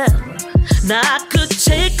 Yeah. Now I could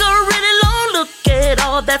take a really long look at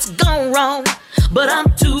all that's gone wrong, but I'm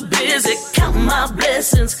too busy counting my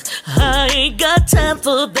blessings. I ain't got time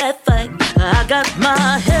for that fight. I got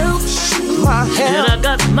my health, and I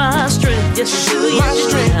got my strength. Yes, I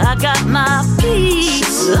do. I got my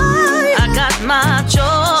peace. I got my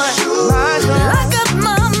joy. I got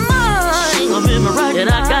my mind. And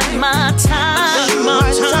I got my time.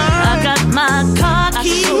 I got my car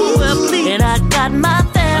keys. And I got my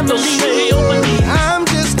family. I'm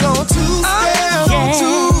just gon' two-step on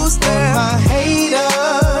my hater.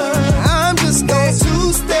 I'm just gon'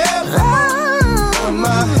 two-step on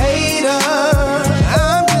my hater.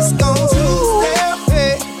 I'm just gon' two-step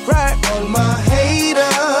right on my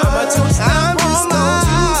hater. I'm just gon'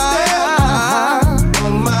 two-step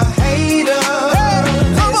on my hater.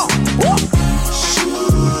 Come on.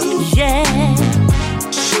 Yeah.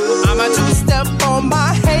 I'm a two-step on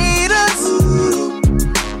my haters.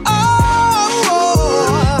 Oh,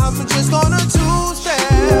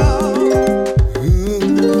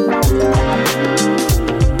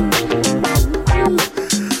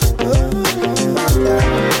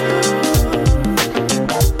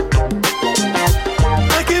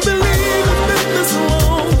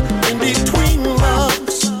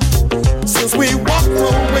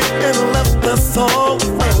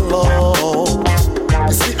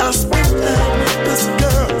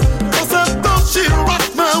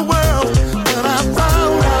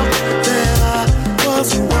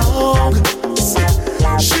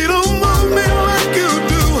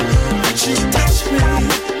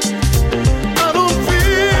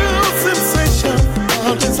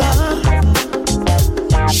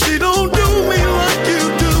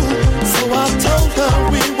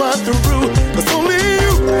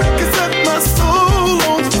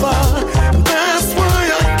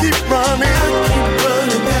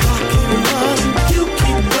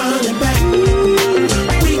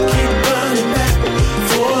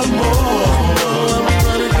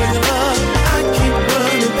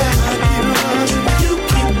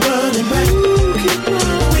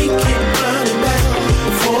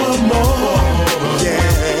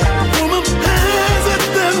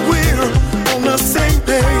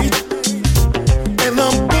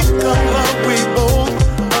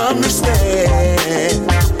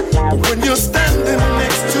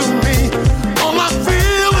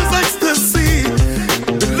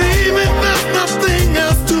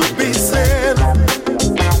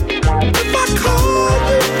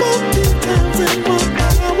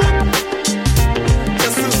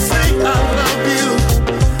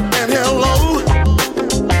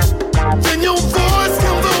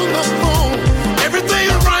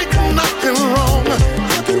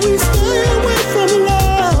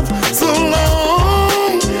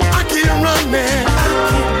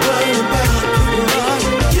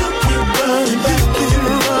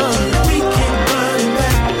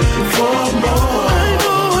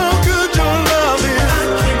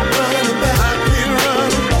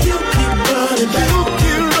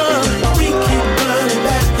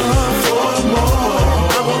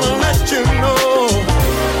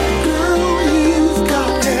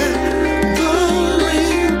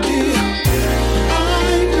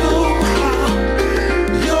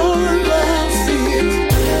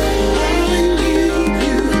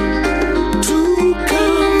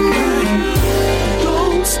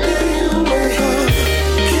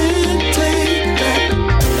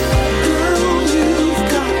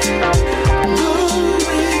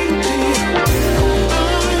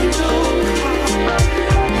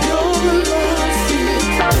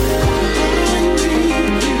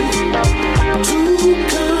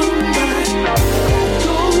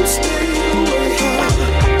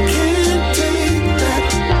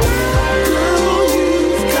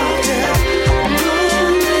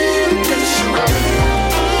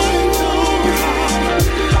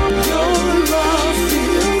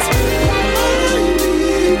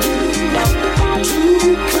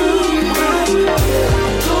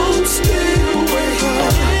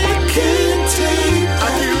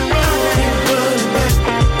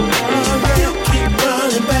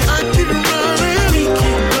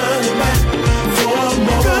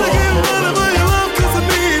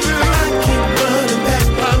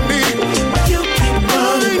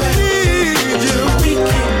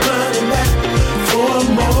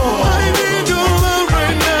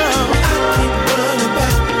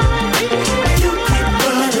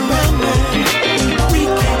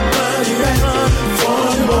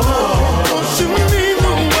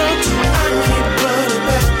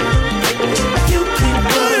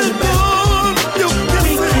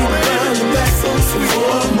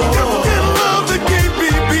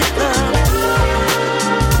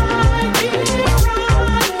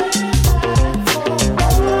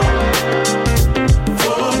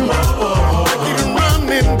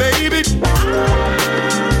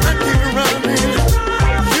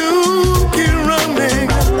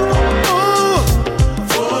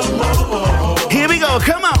 go,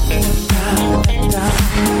 come on.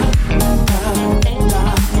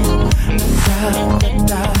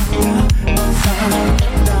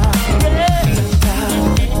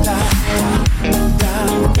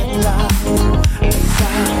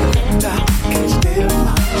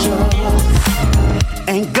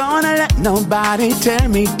 Ain't gonna let nobody tear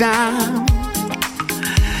me down.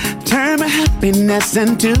 Turn my happiness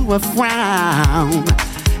into a frown.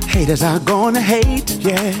 Haters are gonna hate,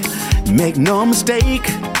 yeah. Make no mistake,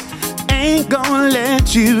 ain't gonna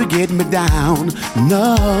let you get me down.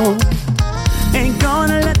 No, ain't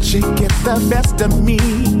gonna let you get the best of me.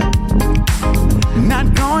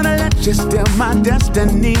 Not gonna let you steal my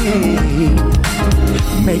destiny.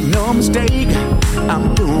 Make no mistake,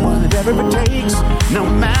 I'm doing whatever it takes. No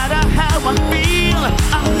matter how I feel,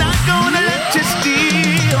 I'm not gonna let you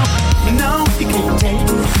steal. No, you can't take it.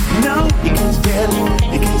 No, you can't steal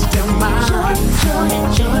it. You can't steal my joy.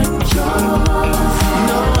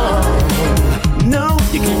 No,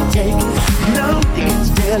 you can't take it. No, you can't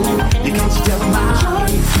steal it. You can't steal my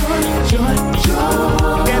joy.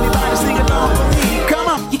 Everybody sing along with me. Come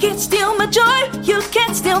on. You can't steal my joy. You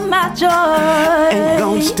can't steal my joy. Ain't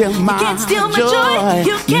gonna steal my joy. You can't steal my joy.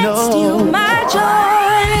 You can't steal my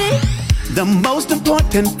joy. The most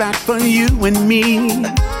important fact for you and me,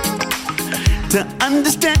 to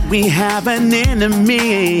understand we have an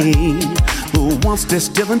enemy who wants to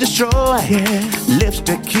steal and destroy, lives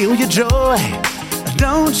to kill your joy.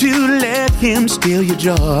 Don't you let him steal your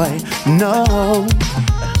joy. No,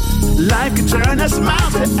 life can turn a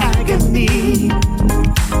smile to agony.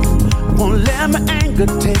 Won't let my anger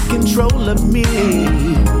take control of me.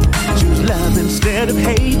 Choose love instead of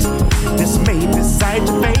hate. This may decide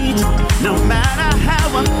to fate. No matter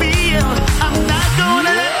how I feel, I'm not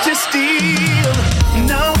gonna let you steal.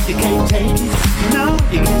 No, you can't take it. No,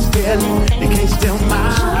 you can't steal it. You can't steal my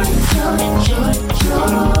joy.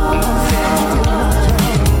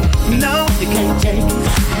 No, you can't take it.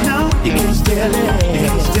 No, you can't steal it. You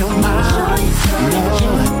can't steal my joy.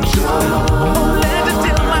 Won't let you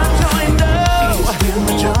steal my joy. No, you can't steal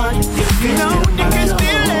my joy. No, you can't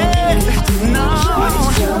steal it. No, joy.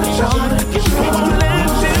 You can't let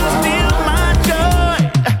you steal my joy.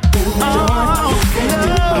 Oh,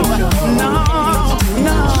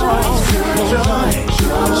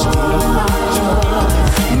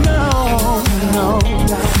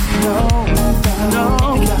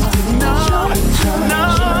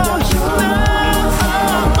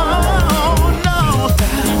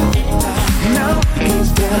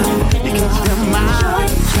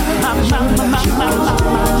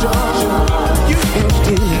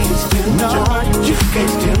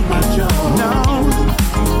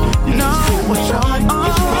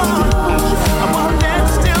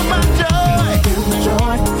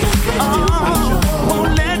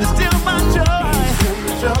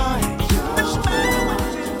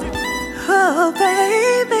 Oh,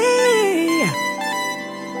 baby.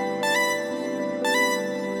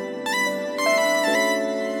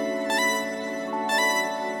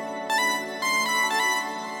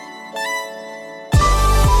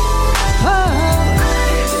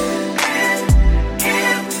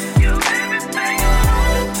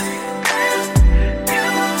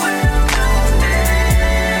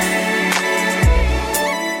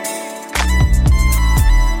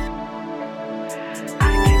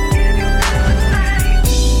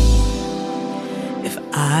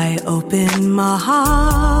 Open my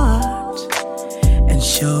heart and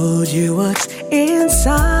showed you what's inside.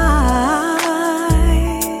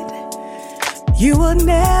 You will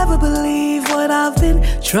never believe what I've been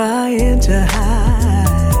trying to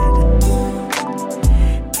hide.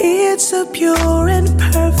 It's a pure and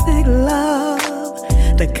perfect love,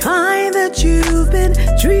 the kind that you've been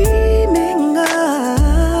dreaming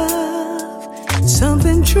of.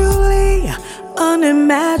 Something truly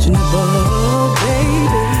unimaginable,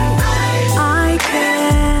 baby. I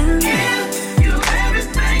can give you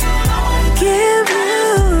everything, give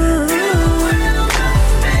you.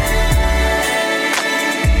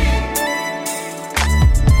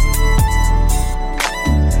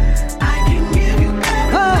 I can give you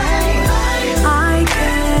everything. I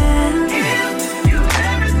can give you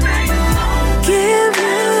everything, give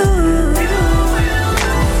you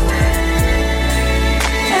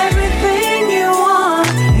everything you want,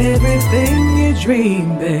 everything you dream,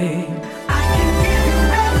 babe.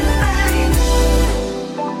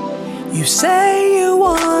 You say you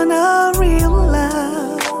want a real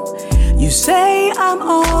love. You say I'm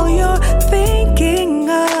all you're thinking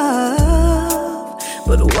of.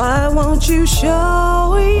 But why won't you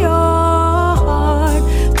show your heart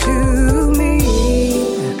to me?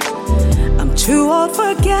 I'm too old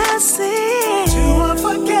for guessing.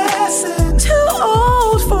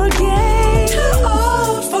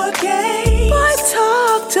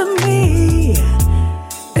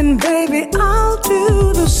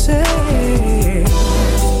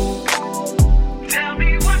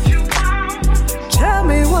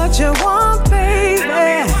 what you want,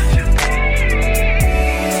 baby.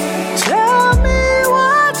 Tell me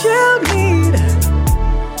what you need.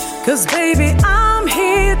 'Cause baby, I'm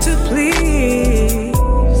here to please.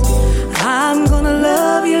 I'm gonna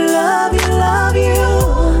love you, love you, love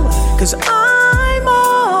you. 'Cause I'm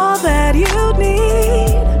all that you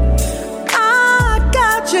need. I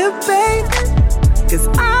got you, baby. 'Cause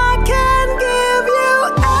I can give you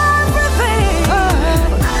everything.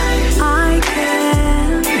 I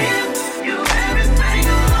can give you everything.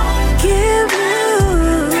 Give you.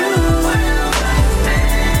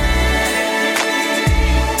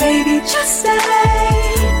 Baby, just stay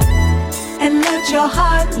and let your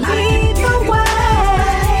heart lead the way.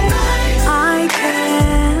 I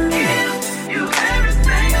can give you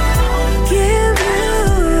everything. Give you.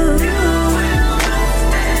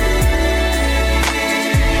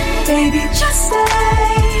 Baby, just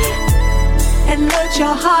stay and let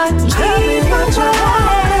your heart lead the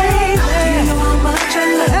way. Do you know how much I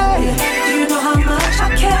love you? Do you know how much I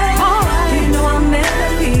care? Do you know I'll never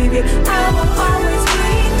leave you? I will always be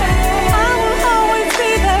there. I will always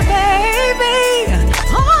be there, baby.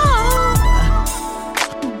 Oh.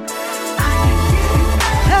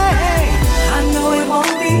 Hey, I know it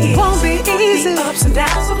won't be easy. Won't be easy. Ups and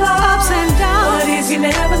downs of love. Ups and downs. But if you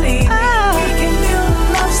never leave me, we can build a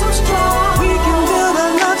love so strong. We can build a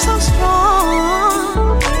love so strong.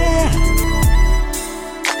 Yeah.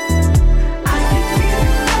 I can feel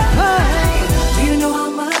it. Hey, do you know how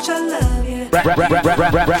much I love you?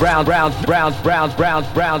 Brownsville.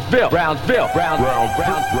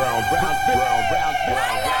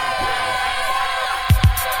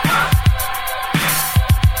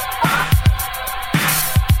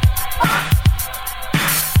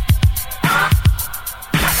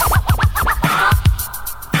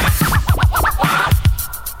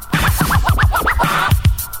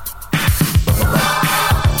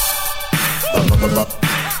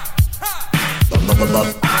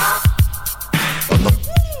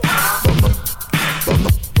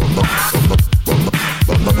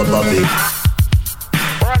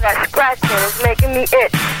 Boy, that scratching is making me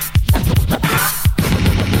itch.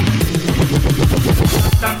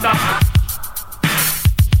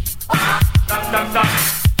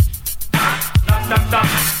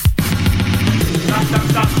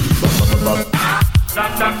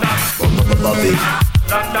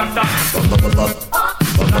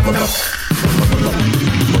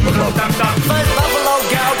 First Buffalo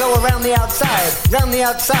gal go around the outside, round the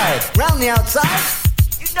outside, round the outside.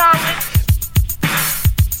 You know it.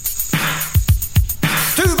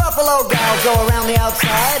 Two Buffalo gals go around the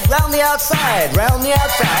outside, round the outside, round the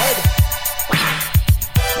outside.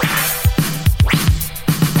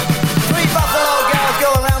 Three Buffalo gals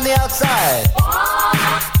go around the outside.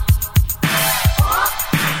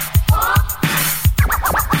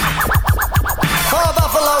 Four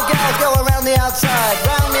Buffalo gals go around the outside,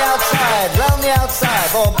 round the outside, round the outside.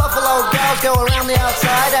 Four Buffalo gals go around the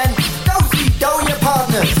outside and do your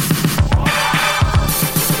partners.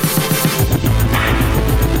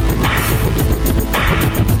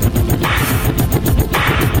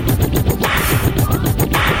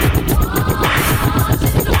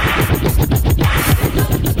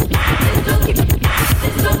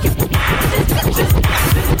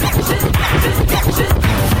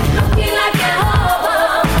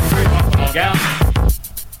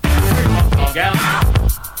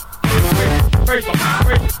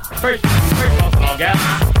 First Buffalo gal.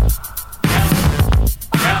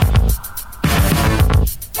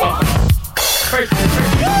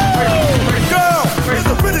 Girl, it's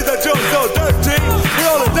a pity that you're so dirty. We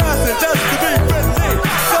all are dancing just to be friendly.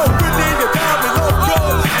 So pretty, you got me loco.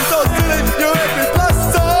 You're so silly, you make me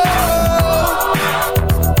bluster.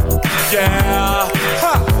 Yeah,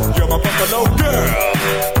 ha, you're my Buffalo girl.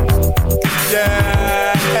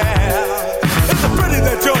 Yeah, it's a pity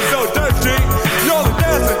that you're so dirty. You're all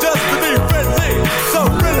dancing just to be friendly. So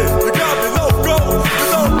pretty, you got me loco. You're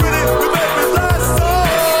so pretty, you make me bluster.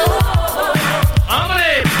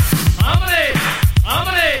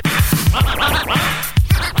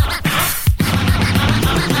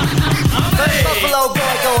 First Buffalo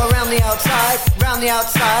boy go around the outside, round the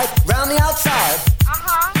outside, round the outside.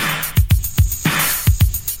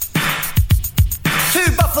 Two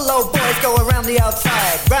Buffalo boys go around the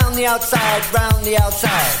outside, round the outside, round the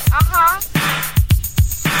outside.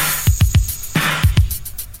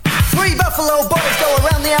 Three Buffalo boys go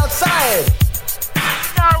around the outside.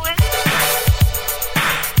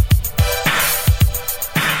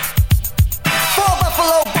 Four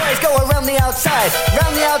Buffalo boys go around the outside,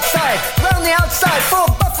 round the outside, round the outside. Four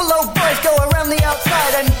Buffalo boys go around the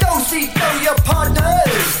outside and do your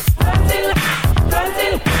partners.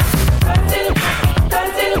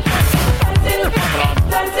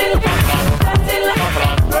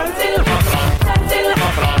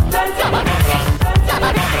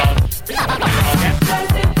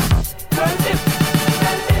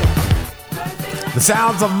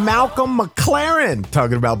 Sounds of Malcolm McLaren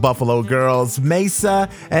talking about Buffalo Girls, Mesa,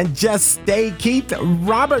 and Just Stay, Keith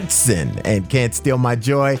Robertson, and Can't Steal My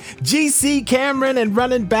Joy, GC Cameron, and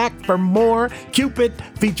Running Back for More, Cupid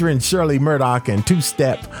featuring Shirley Murdoch, and Two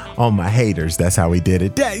Step on My Haters. That's how we did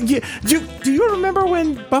it. Do you remember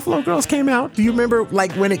when Buffalo Girls came out? Do you remember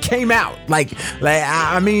like when it came out?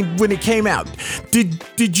 I mean, when it came out,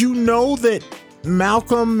 did you know that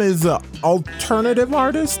Malcolm is an alternative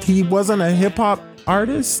artist? He wasn't a hip hop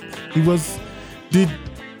artist. He was. Did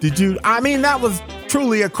you? I mean, that was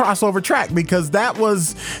truly a crossover track because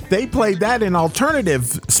they played that in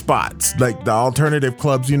alternative spots, like the alternative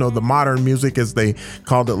clubs, you know, the modern music as they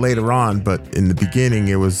called it later on. But in the beginning,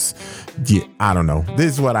 it was, I don't know.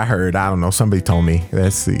 This is what I heard. I don't know. Somebody told me.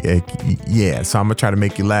 So I'm gonna try to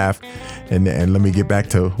make you laugh, and let me get back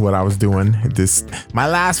to what I was doing. My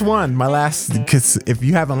last, because if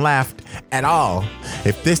you haven't laughed at all,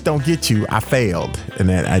 if this don't get you, I failed, and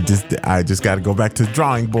then I just got to go back to the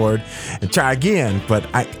drawing board and try again. But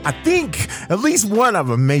I think at least one of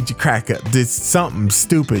them made you crack up. This something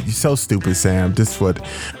stupid. You're so stupid, Sam.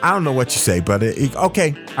 I don't know what you say, but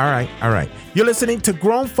okay. All right. You're listening to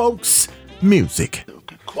Grown Folks Music.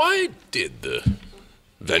 Why did the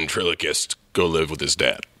ventriloquist go live with his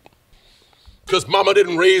dad? 'Cause mama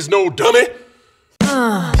didn't raise no dummy?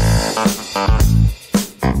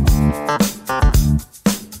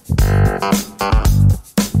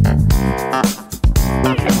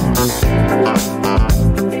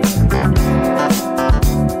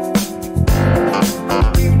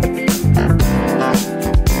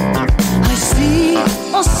 I see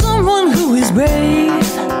someone who is brave.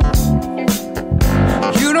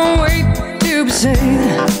 You don't wait to be saved.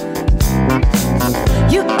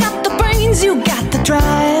 You got the brains, you got the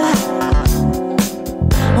drive.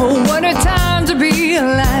 Oh, what a time to be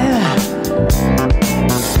alive.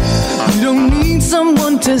 You don't need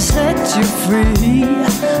someone to set you free.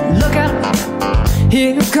 Look out,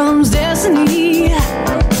 here comes destiny.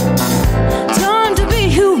 Time to be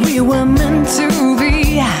who we were meant to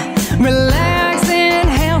be. Relax and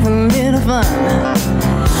have a little fun.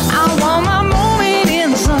 I want my moment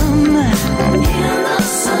in the sun.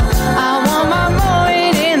 I want my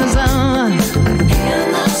moment in the sun.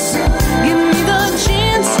 Give me the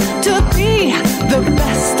chance to be the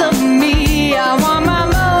best of me. I want my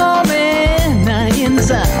moment in the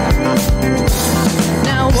sun.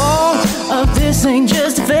 Now all of this ain't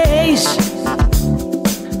just a phase.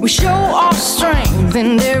 We show our strength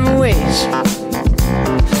in different ways.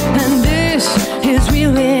 And this is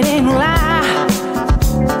real, it ain't a lie.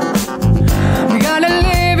 We gotta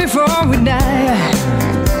live before we die.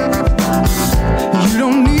 You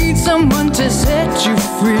don't need someone to set you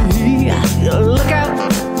free. Look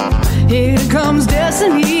out, here comes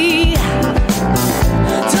destiny.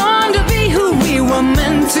 Time to be who we were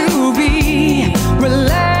meant to be.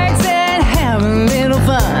 Relax and have a little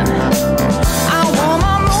fun. I want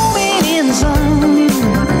my moment in the sun.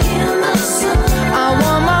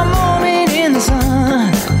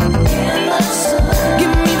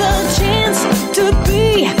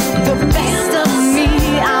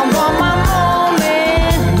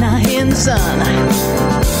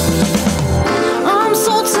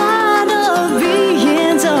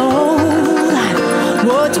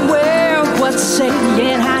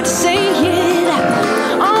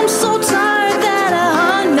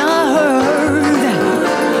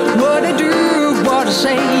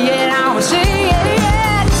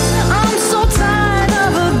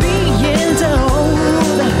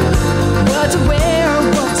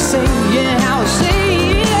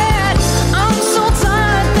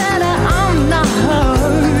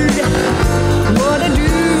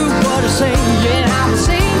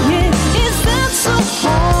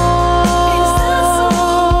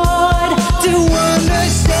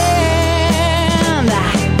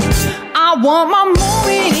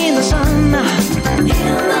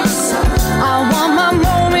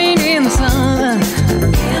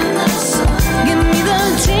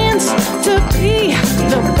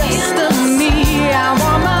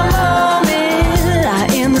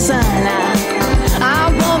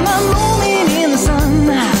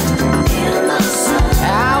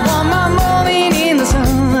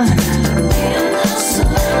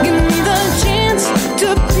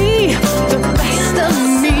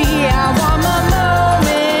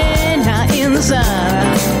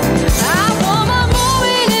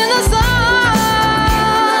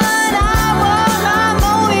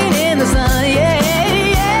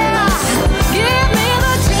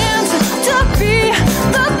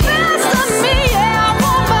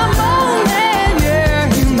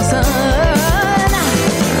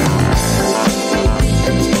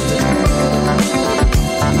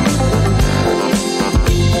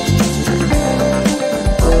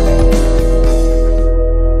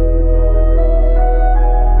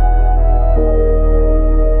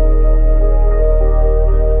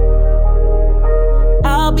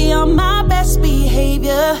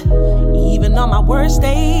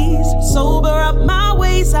 days. Sober up my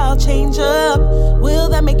ways, I'll change up. Will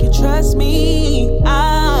that make you trust me?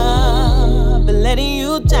 I've been letting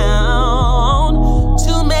you down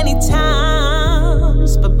too many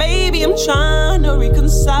times, but baby, I'm trying to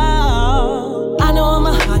reconcile. I know I'm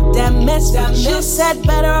a hot damn mess, but you said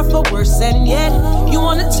better for worse, and yet you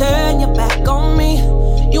wanna turn your back on me.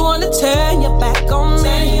 You wanna turn your back on me.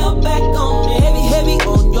 Turn your back on me. Heavy, heavy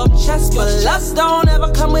on your chest, but love don't ever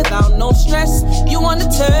come without no stress. You wanna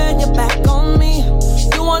turn your back on me.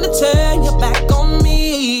 You wanna turn your back on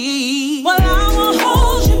me. Well, I won't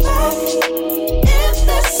hold you back. If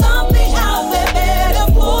there's something out there better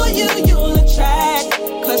for you, you'll attract.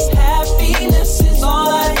 'Cause happiness is all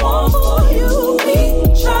I want for you. We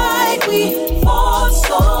tried, we fought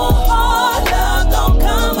so hard. Love don't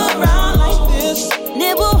come around like this.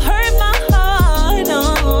 It will hurt my heart.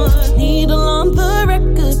 Needle on the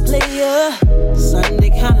record player.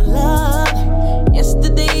 Sunday kind of love.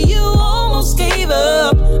 Yesterday you almost gave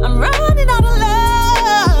up. I'm running out of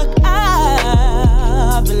luck.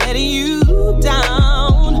 I've been letting you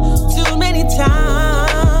down too many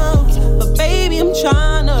times, but baby, I'm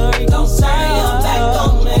trying to reconcile. Back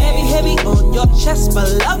on me. Heavy, heavy on your chest, but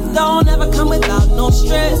love don't ever come without no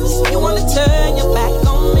stress. You wanna turn your back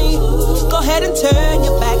on me? Go ahead and turn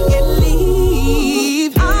your back and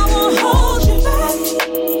leave. I won't hold you back.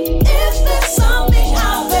 If there's something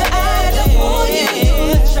out there better for you,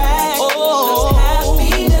 you'll attract. 'Cause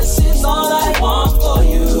happiness is all I want for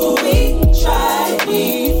you. We tried, we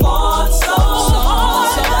fought so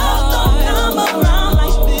hard. Love don't come around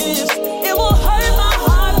like this. It will hurt my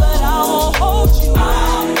heart, but I won't hold you. I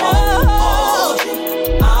won't hold you.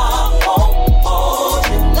 I won't hold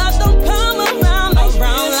you. Love don't come around like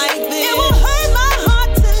this. It will hurt my heart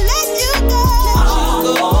to let you go.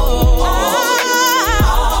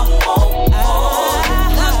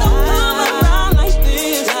 Love don't come around like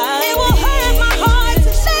this. It will hurt my heart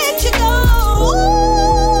to let you go.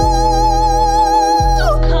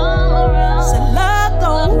 So love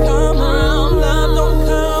don't come around. Love don't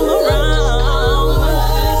come around.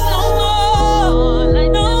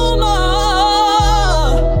 No more.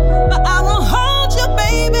 But I won't hold you,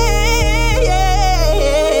 baby. Yeah.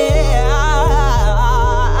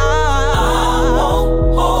 I won't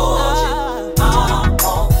hold you. I won't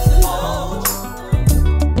hold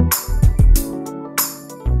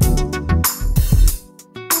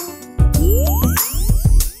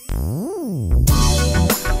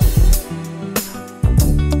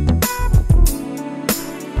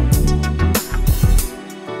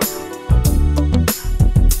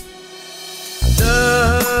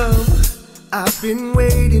Love, I've been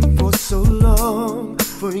waiting for so long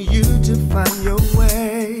for you to find your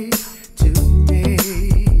way to me.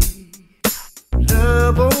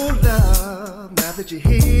 Love, oh love, now that you're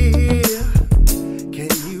here, can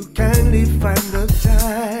you kindly find the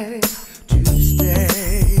time to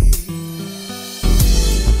stay?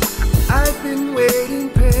 I've been waiting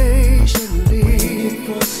patiently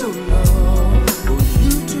for so long for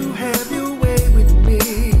you to have your way with me.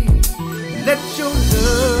 Let your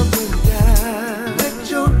love rain down. Let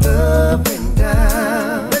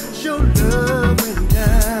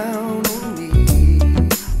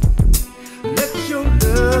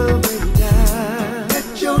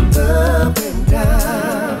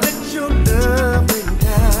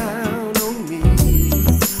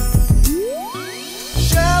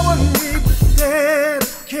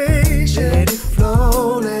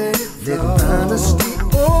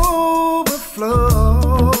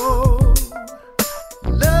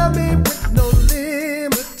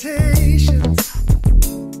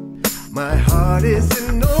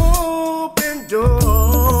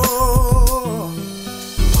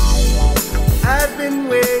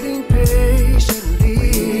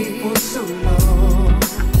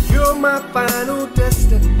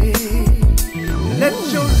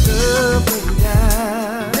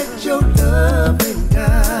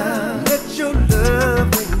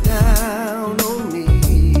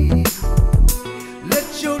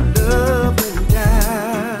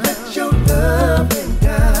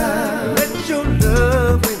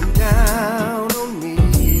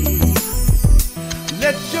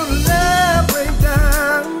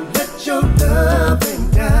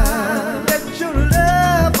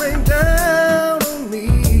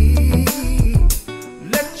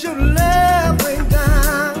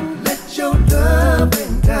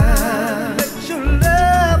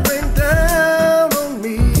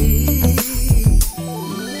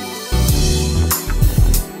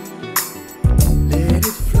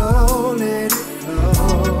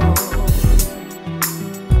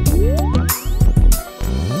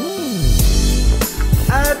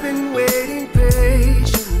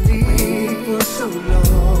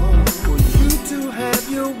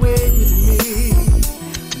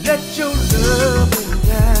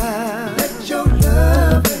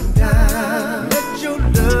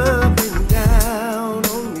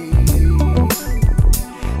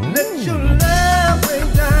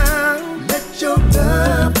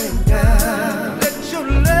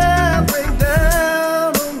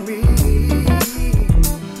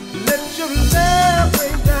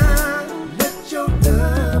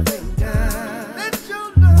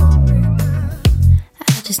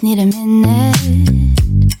need a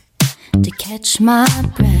minute to catch my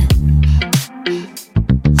breath.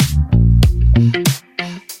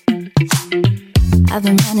 I've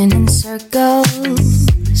been running in circles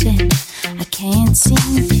and I can't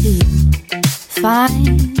seem to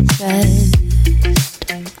find rest.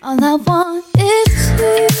 All I want is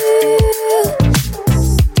you,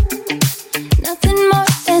 nothing more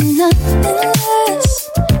and nothing less.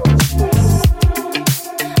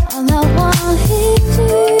 All I want is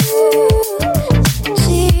you,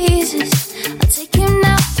 Jesus. I'll take you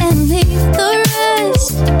now and leave the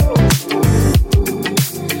rest.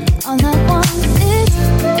 All I want is you.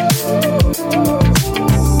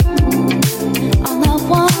 All I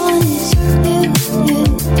want is you.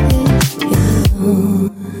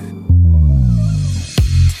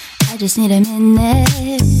 I just need a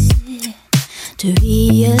minute to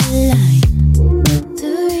realign.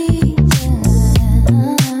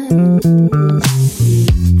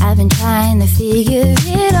 I've been trying to figure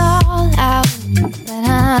it all out, but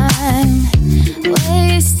I'm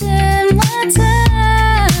wasting my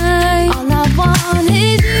time. All I want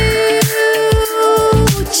is you,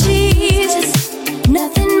 Jesus.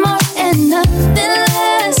 Nothing more and nothing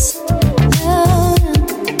less. No, no.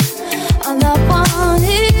 All I want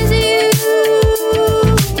is you,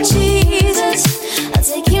 Jesus. I'll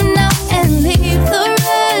take you now and leave the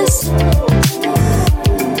rest.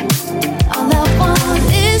 All I want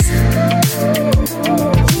is you.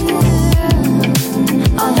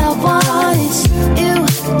 All I want is you.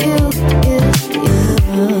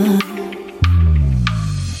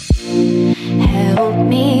 Help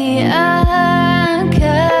me uncover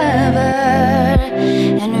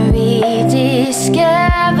and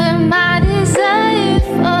rediscover my desire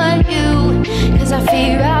for you. 'Cause I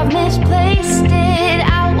fear I've misplaced it.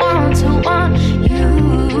 I want you.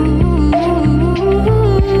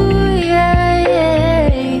 Yeah, yeah.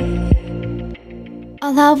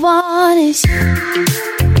 All I want is you.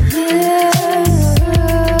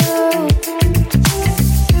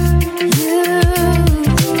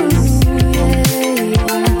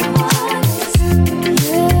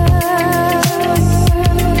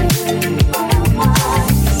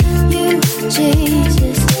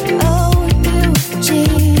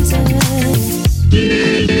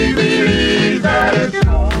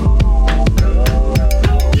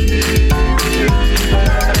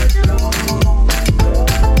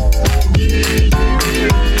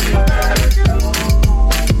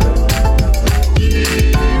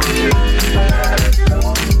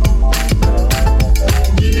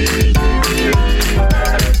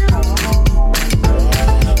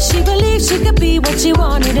 She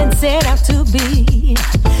wanted and set out to be,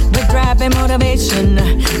 but drive and motivation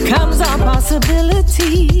comes on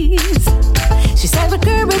possibilities. She stands with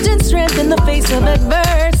courage and strength in the face of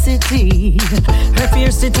adversity. Her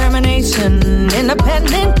fierce determination,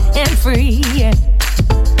 independent and free.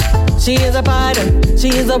 She is a fighter, she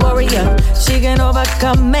is a warrior. She can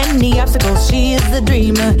overcome any obstacle. She is the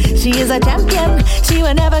dreamer, she is a champion. She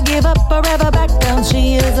will never give up or ever back down.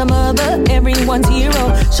 She is a mother, everyone's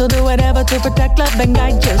hero. She'll do whatever to protect, love and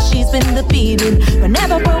guide you. She's been defeated, but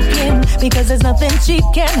never broken, because there's nothing she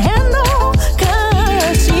can't handle.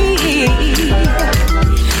 'Cause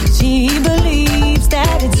she believes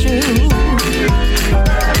that it's true,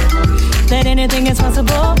 that anything is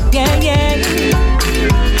possible, yeah, yeah.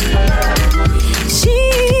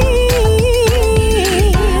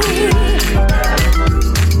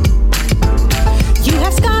 You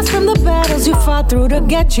have scars from the battles you fought through to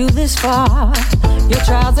get you this far. Your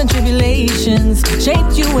trials and tribulations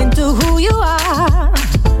shaped you into who you are.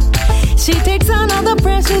 She takes on all the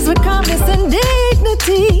pressures with calmness and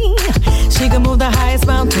dignity. She can move the highest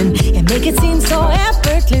mountain and make it seem so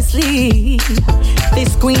effortlessly.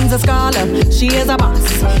 This queen's a scholar, she is a boss,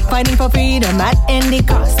 fighting for freedom at any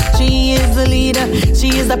cost. She is the leader,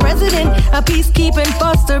 she is the president, a peacekeeping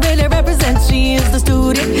force to really represent. She is the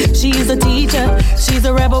student, she is the teacher, she's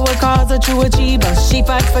a rebel with cause, a true achiever. She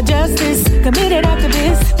fights for justice, committed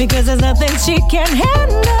activist, because there's nothing she can't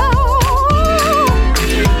handle.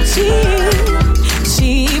 She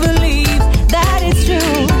believes that it's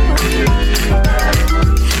true,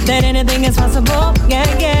 that anything is possible, yeah,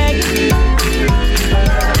 yeah.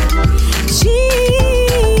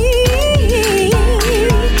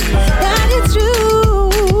 That it's true.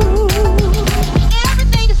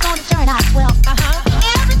 Everything is gonna turn out well.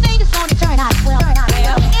 Everything is gonna turn out well.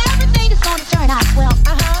 Everything is gonna turn out well.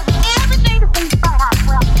 Everything is gonna turn out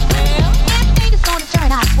well. Everything is gonna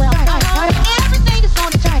turn out well. Everything is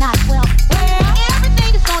gonna turn out well.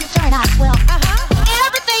 Everything is gonna turn out well.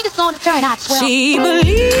 Everything is gonna turn out well. She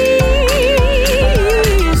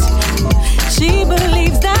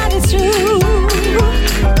believes that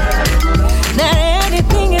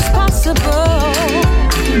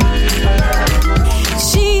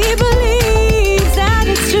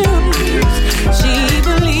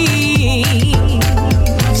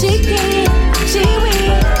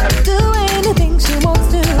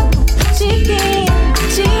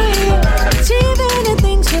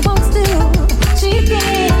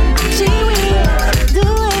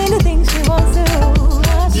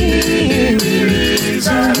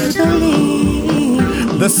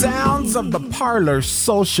Parlor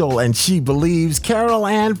Social, and She Believes, Carol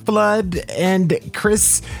Ann Flood and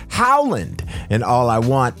Chris Howland, and All I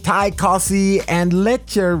Want, Ty Cossey and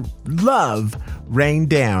Let Your Love Rain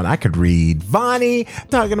Down. I could read. Vonnie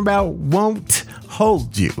talking about Won't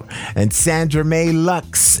Hold You, and Sandra May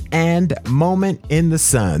Lux and Moment in the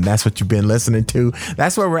Sun. That's what you've been listening to.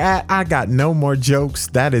 That's where we're at. I got no more jokes.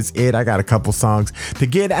 That is it. I got a couple songs to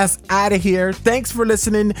get us out of here. Thanks for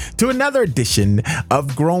listening to another edition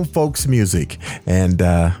of Grown Folks Music. And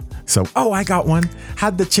I got one.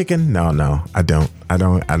 How'd the chicken? No, I don't.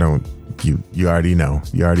 You already know.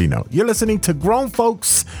 You're listening to Grown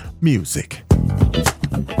Folks Music.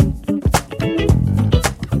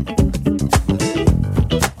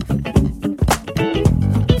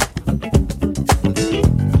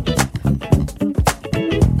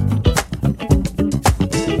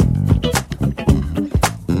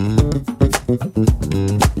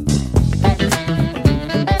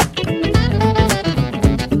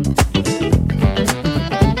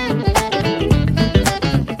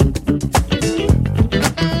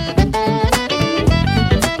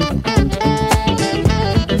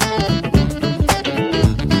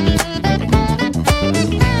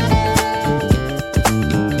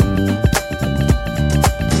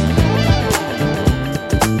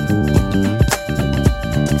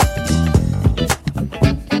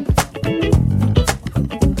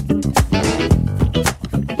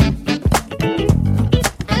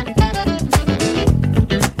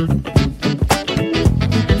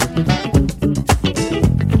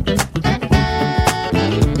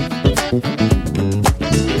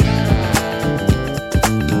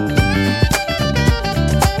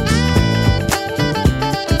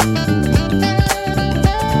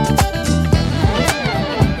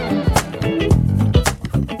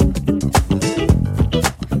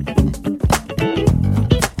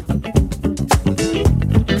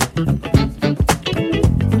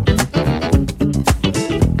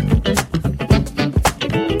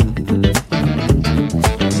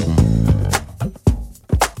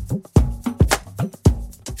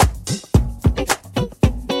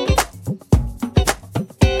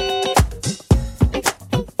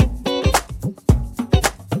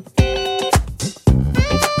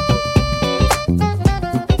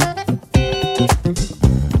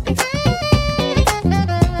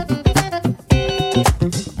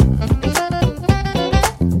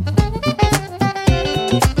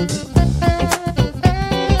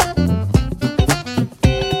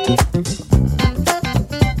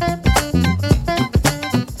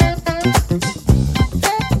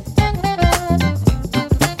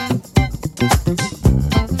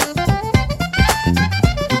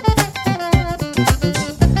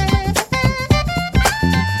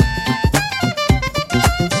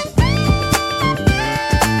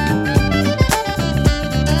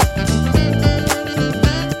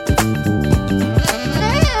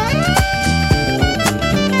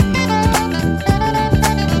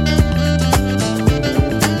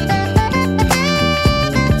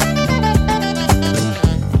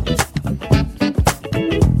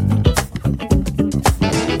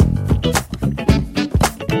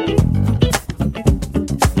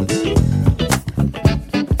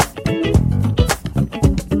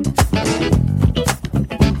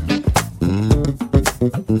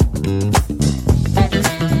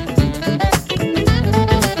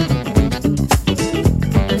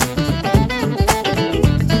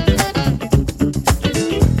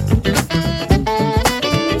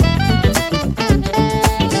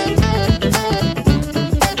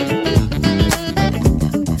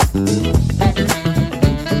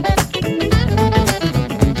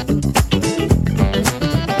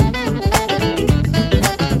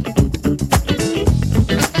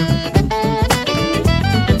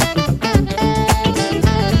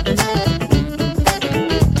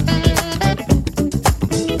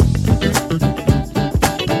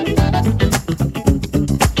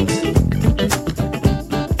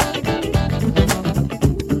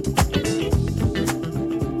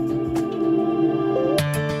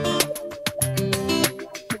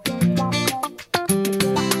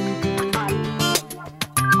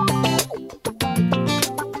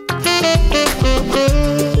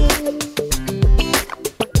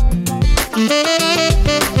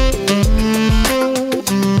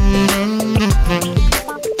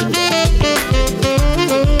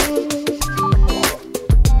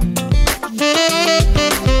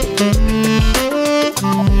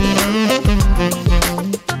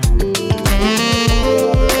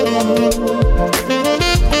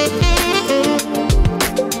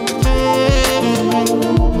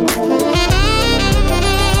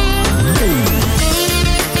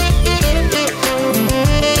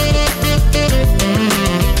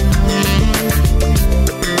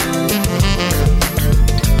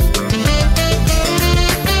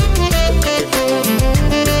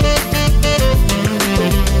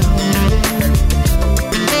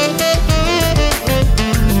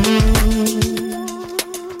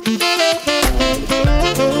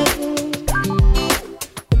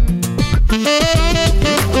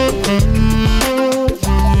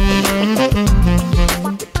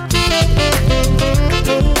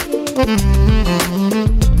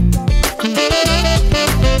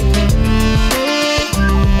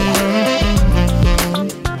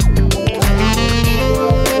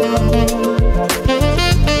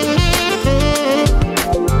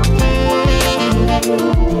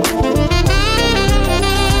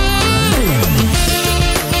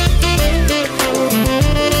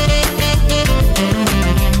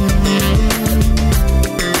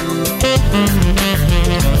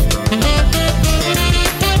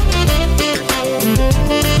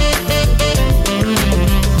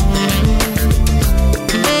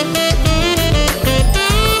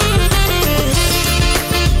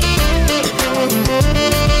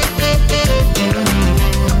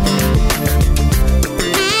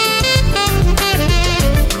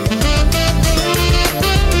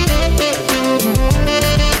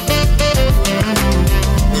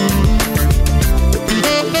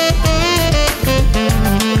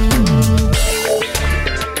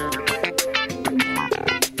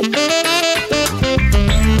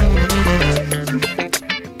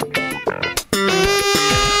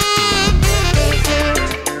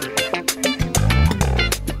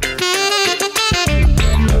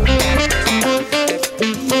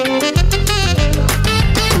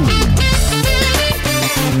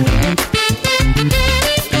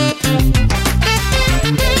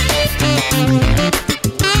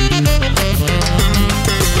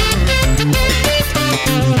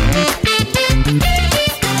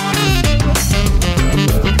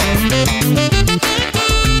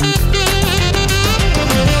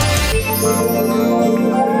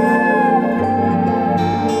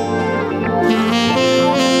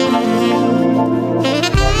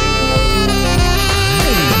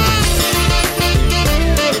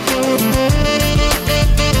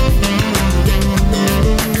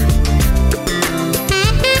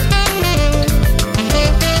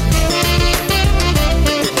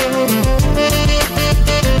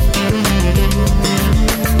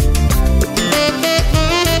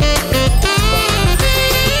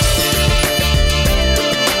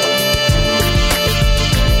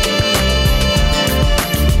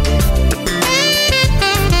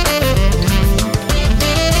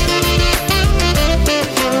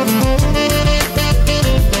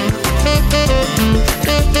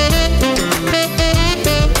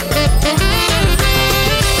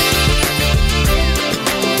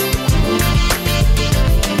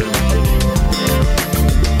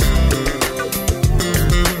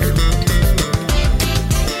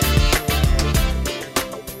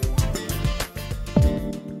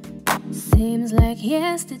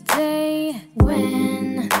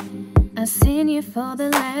 Seen you for the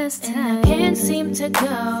last time. And I can't seem to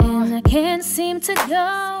go. And I can't seem to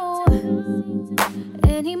go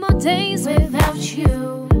any more days without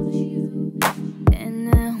you.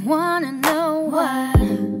 And I wanna know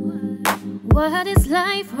what is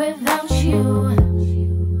life without you?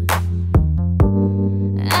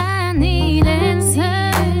 I need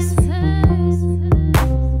answers.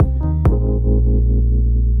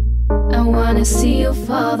 I wanna see you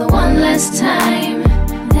for the one last time.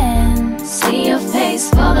 Then see your face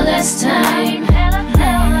for the last time.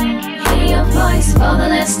 Then hear your voice for the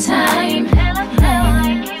last time.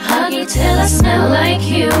 Then hug you till I smell like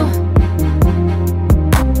you.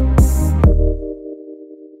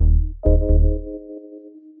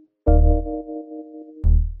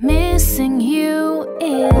 Missing you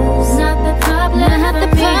is not the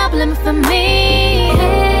problem for me.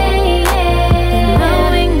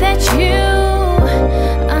 Knowing that you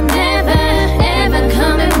are never ever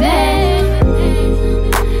coming back.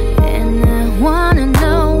 And I wanna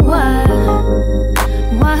know what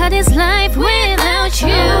is life without you?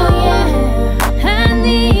 I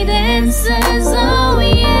need answers, oh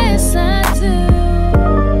yes I do.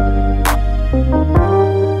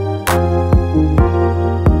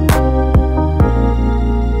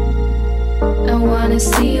 I wanna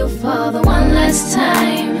see you for the one last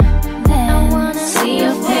time. I wanna see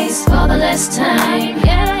your face for the last time.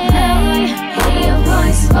 Hear your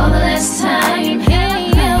voice for the last time.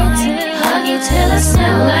 Hug you till I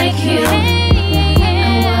smell like you. I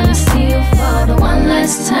wanna see you for the one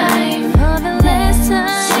last time.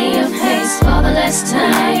 See your face for the last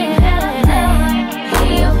time.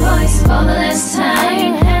 Hear your voice for the last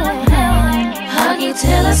time. Hug you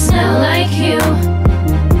till I smell like you.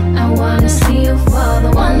 I wanna see you for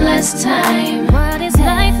the one last time. What is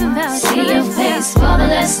life about? See your face for the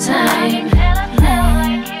last time.